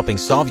dedicated to helping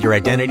solve your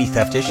identity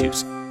theft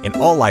issues. And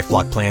all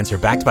LifeLock plans are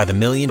backed by the $1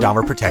 Million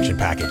Protection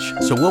Package.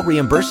 So we'll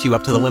reimburse you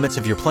up to the limits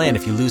of your plan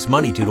if you lose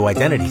money due to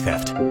identity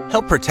theft.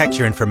 Help protect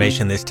your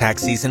information this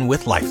tax season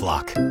with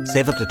LifeLock.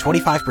 Save up to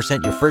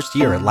 25% your first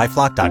year at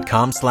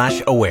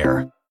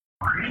LifeLock.com/aware.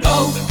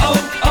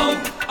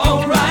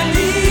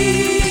 O'Reilly.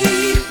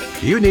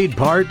 You need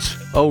parts?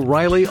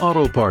 O'Reilly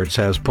Auto Parts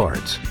has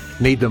parts.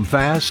 Need them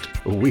fast?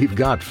 We've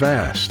got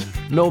fast.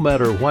 No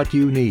matter what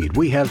you need,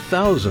 we have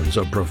thousands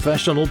of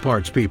professional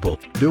parts people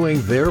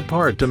doing their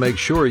part to make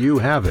sure you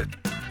have it.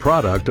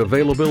 Product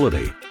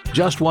availability.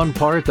 Just one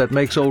part that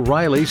makes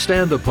O'Reilly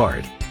stand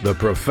apart. The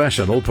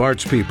professional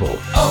parts people.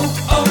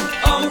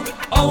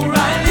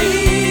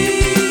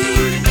 O'Reilly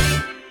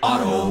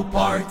Auto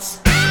Parts.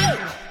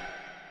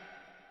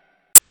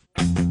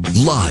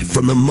 Live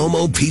from the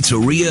Momo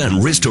Pizzeria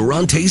and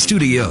Ristorante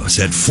Studios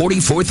at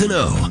 44th and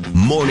O.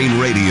 Morning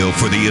radio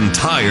for the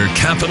entire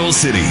capital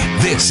city.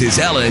 This is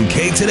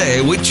LNK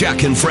Today with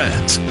Jack and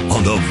Friends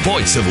on the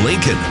voice of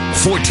Lincoln,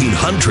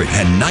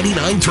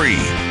 1499.3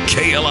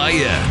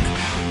 KLIN.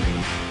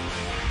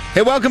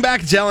 Hey, welcome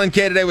back. It's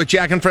LNK Today with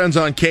Jack and Friends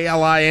on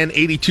KLIN,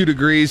 82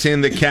 degrees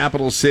in the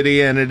capital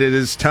city, and it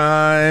is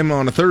time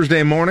on a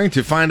Thursday morning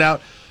to find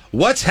out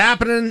what's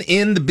happening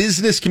in the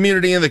business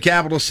community in the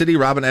capital city.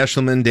 Robin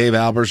Eshelman, Dave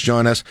Albers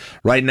join us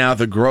right now.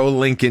 The Grow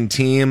Lincoln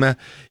team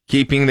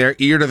keeping their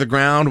ear to the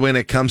ground when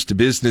it comes to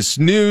business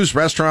news,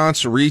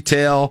 restaurants,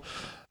 retail,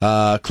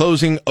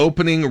 closing,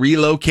 opening,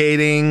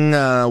 relocating.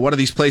 What are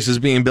these places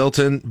being built?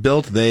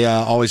 They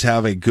always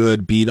have a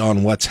good beat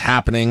on what's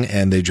happening,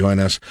 and they join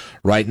us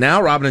right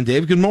now. Robin and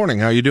Dave, good morning.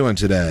 How are you doing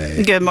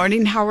today? Good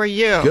morning. How are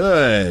you?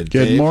 Good.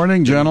 Good Dave?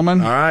 Morning,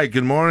 gentlemen. All right,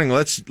 good morning.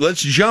 Let's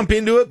jump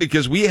into it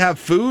because we have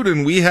food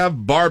and we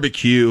have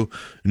barbecue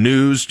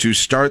news to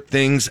start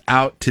things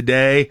out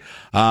today.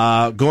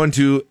 Going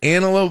to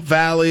Antelope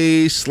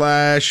Valley /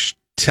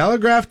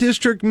 Telegraph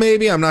District,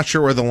 maybe? I'm not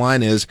sure where the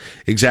line is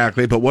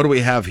exactly, but what do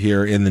we have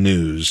here in the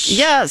news?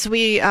 Yes,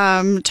 we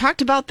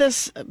talked about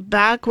this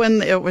back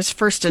when it was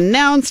first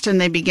announced and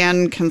they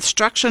began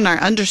construction. Our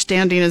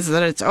understanding is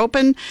that it's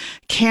open.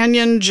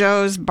 Canyon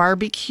Joe's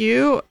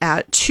Barbecue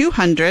at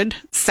 200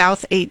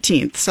 South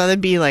 18th. So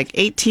that'd be like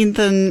 18th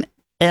and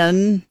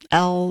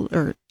NL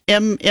or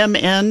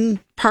MMN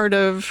part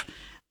of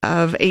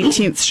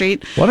 18th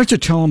Street. Why don't you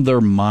tell them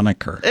their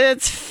moniker?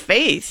 It's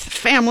Faith,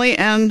 Family,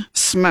 and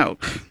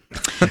Smoke.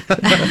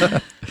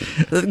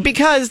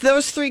 Because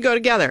those three go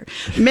together.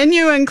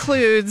 Menu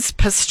includes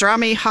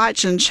pastrami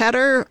hotch and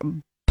cheddar,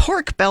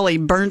 pork belly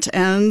burnt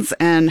ends,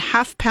 and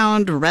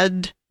half-pound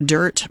red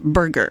dirt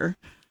burger.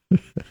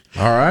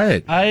 All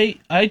right.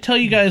 I tell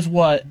you guys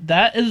what,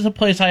 that is a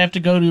place I have to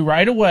go to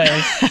right away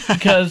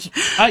because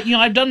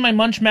I've done my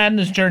Munch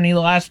Madness journey the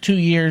last 2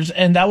 years,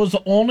 and that was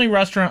the only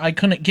restaurant I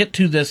couldn't get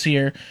to this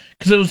year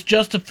because it was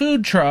just a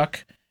food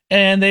truck,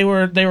 and they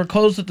were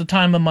closed at the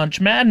time of Munch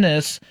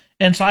Madness,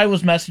 and so I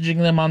was messaging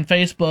them on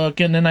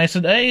Facebook, and then I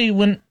said, hey,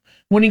 when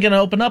when are you going to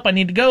open up? I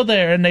need to go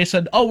there. And they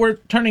said, oh, we're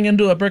turning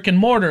into a brick and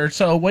mortar.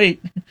 So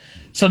wait.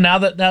 So now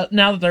that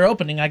they're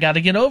opening, I got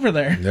to get over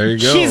there. There you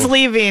go. She's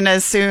leaving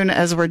as soon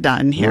as we're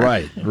done here.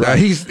 Right.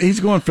 He's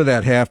going for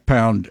that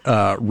half-pound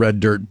red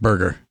dirt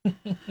burger.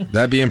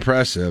 That'd be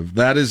impressive.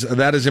 That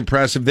is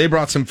impressive. They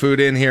brought some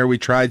food in here. We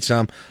tried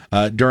some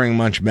during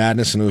Munch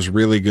Madness, and it was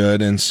really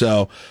good. And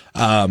so,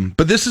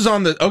 but this is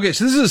on the so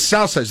this is the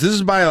south side. So this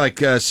is by like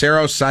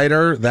Cerro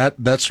Cider,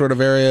 that sort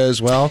of area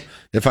as well.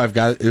 If I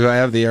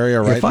have the area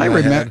right. If I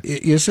remember,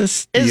 is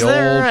this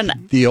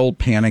the old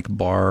Panic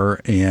Bar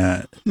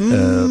and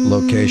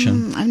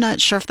location? I'm not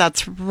sure if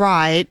that's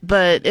right,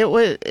 but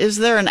is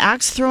there an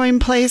axe throwing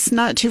place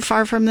not too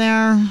far from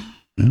there?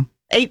 Yeah.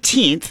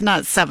 18th,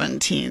 not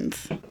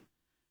 17th.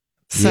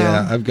 So,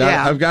 yeah, I've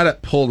got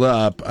it pulled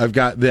up. I've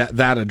got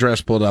that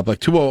address pulled up, like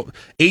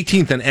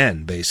 18th and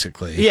N,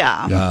 basically.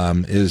 Yeah.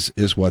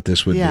 Is what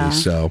this would be.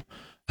 So,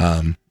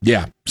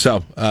 yeah.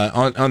 So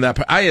on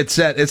that, I had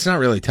said it's not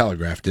really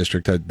Telegraph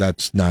District.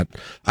 That's not.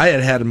 I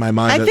had in my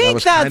mind that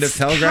was kind of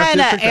Telegraph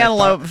District.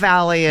 Antelope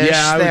Valley-ish.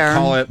 Yeah, I there. would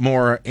call it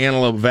more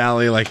Antelope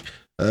Valley, like.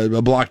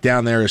 A block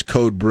down there is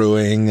Code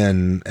Brewing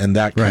and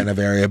that kind of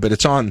area, but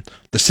it's on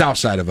the south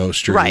side of O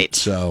Street. Right.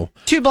 So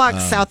 2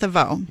 blocks south of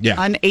O. Yeah.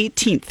 On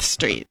 18th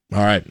Street. All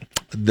right.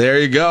 There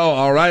you go.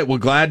 All right. Well,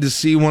 glad to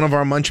see one of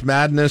our Munch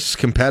Madness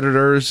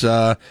competitors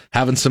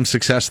having some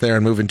success there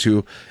and moving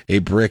to a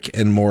brick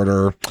and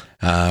mortar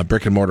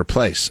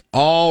place.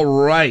 All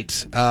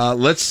right.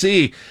 Let's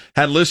see.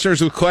 Had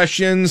listeners with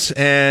questions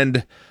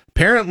and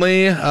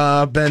apparently,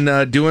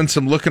 been doing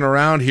some looking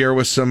around here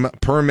with some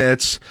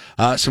permits,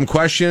 some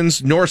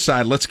questions.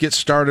 Northside, let's get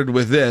started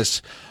with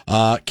this.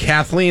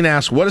 Kathleen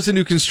asks, what is the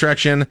new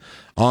construction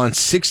on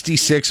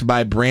 66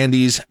 by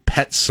Brandy's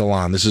Pet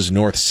Salon? This is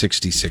North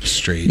 66th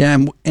Street.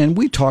 Yeah, and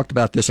we talked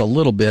about this a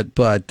little bit,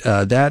 but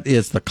that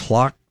is the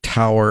Clock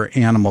Tower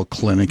Animal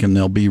Clinic, and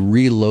they'll be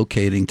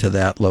relocating to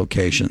that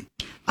location.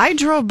 I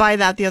drove by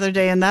that the other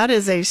day, and that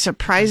is a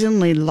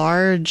surprisingly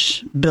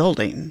large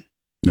building.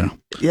 No.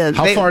 Yeah.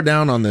 How far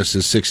down on this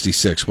is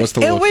 66? What's the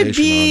location on this? It would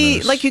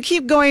be like you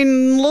keep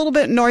going a little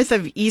bit north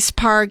of East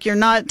Park. You're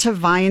not to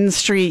Vine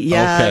Street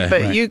yet,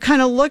 but you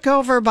kind of look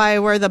over by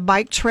where the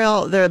bike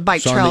trail on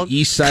the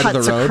east side cuts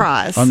of the road?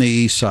 across. On the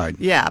east side.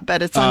 Yeah,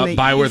 but it's on the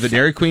by east where the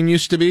Dairy Queen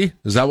used to be?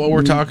 Is that what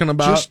we're talking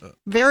about? Just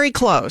very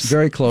close.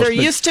 Very close. There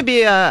used to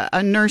be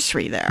a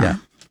nursery there. Yeah.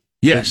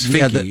 Yes,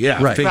 Finky.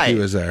 Right. Finky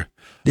was there.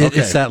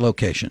 It's that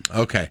location.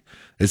 Okay.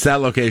 It's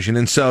that location.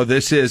 And so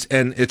this is,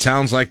 and it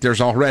sounds like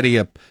there's already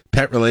a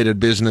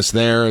pet-related business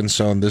there, and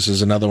so this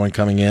is another one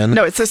coming in.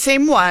 No, it's the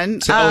same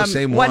one.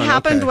 Same what one.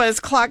 happened was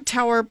Clock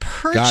Tower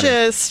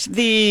purchased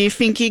the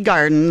Finky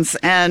Gardens,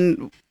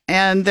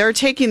 and they're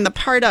taking the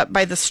part up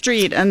by the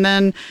street. And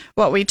then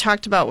what we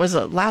talked about was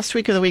last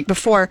week or the week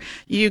before,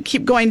 you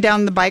keep going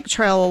down the bike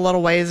trail a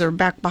little ways or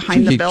back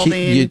behind the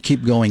building. You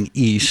keep going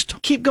east.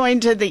 Keep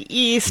going to the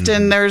east,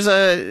 and there's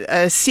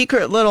a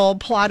secret little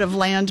plot of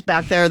land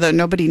back there that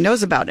nobody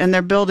knows about. And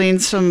they're building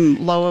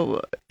some low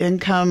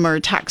income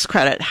or tax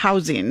credit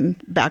housing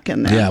back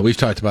in there. Yeah, we've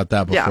talked about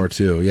that before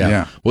too.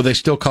 Yeah. Will they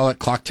still call it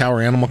Clock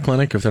Tower Animal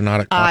Clinic if they're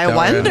not at Clock Tower? I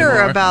wonder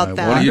anymore? about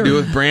that. What do you do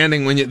with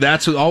branding when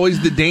that's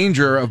always the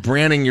danger of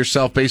branding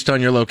yourself based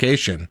on your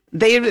location?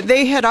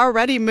 They had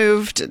already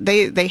moved.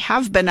 They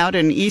have been out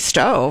in East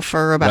O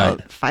for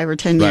about 5 or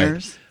 10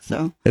 years.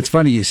 So it's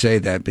funny you say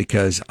that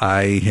because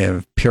I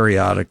have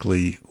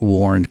periodically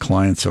warned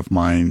clients of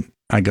mine.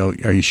 I go,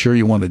 are you sure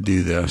you want to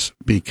do this?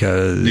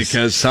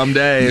 Because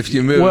someday if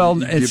you move,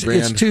 well,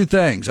 it's two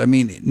things. I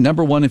mean,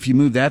 number one, if you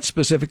move that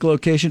specific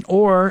location,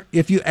 or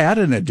if you add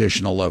an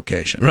additional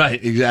location.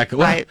 Right, exactly.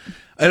 Right.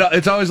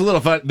 It's always a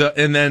little fun,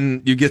 and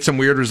then you get some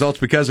weird results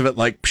because of it.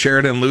 Like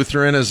Sheridan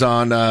Lutheran is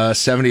on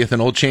 70th and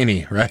Old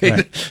Cheney, right?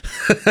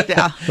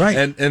 Yeah, right,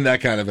 and that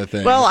kind of a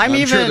thing. Well, I'm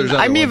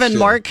even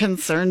more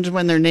concerned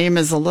when their name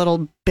is a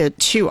little bit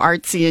too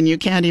artsy, and you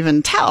can't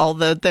even tell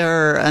that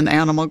they're an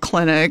animal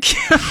clinic.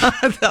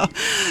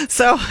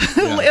 So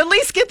at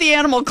least get the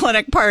animal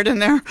clinic part in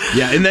there.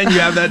 Yeah, and then you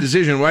have that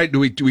decision, right? Do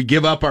we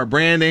give up our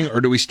branding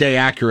or do we stay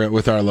accurate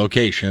with our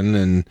location?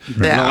 And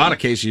in a lot of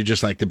cases, you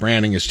just like the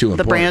branding is too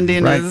important. The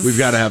branding right? We've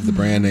got to have the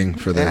branding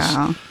for this.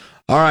 Yeah.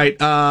 All right,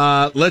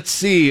 let's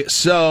see.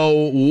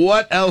 So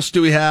what else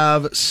do we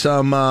have?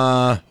 Some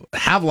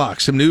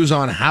Havelock, some news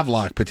on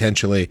Havelock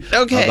potentially.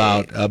 Okay.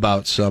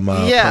 About some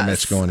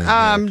permits going in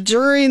here.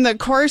 During the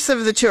course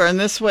of the tour, and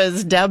this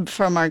was Deb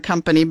from our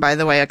company, by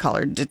the way, I call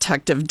her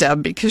Detective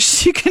Deb because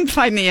she can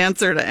find the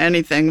answer to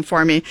anything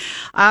for me.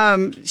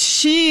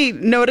 She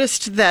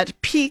noticed that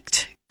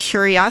Peaked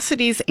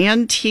Curiosities,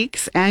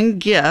 Antiques, and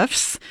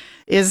Gifts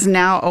is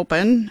now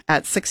open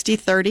at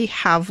 6030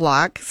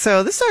 Havelock.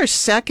 So this is our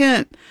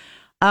second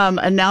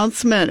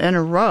announcement in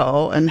a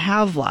row in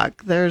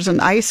Havelock. There's an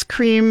ice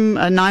cream,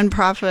 a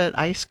nonprofit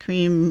ice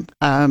cream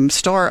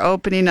store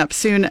opening up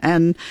soon.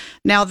 And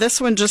now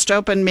this one just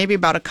opened maybe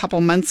about a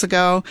couple months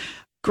ago.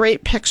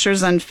 great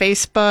pictures on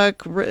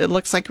Facebook. It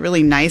looks like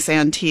really nice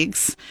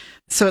antiques.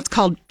 So it's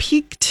called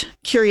Piqued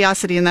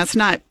Curiosity, and that's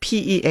not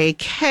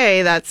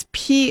P-E-A-K, that's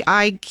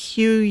P-I-Q-U-E-D.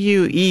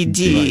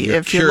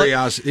 If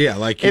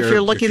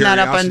you're looking that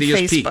up on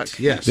Facebook.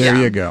 Yes. There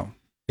you go.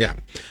 Yeah.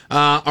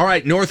 All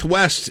right,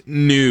 Northwest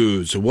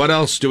news. What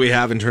else do we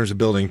have in terms of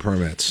building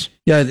permits?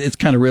 Yeah, it's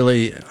kind of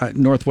really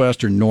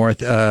northwest or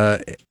north.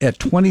 At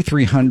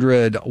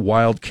 2300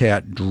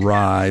 Wildcat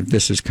Drive,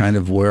 this is kind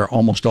of where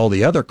almost all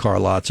the other car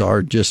lots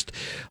are, just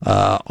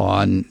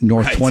on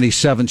North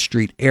 27th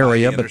Street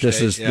area. But this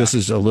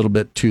is a little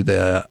bit to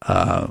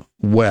the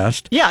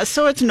west. Yeah,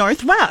 so it's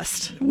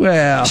northwest.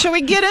 Well, shall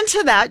we get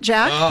into that,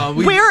 Jack?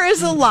 Where is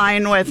the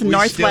line with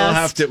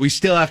northwest? We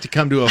still have to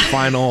come to a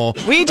final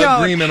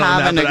agreement on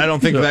that, but I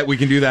don't think that we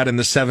can do that in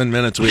the 7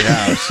 minutes we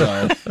have.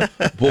 So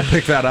we'll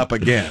pick that up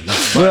again.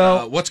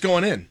 But, what's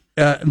going in?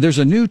 There's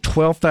a new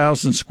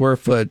 12,000 square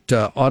foot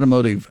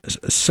automotive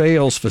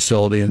sales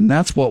facility, and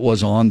that's what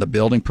was on the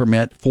building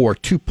permit for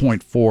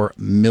 $2.4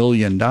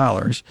 million.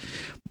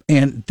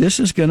 And this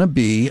is going to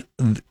be,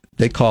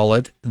 they call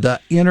it the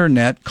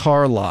Internet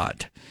Car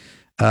Lot.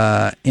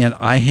 And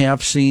I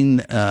have seen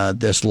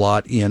this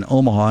lot in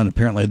Omaha, and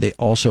apparently they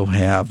also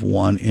have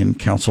one in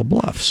Council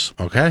Bluffs.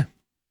 Okay.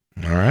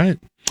 All right.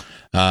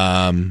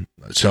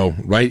 So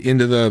right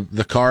into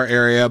the car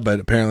area, but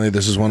apparently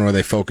this is one where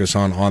they focus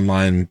on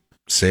online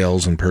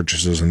sales and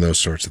purchases and those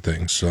sorts of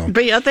things. So,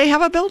 but yet they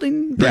have a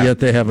building.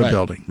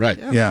 Right.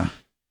 Yeah.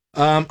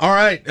 All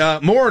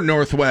right. More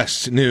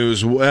Northwest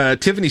news.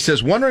 Tiffany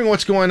says, wondering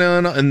what's going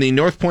on in the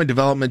North Point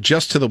development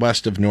just to the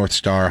west of North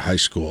Star High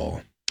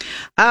School.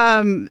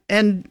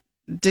 And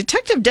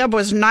Detective Deb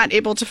was not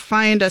able to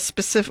find a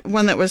specific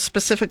one that was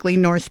specifically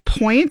North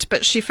Point,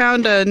 but she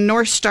found a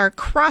North Star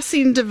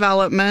Crossing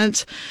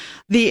development.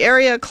 The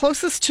area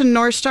closest to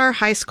North Star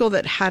High School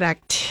that had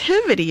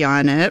activity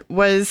on it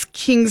was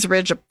Kings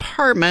Ridge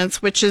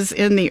Apartments, which is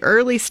in the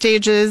early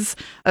stages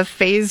of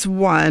Phase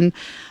 1.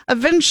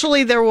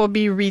 Eventually, there will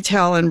be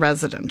retail and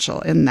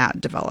residential in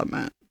that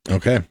development.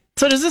 Okay.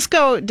 So does this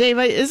go, Dave,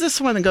 is this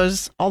one that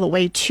goes all the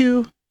way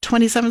to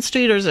 27th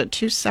Street, or is it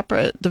two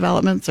separate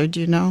developments, or do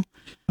you know?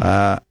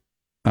 I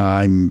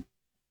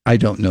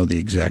don't know the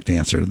exact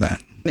answer to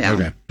that. Yeah.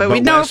 Okay. But we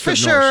know for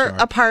sure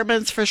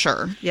apartments for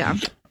sure. Yeah.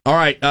 All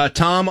right,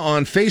 Tom,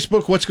 on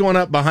Facebook, what's going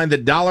up behind the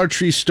Dollar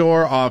Tree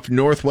store off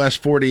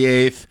Northwest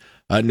 48th,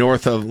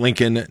 north of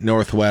Lincoln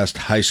Northwest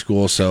High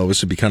School? So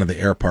this would be kind of the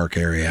Air Park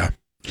area.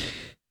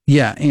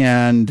 Yeah,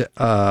 and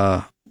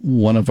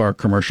one of our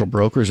commercial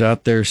brokers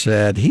out there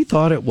said he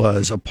thought it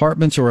was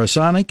apartments or a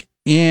Sonic,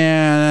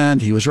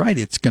 and he was right.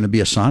 It's going to be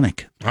a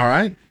Sonic. All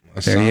right.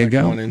 There you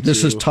go.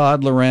 This is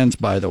Todd Lorenz,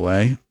 by the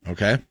way.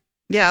 Okay.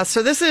 Yeah,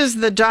 so this is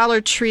the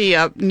Dollar Tree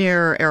up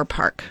near Air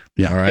Park.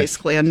 Yeah, all right.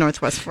 Basically on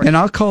Northwest 40. And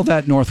I'll call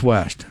that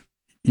Northwest.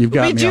 You've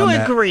got me on that. We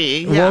do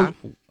agree. Yeah.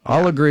 Well,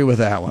 I'll agree with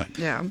that one.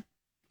 Yeah.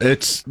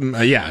 It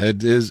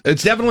is.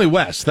 It's definitely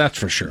west. That's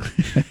for sure.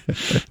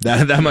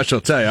 that much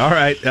I'll tell you. All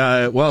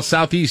right. Well,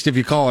 southeast, if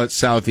you call it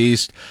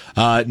southeast,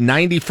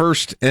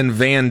 91st and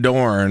Van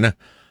Dorn.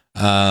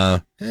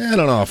 I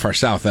don't know how far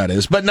south that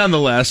is, but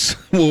nonetheless,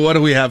 well, what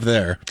do we have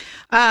there?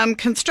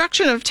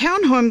 Construction of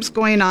townhomes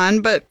going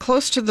on, but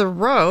close to the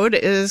road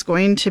is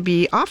going to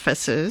be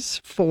offices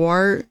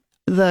for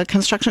the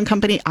construction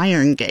company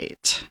Iron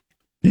Gate.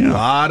 Yeah. A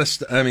lot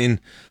of I mean,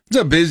 it's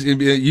a busy,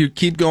 you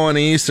keep going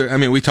east. I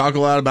mean, we talk a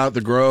lot about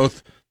the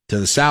growth to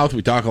the south.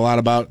 We talk a lot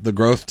about the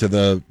growth to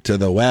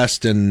the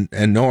west and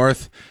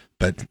north.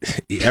 But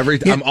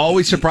I'm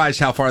always surprised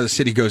how far the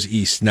city goes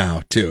east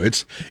now, too.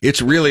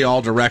 It's really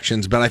all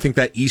directions, but I think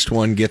that east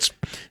one gets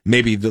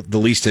maybe the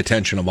least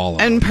attention of all of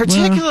them. And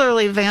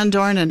particularly Van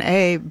Dorn and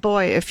A.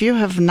 Boy, if you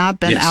have not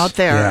been out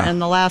there in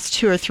the last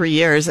 2 or 3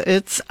 years,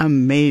 it's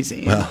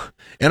amazing. Well,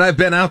 and I've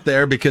been out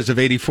there because of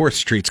 84th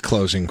Street's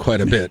closing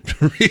quite a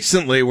bit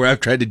recently, where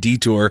I've tried to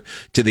detour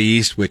to the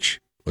east, which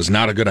was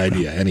not a good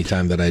idea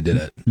anytime that I did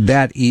it.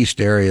 That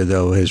east area,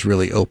 though, has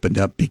really opened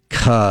up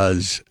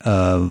because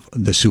of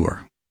the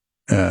sewer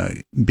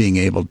being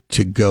able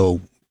to go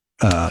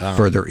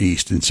further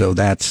east. And so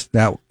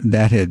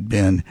that had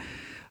been,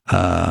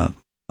 a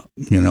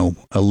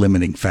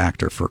limiting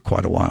factor for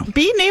quite a while.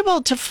 Being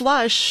able to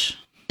flush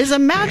is a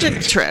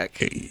magic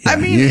trick. Yeah, I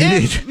mean,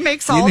 it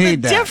makes all the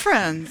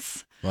difference.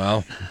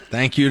 Well,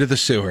 thank you to the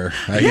sewer,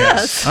 I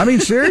guess. I mean,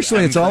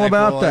 seriously, it's all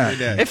about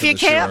that. If you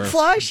can't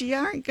flush, you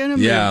aren't going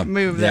to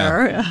move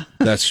there.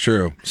 That's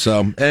true.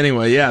 So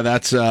anyway,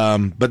 that's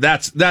a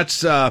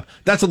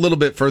little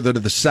bit further to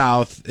the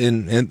south. I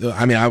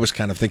mean, I was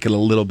kind of thinking a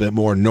little bit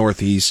more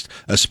northeast,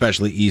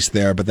 especially east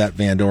there, but that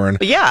Van Dorn.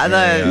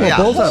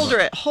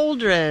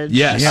 Holdridge.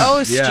 Yes.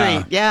 O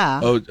Street.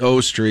 Yeah. O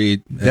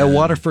Street. That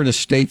Waterford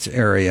Estates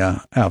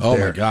area out there. Oh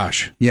my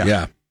gosh.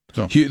 Yeah.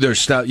 So. There's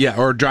stuff,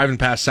 or driving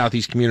past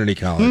Southeast Community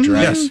College,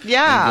 right? Yes.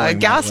 Yeah, a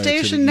gas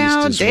station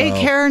now,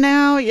 daycare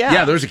now.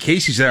 Yeah, there's a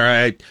Casey's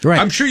there.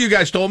 I'm sure you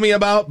guys told me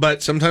about,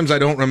 but sometimes I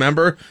don't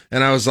remember.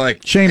 And I was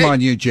like, shame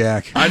on you,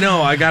 Jack. I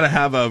know. I got to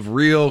have a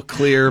real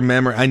clear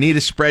memory. I need a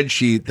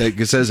spreadsheet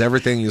that says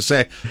everything you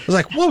say. I was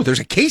like, whoa, there's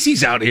a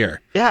Casey's out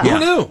here. Yeah. Who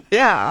knew?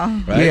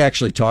 Yeah. Right? We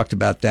actually talked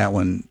about that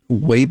one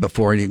way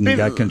before it even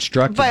got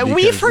constructed. But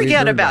we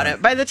forget about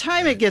it. By the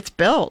time it gets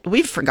built,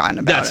 we've forgotten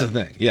about That's it.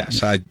 the thing.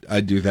 Yes, I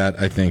do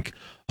that, I think,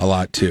 a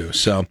lot too.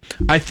 So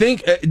I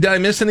think, did I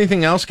miss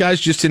anything else,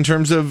 guys, just in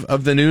terms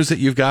of the news that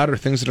you've got or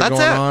things that are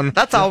going on?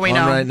 That's all we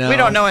know. Right now? We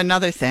don't know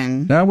another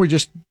thing. Now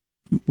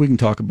we can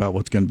talk about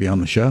what's going to be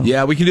on the show.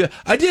 Yeah, we can do it.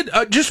 I did,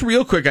 just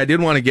real quick, I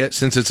did want to get,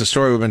 since it's a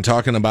story we've been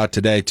talking about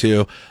today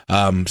too,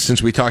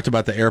 since we talked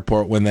about the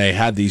airport when they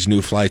had these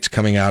new flights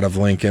coming out of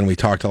Lincoln, we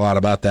talked a lot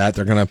about that.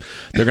 They're going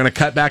to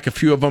cut back a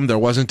few of them. There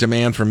wasn't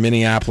demand from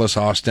Minneapolis,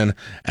 Austin,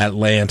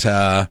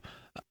 Atlanta.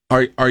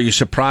 Are you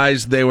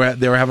surprised they were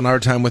having a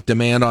hard time with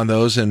demand on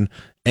those, and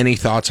any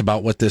thoughts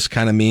about what this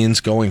kind of means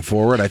going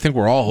forward? I think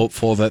we're all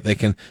hopeful that they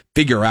can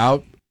figure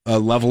out a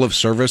level of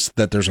service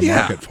that there's a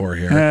market for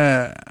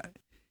here.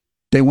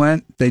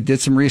 They did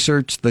some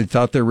research. They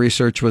thought their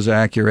research was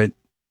accurate.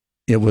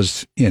 It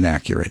was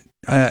inaccurate.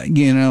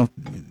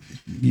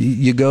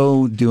 You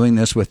go doing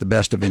this with the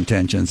best of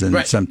intentions,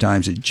 and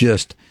sometimes it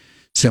just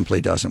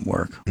simply doesn't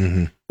work.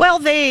 Mm-hmm.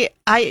 Well,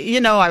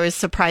 I was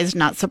surprised,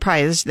 not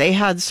surprised. They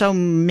had so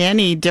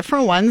many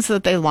different ones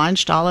that they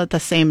launched all at the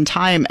same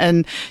time.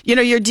 And,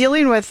 you're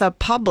dealing with a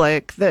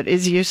public that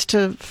is used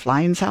to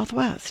flying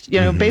Southwest.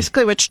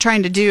 Basically what you're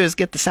trying to do is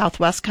get the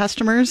Southwest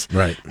customers.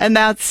 Right. And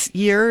that's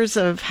years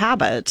of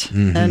habit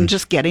and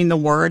just getting the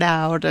word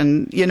out.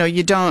 And,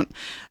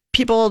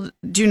 people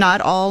do not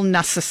all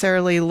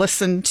necessarily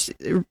listen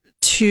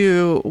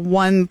to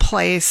one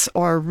place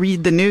or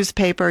read the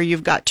newspaper.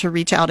 You've got to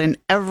reach out in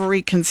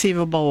every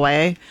conceivable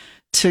way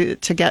to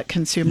get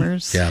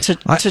consumers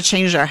to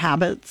change their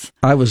habits.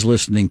 I was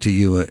listening to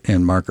you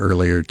and Mark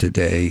earlier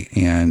today,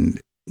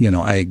 and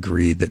I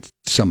agree that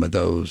some of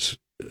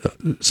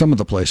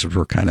the places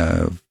were kind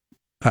of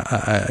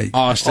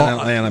Austin,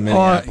 Atlanta,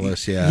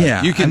 Minneapolis.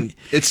 Yeah.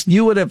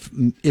 You would have,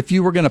 if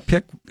you were going to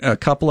pick a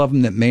couple of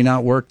them that may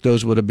not work,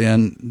 those would have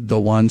been the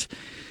ones.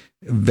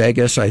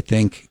 Vegas, I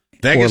think.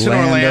 Vegas and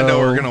Orlando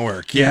are going to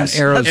work. Yes,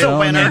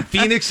 Arizona and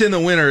Phoenix in the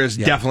winter is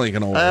definitely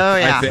going to work. Oh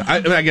yeah,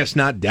 I guess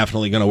not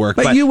definitely going to work,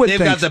 but you would they've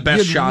think, got the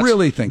best shots.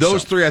 Really think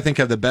those so. three, I think,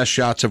 have the best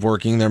shots of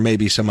working. There may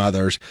be some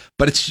others,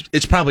 but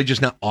it's probably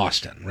just not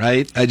Austin,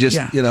 right?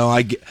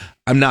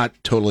 I'm not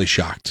totally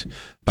shocked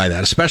by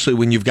that, especially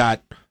when you've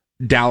got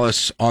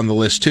Dallas on the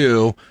list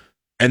too.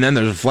 And then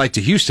there's a flight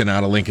to Houston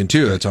out of Lincoln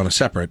too. That's on a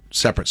separate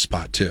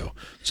spot too.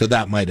 So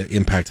that might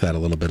impact that a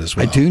little bit as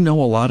well. I do know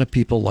a lot of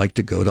people like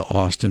to go to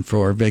Austin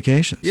for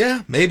vacations.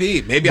 Yeah,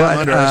 maybe I'm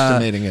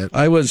underestimating it.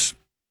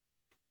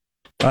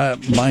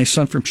 My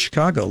son from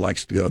Chicago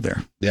likes to go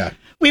there. Yeah.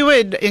 We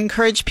would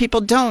encourage people,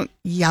 don't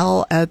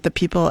yell at the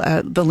people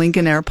at the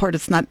Lincoln airport.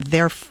 It's not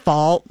their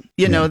fault.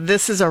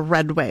 This is a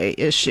Redway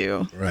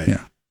issue. Right.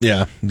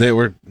 Yeah, they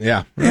were.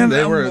 Yeah, and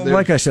they were.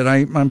 Like I said,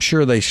 I'm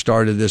sure they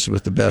started this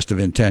with the best of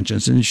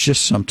intentions, and it's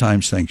just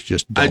sometimes things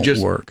just don't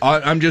work.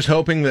 I'm just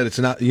hoping that it's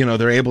not.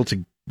 They're able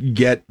to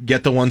get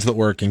the ones that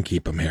work and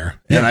keep them here.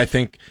 Yeah. And I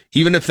think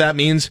even if that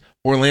means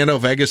Orlando,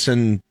 Vegas,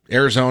 and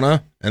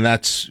Arizona, and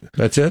that's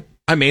it.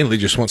 I mainly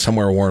just want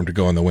somewhere warm to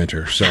go in the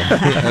winter. So,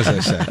 as I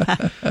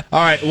said.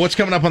 All right, what's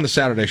coming up on the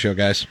Saturday show,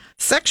 guys?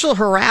 Sexual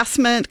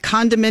harassment,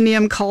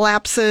 condominium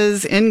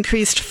collapses,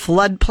 increased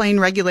floodplain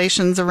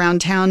regulations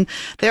around town.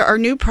 There are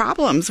new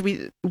problems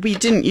we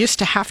didn't used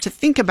to have to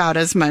think about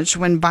as much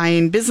when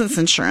buying business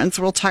insurance.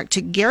 We'll talk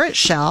to Garrett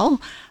Schell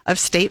of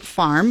State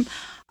Farm.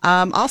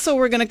 Also,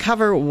 we're going to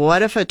cover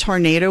what if a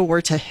tornado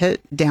were to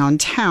hit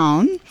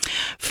downtown.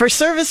 For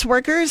service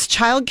workers,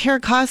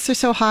 childcare costs are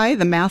so high,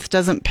 the math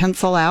doesn't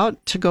pencil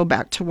out to go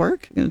back to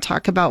work. We're going to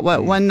talk about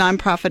what one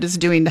nonprofit is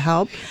doing to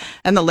help.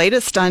 And the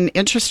latest on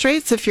interest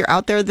rates if you're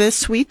out there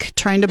this week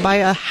trying to buy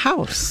a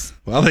house.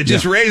 Well, they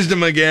just raised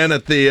them again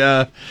at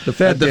the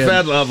Fed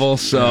level.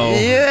 So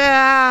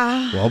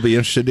yeah, I'll be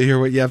interested to hear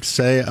what you have to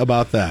say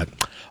about that.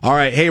 All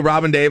right. Hey,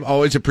 Rob and Dave,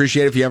 always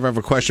appreciate it. If you ever have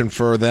a question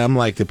for them,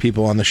 like the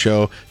people on the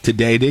show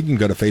today did, you can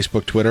go to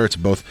Facebook, Twitter. It's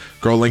both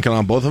Grow Lincoln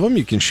on both of them.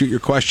 You can shoot your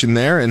question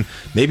there and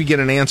maybe get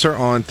an answer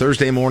on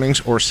Thursday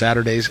mornings or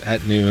Saturdays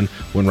at noon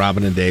when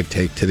Robin and Dave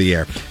take to the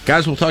air.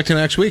 Guys, we'll talk to you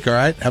next week, all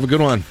right? Have a good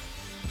one.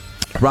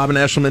 Robin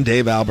Eshelman,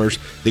 Dave Albers,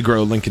 the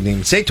Grow Lincoln team.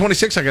 It's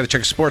 8:26. I got to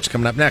check sports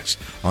coming up next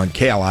on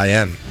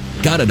KLIN.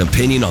 Got an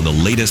opinion on the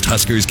latest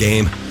Huskers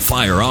game?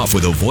 Fire off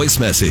with a voice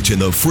message in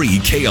the free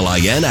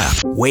KLIN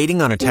app.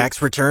 Waiting on a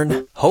tax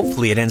return?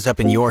 Hopefully it ends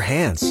up in your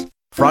hands.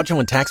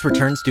 Fraudulent tax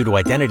returns due to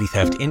identity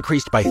theft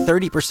increased by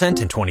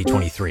 30% in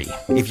 2023.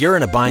 If you're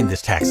in a bind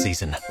this tax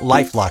season,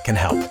 LifeLock can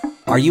help.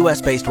 Our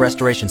U.S.-based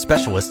restoration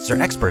specialists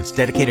are experts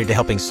dedicated to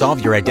helping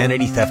solve your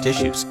identity theft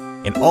issues.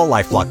 And all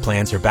LifeLock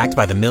plans are backed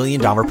by the $1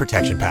 Million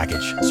Protection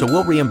Package. So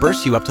we'll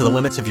reimburse you up to the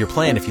limits of your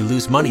plan if you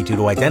lose money due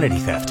to identity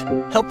theft.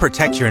 Help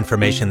protect your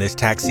information this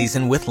tax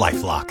season with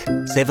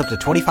LifeLock. Save up to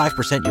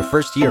 25% your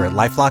first year at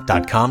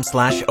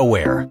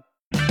LifeLock.com/aware.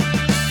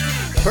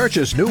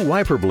 Purchase new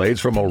wiper blades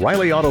from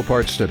O'Reilly Auto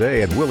Parts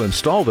today and we'll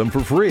install them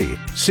for free.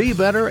 See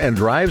better and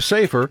drive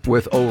safer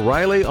with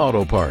O'Reilly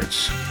Auto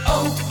Parts.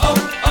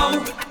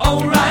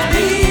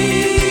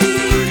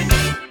 O'Reilly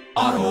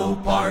Auto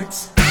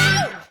Parts.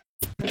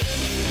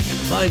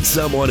 Find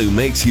someone who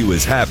makes you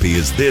as happy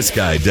as this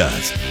guy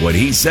does when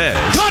he says,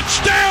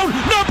 Touchdown,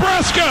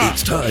 Nebraska!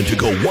 It's time to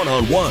go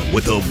one-on-one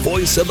with the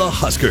voice of the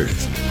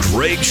Huskers,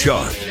 Greg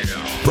Sharpe.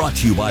 Brought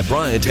to you by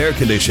Bryant Air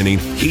Conditioning,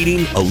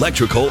 Heating,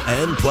 Electrical,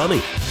 and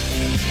Plumbing.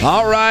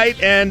 All right,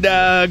 and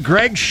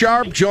Greg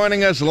Sharpe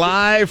joining us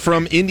live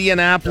from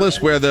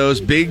Indianapolis, where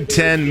those Big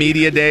Ten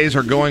Media Days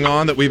are going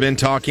on that we've been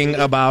talking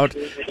about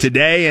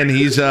today, and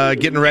he's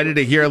getting ready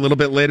to hear a little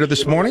bit later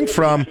this morning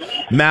from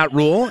Matt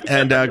Rule,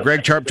 and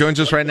Greg Sharpe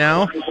joins us right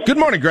now. Good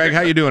morning, Greg.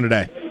 How you doing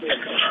today?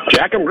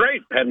 Jack, I'm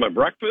great. Had my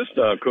breakfast.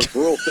 Coach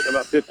Rule sitting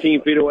about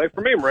 15 feet away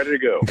from me. I'm ready to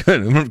go.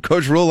 Good.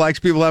 Coach Rule likes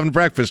people having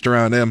breakfast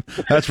around him.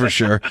 That's for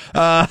sure.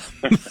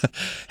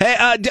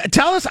 Hey,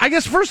 tell us, I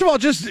guess, first of all,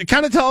 just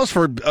kind of tell us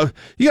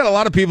you got a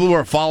lot of people who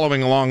are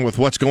following along with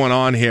what's going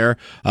on here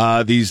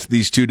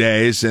these 2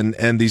 days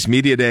and these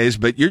media days,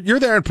 but you're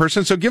there in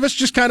person. So give us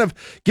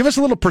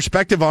a little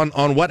perspective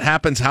on what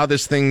happens, how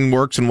this thing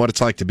works, and what it's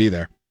like to be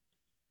there.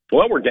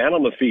 Well, we're down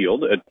on the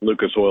field at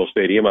Lucas Oil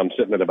Stadium. I'm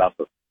sitting at about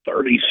the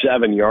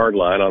 37-yard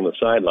line on the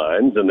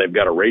sidelines, and they've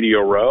got a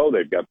radio row.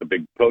 They've got the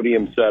big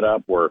podium set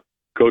up where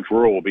Coach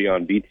Rule will be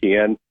on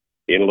BTN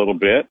in a little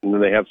bit, and then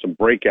they have some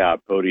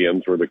breakout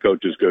podiums where the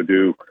coaches go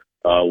do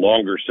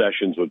longer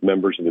sessions with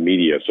members of the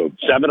media. So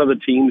 7 of the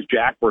teams,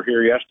 Jack, were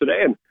here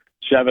yesterday, and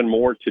 7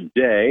 more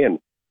today. And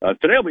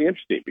today will be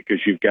interesting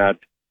because you've got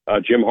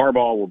Jim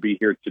Harbaugh will be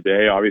here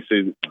today.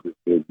 Obviously,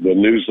 the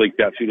news leaked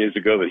out 2 days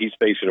ago that he's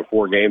facing a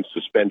 4-game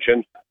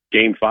suspension.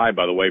 Game 5,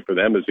 by the way, for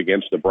them is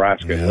against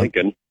Nebraska and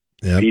Lincoln.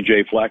 Yep.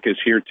 PJ Fleck is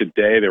here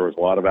today. There was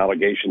a lot of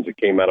allegations that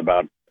came out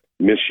about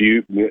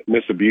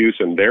misabuse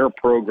in their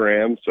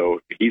program, so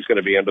he's going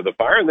to be under the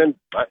fire. And then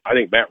I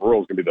think Matt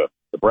Rule is going to be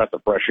the breath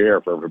of fresh air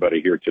for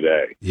everybody here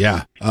today.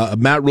 Yeah,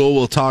 Matt Rule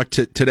will talk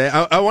today.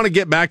 I want to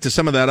get back to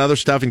some of that other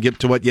stuff and get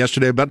to what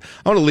yesterday, but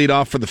I want to lead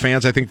off for the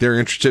fans. I think they're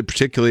interested,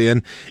 particularly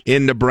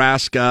in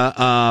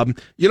Nebraska.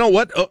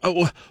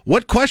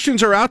 What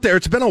questions are out there?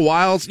 It's been a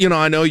while.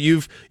 I know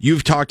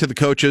you've talked to the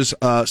coaches.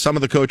 Some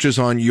of the coaches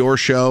on your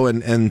show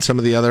and some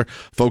of the other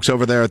folks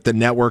over there at the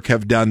network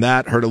have done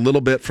that. Heard a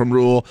little bit from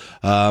Rule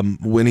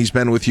when he's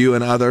been with you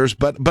and others.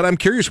 But I'm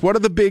curious, what are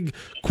the big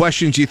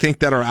questions you think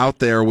that are out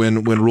there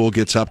when Rule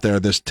gets up there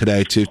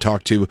today to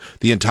talk to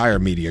the entire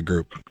media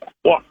group?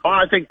 Well,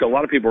 I think a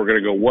lot of people are going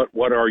to go,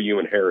 what are you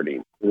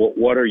inheriting?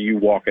 What are you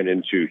walking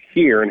into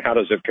here, and how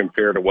does it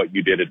compare to what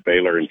you did at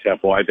Baylor and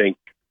Temple? I think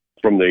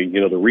from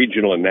the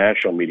regional and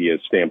national media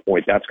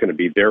standpoint, that's going to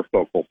be their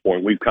focal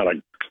point. We've kind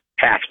of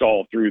hashed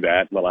all through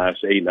that in the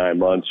last 8-9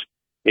 months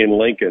in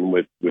Lincoln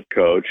with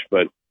Coach,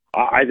 but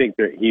I think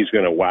that he's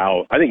going to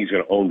wow. I think he's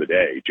going to own the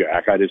day,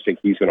 Jack. I just think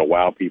he's going to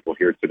wow people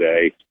here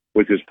today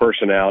with his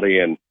personality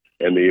and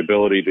the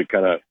ability to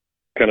kind of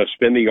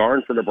spin the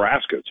yarn for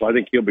Nebraska. So I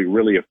think he'll be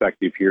really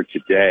effective here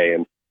today.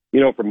 And,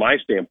 from my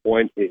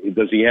standpoint,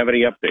 does he have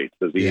any updates?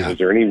 Is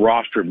there any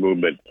roster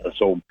movement?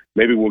 So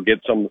maybe we'll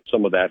get some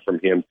of that from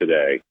him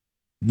today.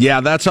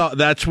 Yeah, that's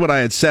what I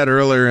had said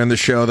earlier in the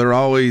show. There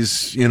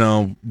always,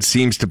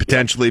 seems to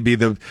potentially be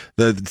the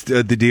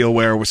deal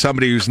where with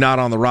somebody who's not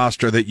on the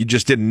roster that you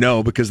just didn't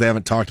know because they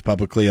haven't talked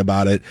publicly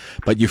about it,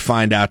 but you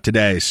find out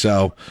today.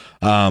 So,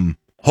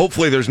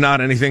 hopefully there's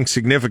not anything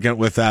significant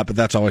with that, but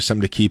that's always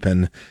something to keep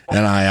an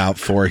eye out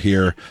for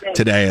here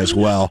today as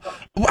well.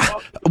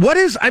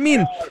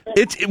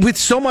 It's with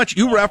so much,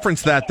 you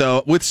referenced that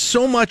though, with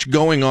so much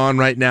going on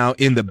right now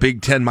in the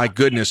Big Ten, my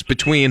goodness,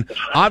 between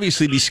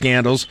obviously these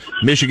scandals,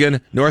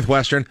 Michigan,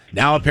 Northwestern,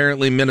 now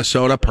apparently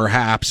Minnesota,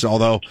 perhaps,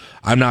 although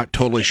I'm not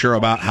totally sure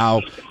about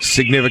how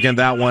significant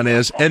that one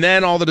is. And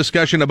then all the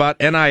discussion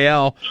about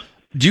NIL.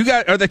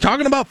 Are they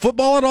talking about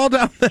football at all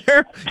down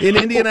there in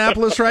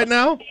Indianapolis right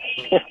now?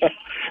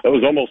 It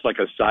was almost like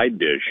a side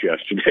dish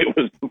yesterday. It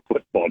was the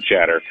football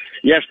chatter.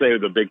 Yesterday,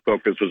 the big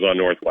focus was on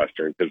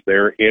Northwestern because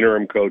their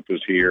interim coach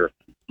was here.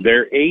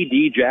 Their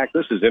AD, Jack,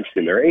 this is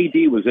interesting. Their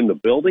AD was in the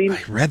building,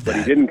 I read that. But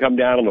he didn't come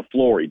down on the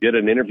floor. He did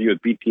an interview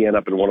with BTN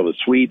up in one of the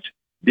suites,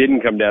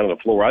 didn't come down on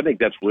the floor. I think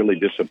that's really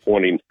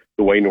disappointing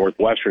the way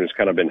Northwestern has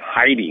kind of been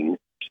hiding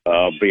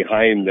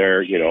behind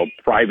their,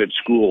 private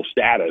school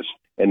status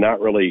and not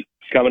really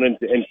coming in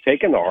and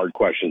taking the hard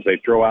questions. They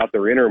throw out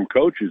their interim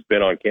coach who's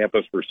been on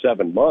campus for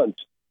 7 months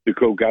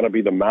to got to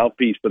be the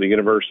mouthpiece for the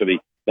university.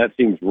 That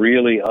seems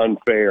really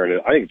unfair, and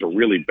I think it's a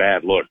really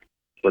bad look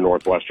for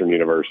Northwestern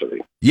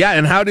University. Yeah,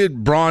 and how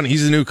did Braun,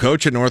 he's the new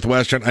coach at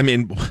Northwestern, I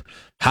mean,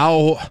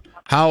 how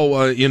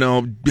how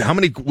how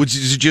many was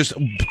it just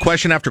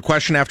question after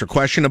question after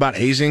question about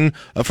hazing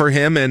for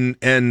him,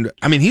 and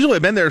I mean he's only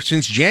been there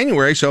since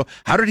January, so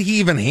how did he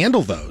even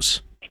handle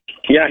those?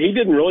 Yeah, he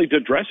didn't really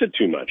address it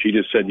too much. He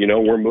just said,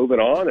 we're moving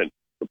on, and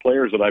the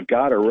players that I've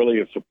got are really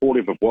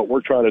supportive of what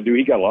we're trying to do.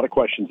 He got a lot of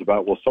questions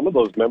about, well, some of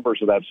those members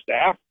of that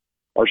staff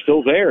are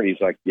still there. He's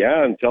like,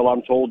 yeah, until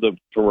I'm told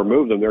to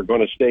remove them, they're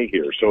going to stay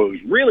here. So it was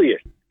really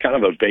kind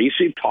of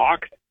evasive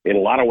talk in a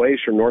lot of ways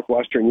from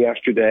Northwestern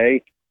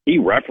yesterday. He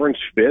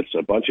referenced Fitz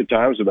a bunch of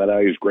times about how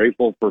he was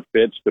grateful for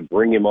Fitz to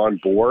bring him on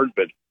board.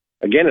 But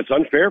again, it's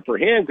unfair for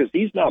him because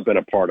he's not been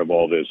a part of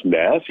all this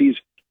mess. He's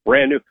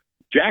brand new.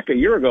 Jack, a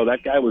year ago,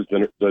 that guy was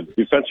the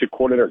defensive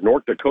coordinator at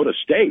North Dakota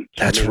State.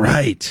 That's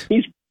right.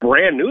 He's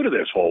brand new to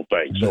this whole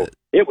thing. So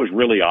it was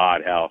really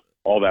odd how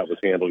all that was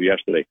handled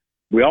yesterday.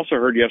 We also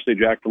heard yesterday,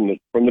 Jack, from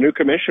the new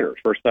commissioners.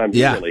 First time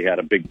he really had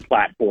a big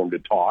platform to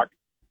talk.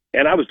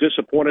 And I was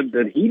disappointed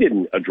that he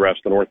didn't address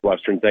the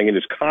Northwestern thing in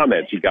his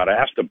comments. He got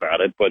asked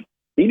about it, but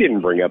he didn't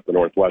bring up the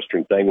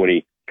Northwestern thing when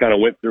he kind of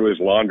went through his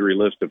laundry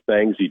list of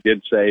things. He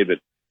did say that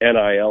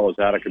NIL is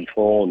out of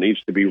control and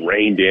needs to be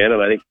reined in,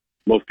 and I think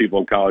most people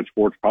in college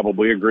sports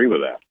probably agree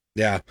with that.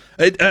 Yeah.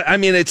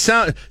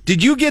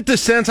 Did you get the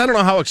sense, I don't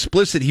know how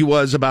explicit he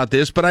was about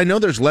this, but I know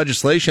there's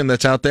legislation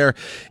that's out there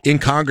in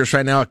Congress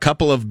right now, a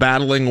couple of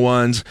battling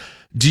ones.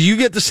 Do you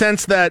get the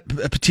sense that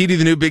Petitti,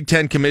 the new Big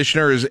Ten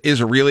commissioner,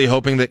 is really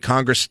hoping that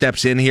Congress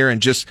steps in here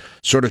and just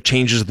sort of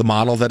changes the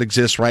model that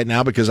exists right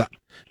now? Because, I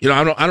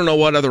don't know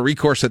what other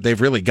recourse that they've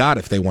really got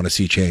if they want to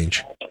see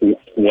change.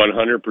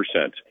 100%.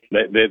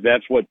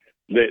 That's what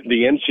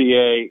the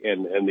NCAA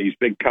and these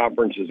big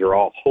conferences are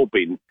all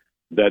hoping,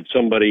 that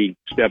somebody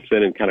steps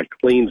in and kind of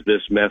cleans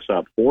this mess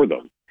up for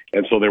them.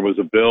 And so there was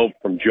a bill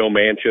from Joe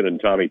Manchin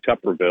and Tommy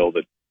Tuberville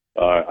that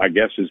I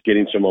guess is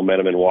getting some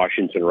momentum in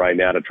Washington right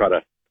now to try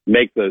to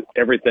make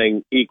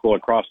everything equal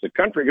across the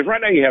country. Because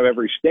right now you have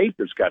every state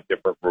that's got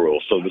different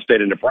rules. So the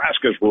state of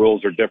Nebraska's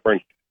rules are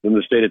different than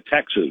the state of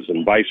Texas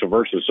and vice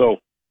versa. So,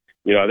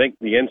 I think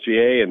the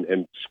NCAA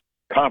and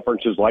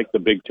conferences like the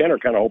Big Ten are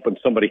kind of hoping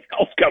somebody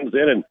else comes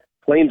in and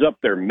cleans up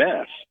their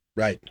mess.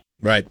 Right.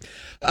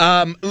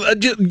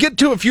 Get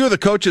to a few of the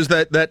coaches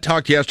that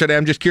talked yesterday.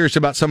 I'm just curious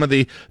about some of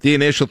the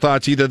initial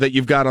thoughts, either that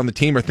you've got on the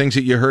team or things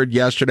that you heard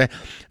yesterday.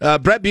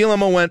 Brett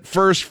Bielema went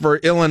first for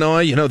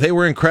Illinois. They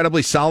were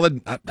incredibly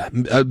solid.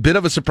 A bit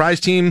of a surprise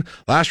team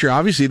last year.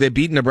 Obviously, they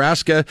beat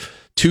Nebraska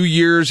 2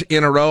 years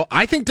in a row.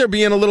 I think they're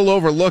being a little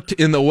overlooked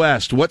in the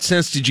West. What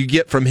sense did you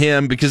get from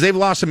him? Because they've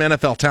lost some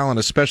NFL talent,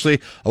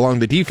 especially along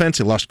the defense.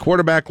 They lost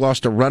quarterback,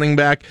 lost a running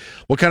back.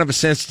 What kind of a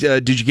sense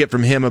did you get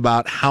from him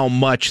about how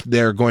much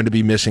they're going to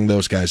be missing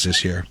those guys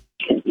this year?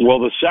 Well,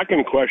 the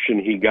second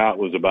question he got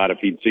was about if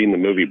he'd seen the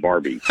movie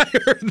Barbie. I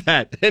heard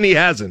that, and he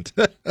hasn't.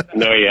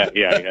 No, he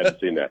hadn't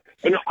seen that.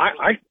 But no,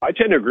 I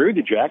tend to agree with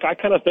you, Jack. I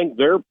kind of think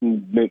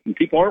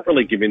people aren't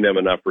really giving them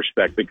enough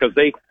respect because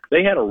they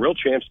had a real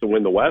chance to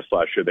win the West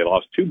last year. They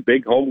lost 2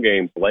 big home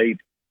games late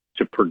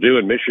to Purdue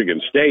and Michigan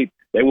State.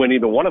 They win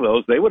either one of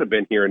those, they would have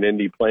been here in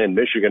Indy playing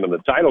Michigan in the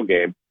title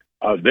game.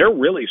 They're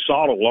really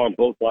solid along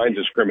both lines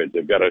of scrimmage.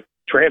 They've got a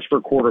transfer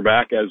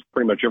quarterback, as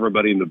pretty much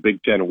everybody in the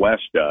Big Ten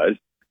West does.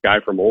 Guy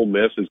from Ole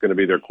Miss is going to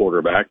be their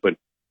quarterback, but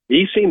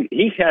he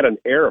had an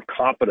air of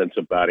confidence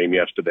about him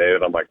yesterday,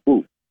 and I'm like,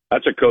 ooh,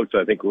 that's a coach that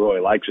I think really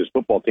likes his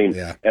football team.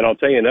 Yeah. And I'll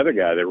tell you another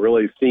guy that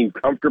really seemed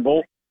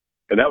comfortable,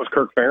 and that was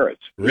Kirk Ferentz.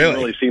 Really? He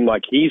really seemed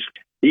like he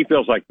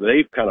feels like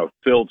they've kind of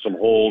filled some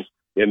holes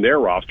in their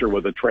roster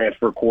with a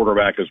transfer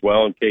quarterback as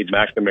well, and Cade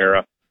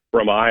McNamara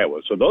from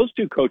Iowa. So those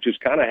two coaches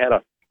kind of had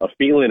a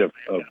feeling of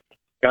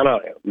kind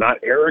of not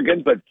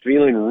arrogant, but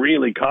feeling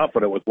really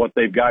confident with what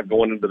they've got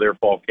going into their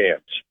fall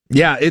camps.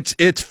 Yeah,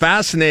 it's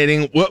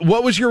fascinating.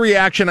 What was your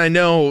reaction? I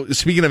know,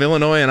 speaking of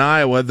Illinois and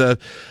Iowa, the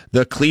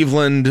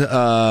Cleveland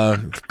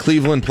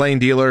Plain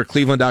Dealer,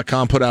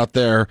 Cleveland.com put out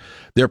their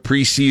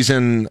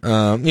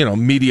preseason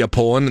media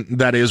poll, and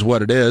that is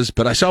what it is.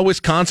 But I saw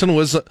Wisconsin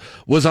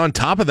was on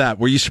top of that.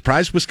 Were you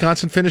surprised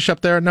Wisconsin finished up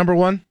there at number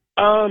 1?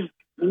 A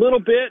little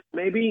bit,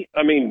 maybe.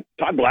 I mean,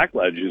 Todd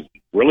Blackledge is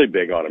really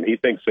big on them. He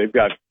thinks they've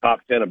got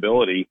top 10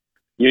 ability.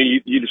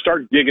 You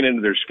start digging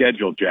into their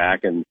schedule,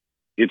 Jack, and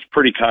it's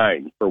pretty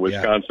kind for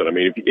Wisconsin. Yeah. I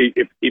mean,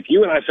 if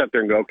you and I sat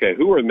there and go, okay,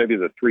 who are maybe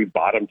the 3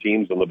 bottom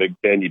teams in the Big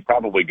Ten? You'd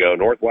probably go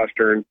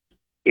Northwestern,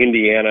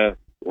 Indiana,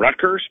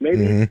 Rutgers,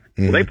 maybe.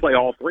 Mm-hmm. Well, they play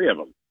all 3 of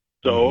them.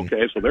 So,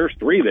 okay, so there's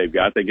 3 they've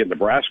got. They get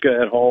Nebraska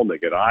at home. They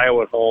get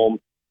Iowa at home.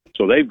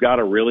 So they've got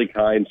a really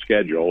kind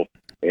schedule.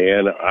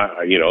 And,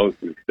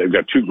 they've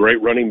got 2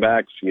 great running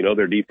backs.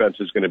 Their defense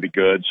is going to be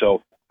good.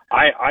 So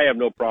I have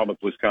no problem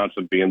with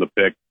Wisconsin being the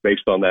pick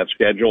based on that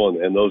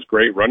schedule and those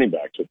great running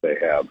backs that they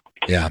have.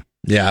 Yeah.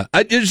 Yeah,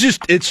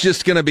 it's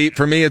just going to be,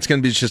 for me, it's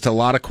going to be just a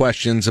lot of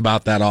questions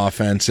about that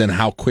offense and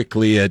how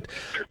quickly it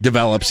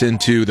develops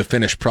into the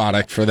finished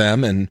product for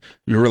them. And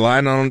you're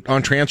relying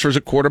on transfers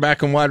at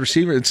quarterback and wide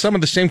receiver. It's some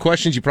of the same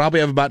questions you probably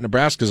have about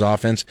Nebraska's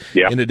offense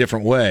in a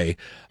different way,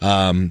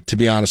 to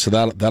be honest. So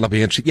that'll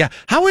be interesting. Yeah.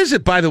 How is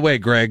it, by the way,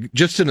 Greg,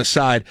 just an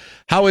aside,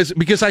 how is it,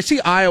 because I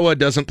see Iowa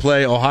doesn't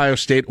play Ohio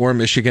State or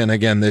Michigan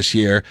again this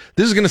year.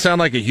 This is going to sound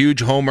like a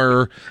huge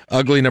homer,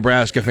 ugly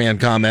Nebraska fan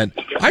comment.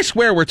 I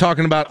swear we're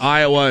talking about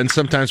Iowa and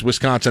sometimes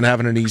Wisconsin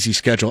having an easy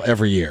schedule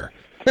every year.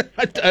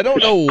 I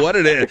don't know what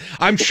it is.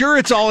 I'm sure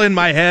it's all in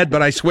my head,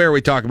 but I swear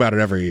we talk about it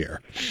every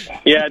year.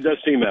 Yeah, it does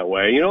seem that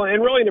way.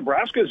 And really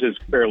Nebraska's is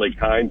fairly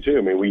kind, too.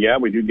 I mean, we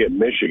do get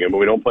Michigan, but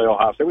we don't play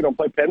Ohio State. We don't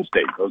play Penn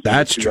State.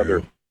 That's true.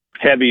 Other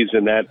heavies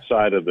in that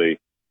side of the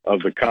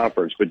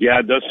conference. But, yeah,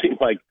 it does seem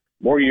like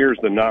more years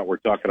than not we're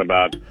talking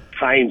about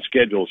kind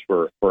schedules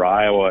for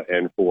Iowa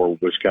and for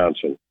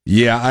Wisconsin.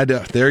 Yeah,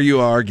 there you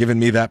are, giving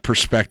me that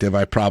perspective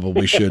I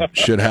probably should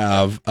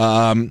have.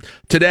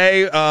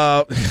 Today,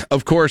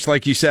 of course,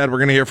 like you said, we're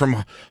going to hear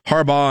from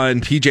Harbaugh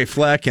and PJ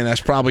Fleck, and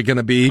that's probably going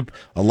to be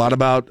a lot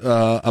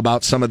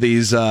about some of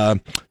these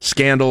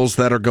scandals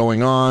that are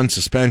going on,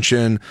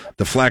 suspension,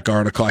 the Fleck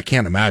article. I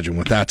can't imagine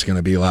what that's going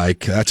to be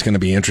like. That's going to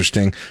be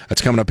interesting.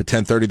 That's coming up at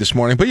 10:30 this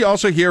morning. But you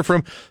also hear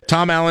from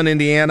Tom Allen,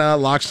 Indiana,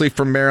 Loxley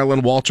from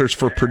Maryland, Walters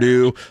for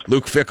Purdue,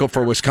 Luke Fickell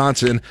for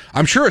Wisconsin.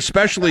 I'm sure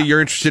especially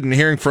you're interested in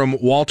hearing from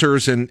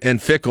Walters and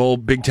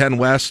Fickell, Big Ten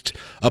West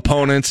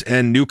opponents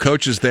and new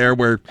coaches there,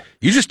 where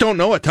you just don't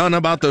know a ton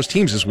about those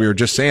teams, as we were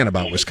just saying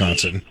about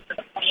Wisconsin.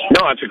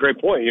 No, that's a great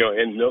point.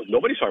 And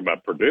nobody's talking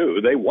about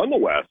Purdue. They won the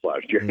West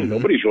last year. Mm-hmm.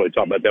 Nobody's really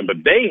talking about them,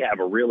 but they have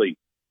a really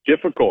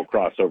difficult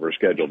crossover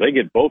schedule. They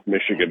get both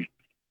Michigan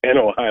and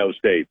Ohio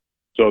State.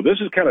 So this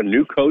is kind of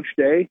new coach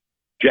day,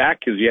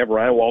 Jack, because you have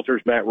Ryan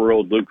Walters, Matt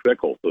Rule, Luke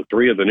Fickell. So the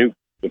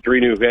three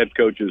new head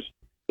coaches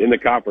in the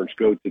conference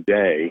go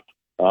today,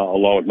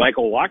 along with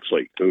Michael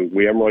Loxley, who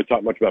we haven't really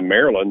talked much about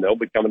Maryland. They'll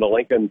be coming to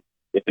Lincoln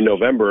in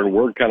November, and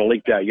word kind of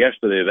leaked out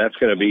yesterday. That's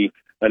going to be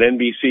an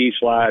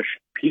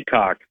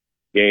NBC/Peacock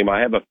game.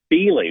 I have a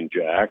feeling,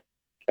 Jack,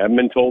 I haven't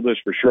been told this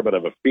for sure, but I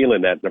have a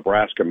feeling that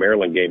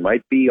Nebraska-Maryland game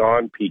might be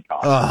on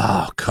Peacock.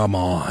 Oh, come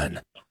on.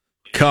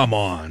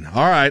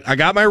 All right, I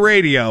got my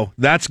radio.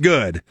 That's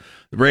good.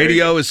 The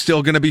radio is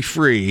still going to be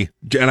free,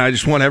 and I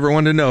just want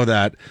everyone to know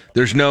that.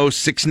 There's no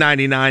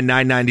 $6.99,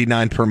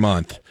 $9.99 per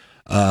month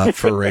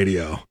for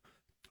radio.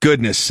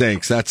 Goodness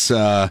sakes, that's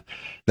going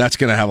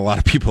to have a lot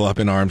of people up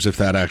in arms if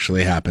that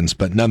actually happens.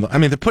 But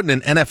they're putting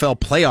an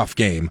NFL playoff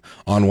game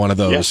on one of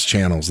those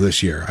channels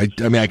this year. I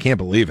can't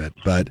believe it,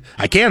 but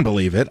I can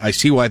believe it. I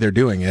see why they're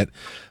doing it,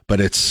 but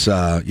it's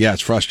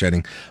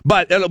frustrating.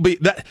 But it'll be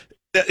that.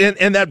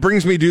 And that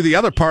brings me to the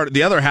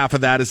other half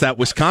of that is that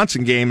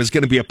Wisconsin game is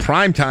going to be a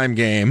primetime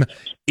game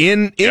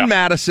in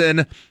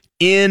Madison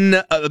in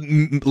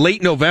mid to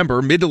late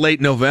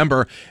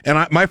November.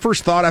 And my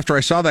first thought after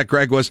I saw that,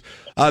 Greg, was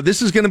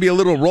this is going to be a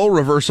little role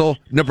reversal.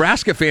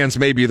 Nebraska fans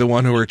may be the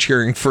one who are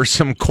cheering for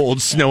some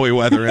cold, snowy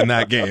weather in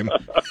that game.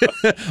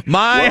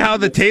 How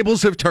the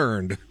tables have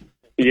turned.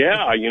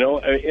 Yeah,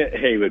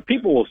 hey, but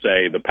people will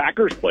say the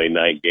Packers play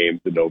night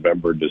games in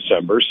November,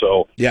 December,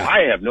 so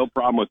I have no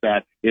problem with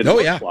that. It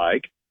looks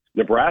like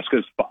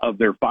Nebraska's, of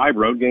their 5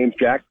 road games,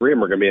 Jack, 3 of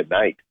them are going to be at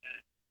night.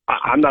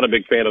 I'm not a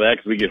big fan of that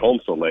because we get home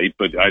so late,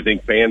 but I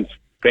think fans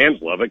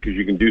love it because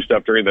you can do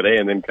stuff during the day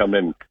and then come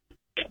in,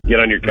 get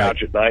on your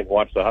couch at night and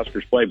watch the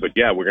Huskers play. But,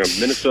 yeah, we're going to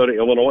Minnesota,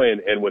 Illinois,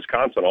 and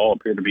Wisconsin all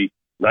appear to be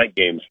night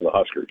games for the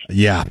Huskers.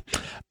 Yeah.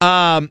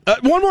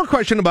 One more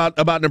question about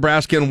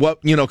Nebraska and what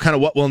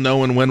what we'll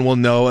know and when we'll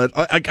know it.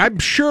 I'm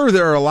sure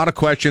there are a lot of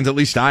questions, at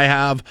least I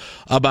have,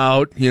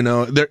 about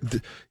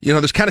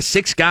there's kind of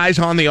 6 guys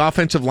on the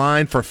offensive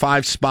line for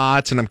 5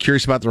 spots, and I'm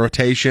curious about the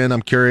rotation.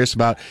 I'm curious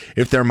about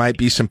if there might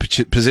be some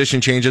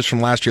position changes from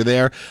last year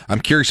there.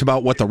 I'm curious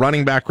about what the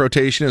running back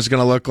rotation is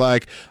going to look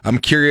like. I'm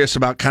curious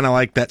about kind of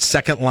like that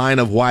second line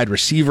of wide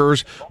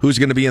receivers, who's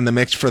going to be in the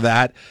mix for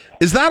that.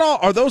 Is that all?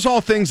 Are those all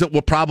things that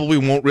we'll probably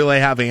won't really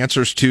have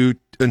answers to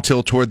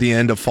until toward the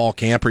end of fall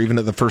camp or even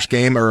at the first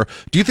game? Or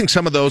do you think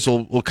some of those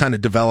will kind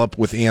of develop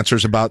with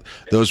answers about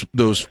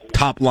those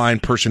top line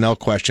personnel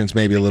questions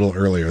maybe a little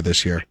earlier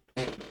this year?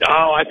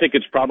 Oh, I think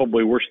it's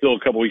probably, we're still a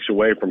couple weeks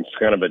away from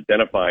kind of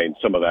identifying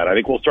some of that. I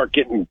think we'll start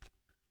getting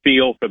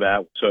feel for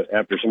that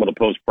after some of the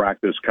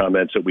post-practice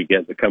comments that we get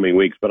in the coming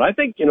weeks. But I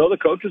think, the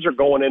coaches are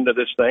going into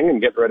this thing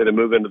and getting ready to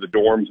move into the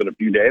dorms in a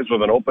few days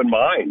with an open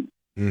mind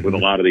with a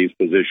lot of these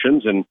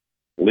positions and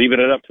leaving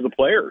it up to the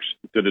players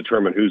to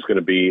determine who's going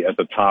to be at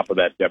the top of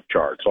that depth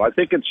chart. So I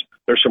think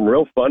there's some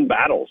real fun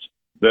battles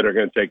that are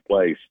going to take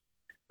place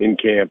in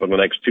camp in the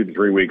next 2 to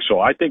 3 weeks. So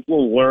I think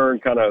we'll learn,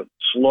 kind of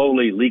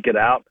slowly leak it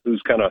out,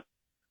 who's kind of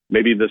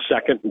maybe the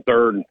second and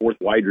third and fourth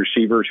wide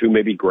receivers, who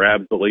maybe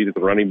grabs the lead at the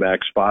running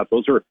back spot.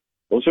 Those are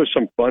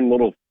some fun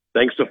little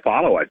things to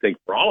follow, I think,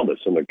 for all of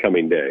us in the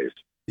coming days.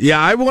 Yeah,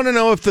 I want to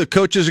know if the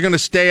coaches are going to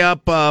stay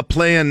up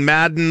playing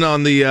Madden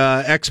on the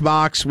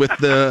Xbox with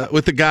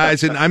the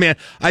guys. And I mean,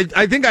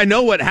 I think I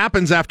know what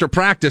happens after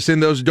practice in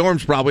those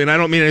dorms probably, and I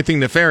don't mean anything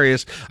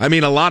nefarious. I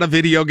mean a lot of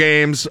video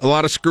games, a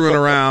lot of screwing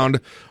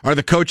around. Are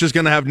the coaches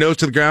going to have nose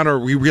to the ground, or are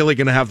we really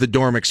going to have the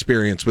dorm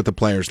experience with the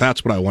players?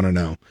 That's what I want to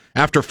know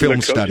after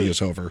film study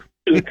is over.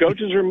 The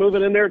coaches are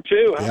moving in there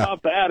too. How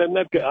about that? And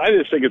I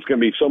just think it's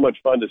going to be so much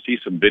fun to see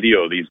some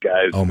video of these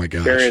guys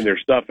carrying their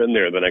stuff in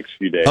there the next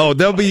few days. Oh,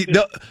 the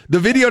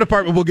video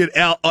department will get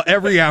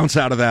every ounce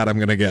out of that, I'm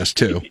going to guess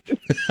too.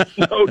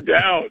 No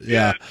doubt.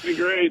 Yeah, it'd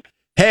be great.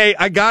 Hey,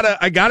 I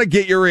gotta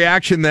get your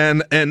reaction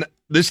then. And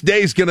this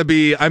day's going to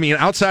be, I mean,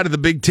 outside of the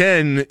Big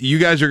Ten,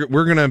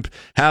 we're going to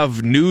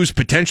have news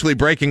potentially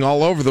breaking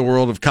all over the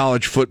world of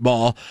college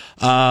football.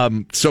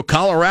 So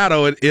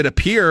Colorado, it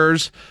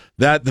appears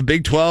that the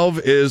Big 12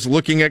 is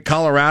looking at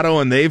Colorado,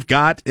 and they've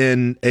got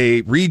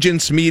a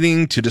regents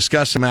meeting to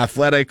discuss some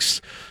athletics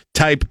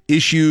type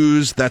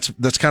issues.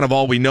 That's kind of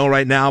all we know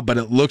right now, but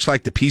it looks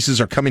like the pieces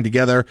are coming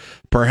together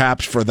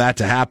perhaps for that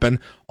to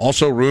happen.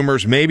 Also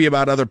rumors maybe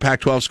about other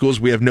Pac-12 schools.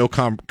 We have no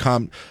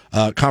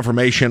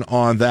confirmation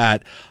on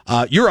that.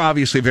 You're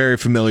obviously very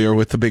familiar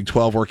with the Big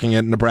 12 working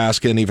at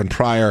Nebraska, and even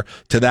prior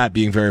to that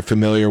being very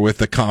familiar with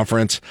the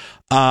conference.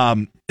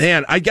 And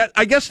I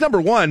guess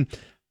number one,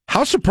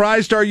 how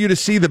surprised are you to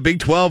see the Big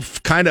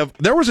 12 kind of,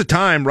 there was a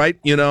time, right,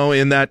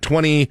 in that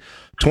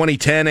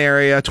 2010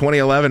 area,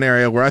 2011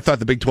 area where I thought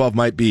the Big 12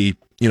 might be,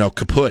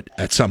 kaput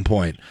at some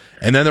point.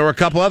 And then there were a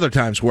couple other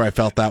times where I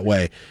felt that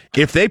way.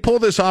 If they pull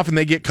this off and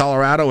they get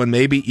Colorado and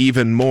maybe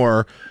even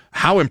more,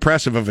 how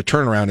impressive of a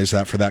turnaround is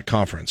that for that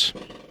conference?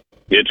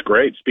 It's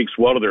great. Speaks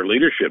well to their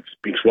leadership.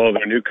 Speaks well to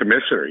their new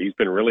commissioner. He's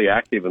been really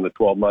active in the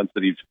 12 months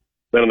that he's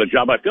been on the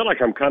job. I feel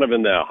like I'm kind of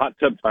in the hot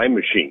tub time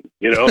machine.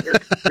 Here's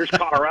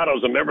Colorado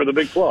as a member of the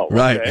Big 12.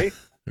 Right. Okay?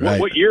 Right.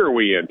 What year are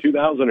we in?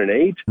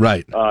 2008?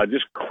 Right.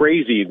 Just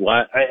crazy.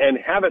 And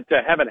have it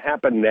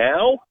happen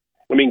now?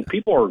 I mean,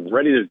 people are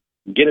ready to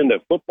get into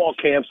football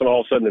camps, and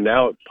all of a sudden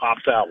now it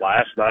pops out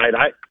last night.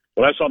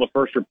 When I saw the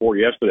first report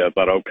yesterday, I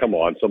thought, oh, come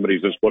on,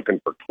 somebody's just looking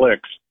for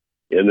clicks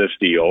in this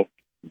deal.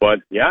 But,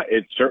 yeah,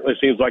 it certainly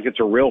seems like it's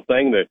a real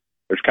thing. That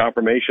there's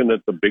confirmation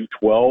that the Big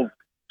 12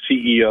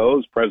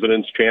 CEOs,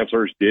 presidents,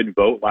 chancellors did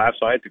vote last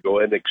night to go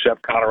ahead and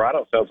accept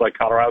Colorado. It sounds like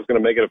Colorado's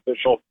going to make it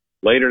official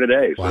later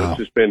today. So wow.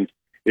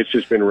 It's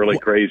just been really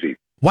crazy.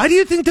 Why do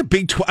you think the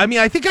Big 12? I mean,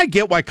 I think I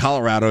get why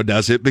Colorado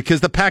does it,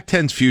 because the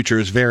Pac-10's future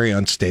is very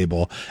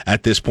unstable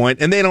at this point,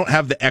 and they don't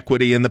have the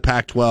equity in the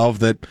Pac-12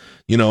 that,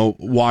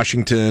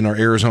 Washington or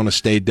Arizona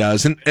State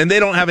does, and they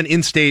don't have an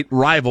in-state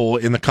rival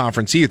in the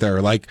conference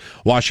either, like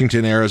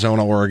Washington,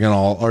 Arizona, Oregon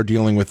all are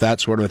dealing with that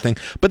sort of a thing.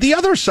 But the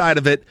other side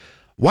of it,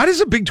 why does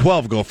the Big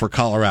 12 go for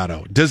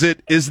Colorado?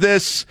 Is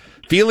this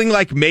feeling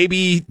like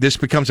maybe this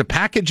becomes a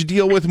package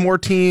deal with more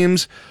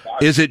teams?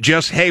 Is it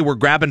just, hey, we're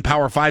grabbing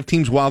Power 5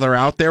 teams while they're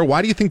out there?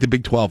 Why do you think the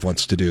Big 12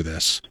 wants to do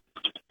this?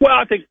 Well,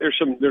 I think there's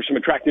some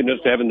attractiveness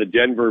to having the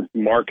Denver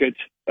market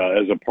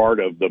as a part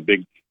of the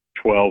Big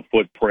 12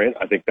 footprint.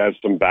 I think there's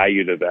some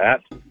value to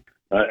that.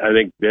 I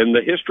think then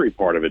the history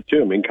part of it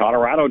too. I mean,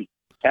 Colorado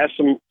has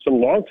some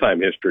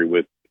long-time history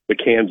with the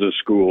Kansas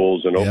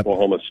schools and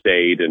Oklahoma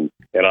State and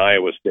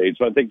Iowa State.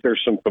 So I think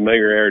there's some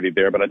familiarity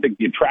there. But I think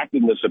the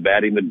attractiveness of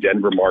adding the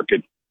Denver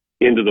market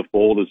into the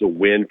fold is a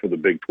win for the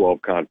Big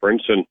 12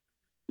 conference.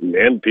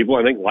 And people,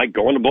 I think, like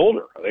going to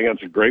Boulder. I think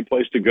that's a great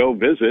place to go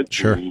visit.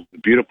 Sure. It's a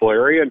beautiful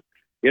area. And,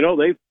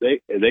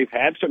 they've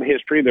had some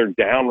history. They're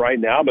down right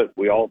now, but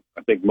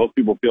I think most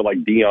people feel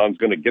like Dion's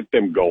going to get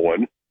them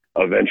going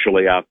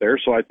eventually out there.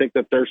 So I think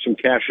that there's some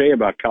cachet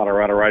about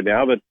Colorado right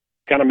now that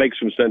kind of makes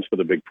some sense for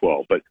the Big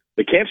 12. But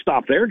they can't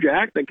stop there,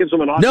 Jack. That gives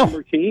them an odd number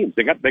of teams.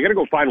 They got to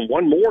go find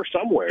one more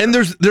somewhere. And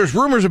there's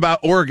rumors about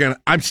Oregon.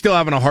 I'm still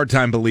having a hard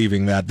time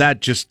believing that. That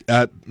just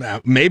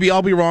maybe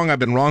I'll be wrong. I've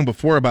been wrong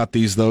before about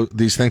these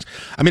things.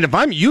 I mean, if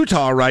I'm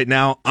Utah right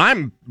now,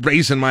 I'm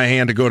raising my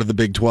hand to go to the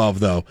Big 12,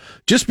 though,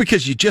 just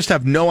because you just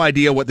have no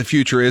idea what the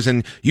future is.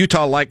 And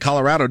Utah, like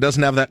Colorado,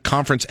 doesn't have that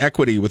conference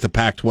equity with the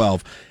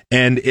Pac-12.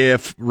 And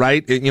if,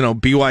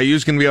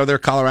 BYU's going to be over there,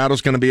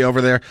 Colorado's going to be over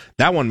there,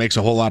 that one makes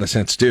a whole lot of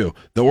sense, too.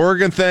 The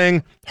Oregon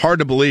thing, hard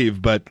to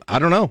believe, but I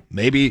don't know.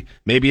 Maybe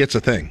it's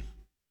a thing.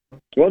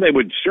 Well, they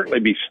would certainly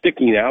be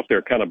sticking out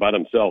there kind of by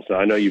themselves. Now,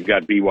 I know you've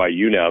got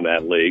BYU now in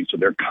that league, so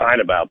they're kind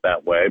of out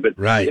that way. But,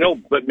 right.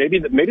 But maybe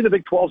the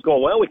Big 12's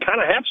going, well, we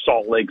kind of have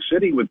Salt Lake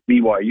City with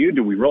BYU.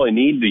 Do we really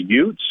need the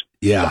Utes?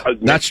 Yeah,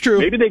 that's true.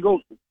 Maybe they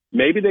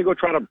go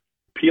try to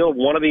peel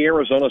one of the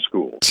Arizona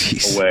schools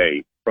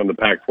away from the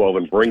Pac-12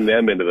 and bring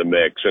them into the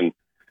mix. And,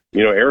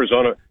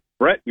 Arizona,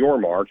 Brett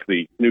Yormark,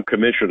 the new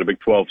commissioner of the Big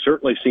 12,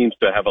 certainly seems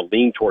to have a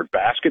lean toward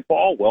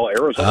basketball. Well,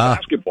 Arizona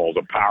basketball is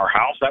a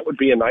powerhouse. That would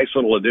be a nice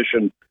little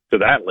addition to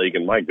that league.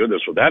 And my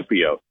goodness, would that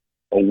be a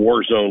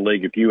war zone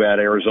league if you add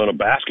Arizona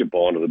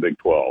basketball into the Big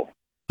 12?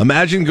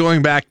 Imagine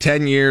going back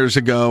 10 years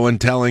ago and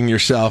telling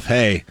yourself,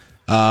 hey,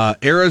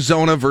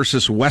 Arizona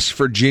versus West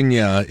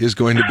Virginia is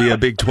going to be a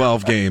Big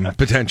 12 game,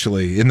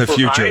 potentially, in the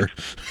future.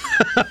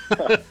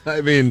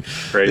 I mean,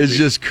 Crazy. It's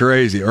just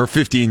crazy. Or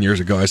 15 years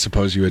ago, I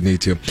suppose you would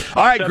need to.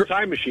 All right,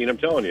 Time machine, I'm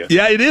telling you.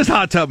 Yeah, it is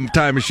Hot Tub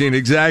Time Machine,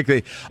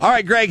 exactly. All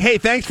right, Greg, hey,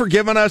 thanks for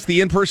giving us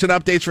the in-person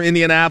updates for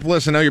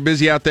Indianapolis. I know you're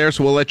busy out there,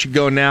 so we'll let you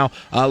go now.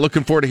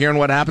 Looking forward to hearing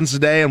what happens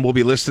today, and we'll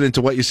be listening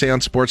to what you say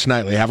on Sports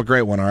Nightly. Have a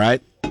great one, all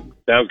right?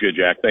 Sounds good,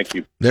 Jack. Thank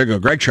you. There you go.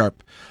 Greg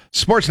Sharpe,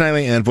 Sports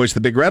Nightly, and Voice of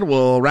the Big Red.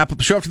 We'll wrap up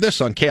the show after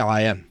this on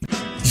KLIN.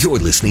 You're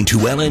listening to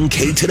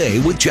LNK Today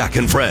with Jack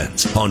and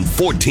Friends on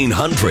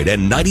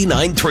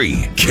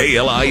 1499.3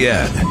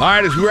 KLIN. All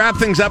right, as we wrap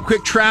things up,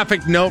 quick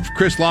traffic note for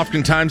Chris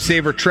Lofgren, Time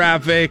Saver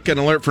Traffic, an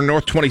alert for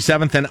North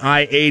 27th and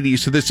I-80.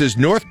 So this is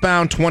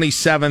northbound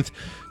 27th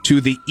to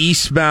the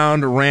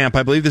eastbound ramp.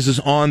 I believe this is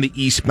on the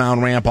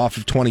eastbound ramp off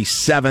of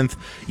 27th,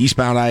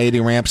 eastbound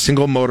I-80 ramp.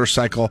 Single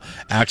motorcycle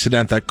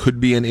accident. That could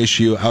be an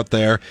issue out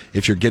there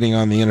if you're getting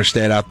on the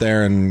interstate out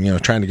there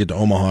and, trying to get to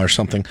Omaha or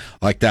something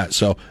like that.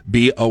 So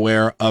be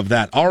aware of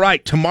that. All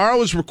right, tomorrow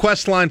is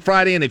Request Line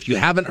Friday, and if you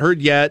haven't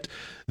heard yet,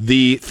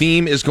 the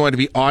theme is going to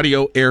be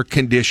audio air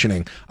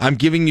conditioning. I'm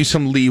giving you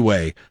some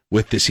leeway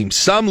with this theme.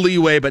 Some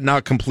leeway, but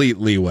not complete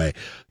leeway.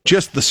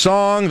 Just the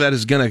song that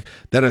is gonna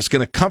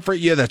comfort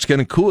you, that's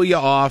gonna cool you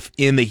off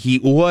in the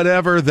heat,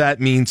 whatever that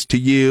means to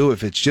you.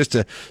 If it's just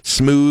a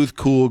smooth,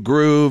 cool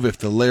groove, if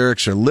the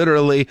lyrics are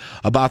literally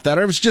about that,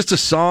 or if it's just a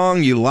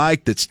song you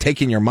like that's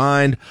taking your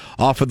mind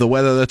off of the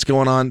weather that's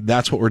going on,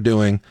 that's what we're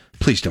doing.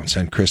 Please don't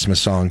send Christmas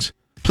songs.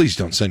 Please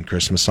don't send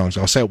Christmas songs.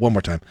 I'll say it one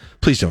more time.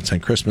 Please don't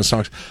send Christmas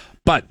songs.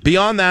 But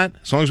beyond that,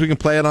 as long as we can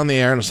play it on the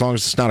air and as long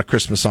as it's not a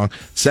Christmas song,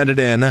 send it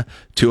in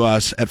to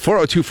us at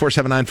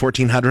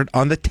 402-479-1400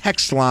 on the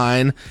text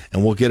line,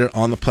 and we'll get it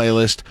on the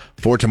playlist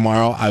for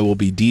tomorrow. I will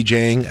be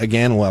DJing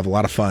again. We'll have a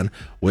lot of fun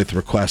with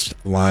Request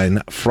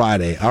Line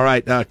Friday. All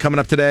right, coming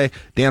up today,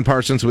 Dan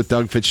Parsons with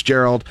Doug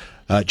Fitzgerald.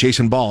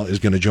 Jason Ball is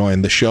going to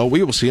join the show.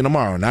 We will see you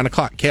tomorrow, 9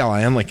 o'clock,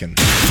 KLIN Lincoln.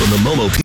 From the Momo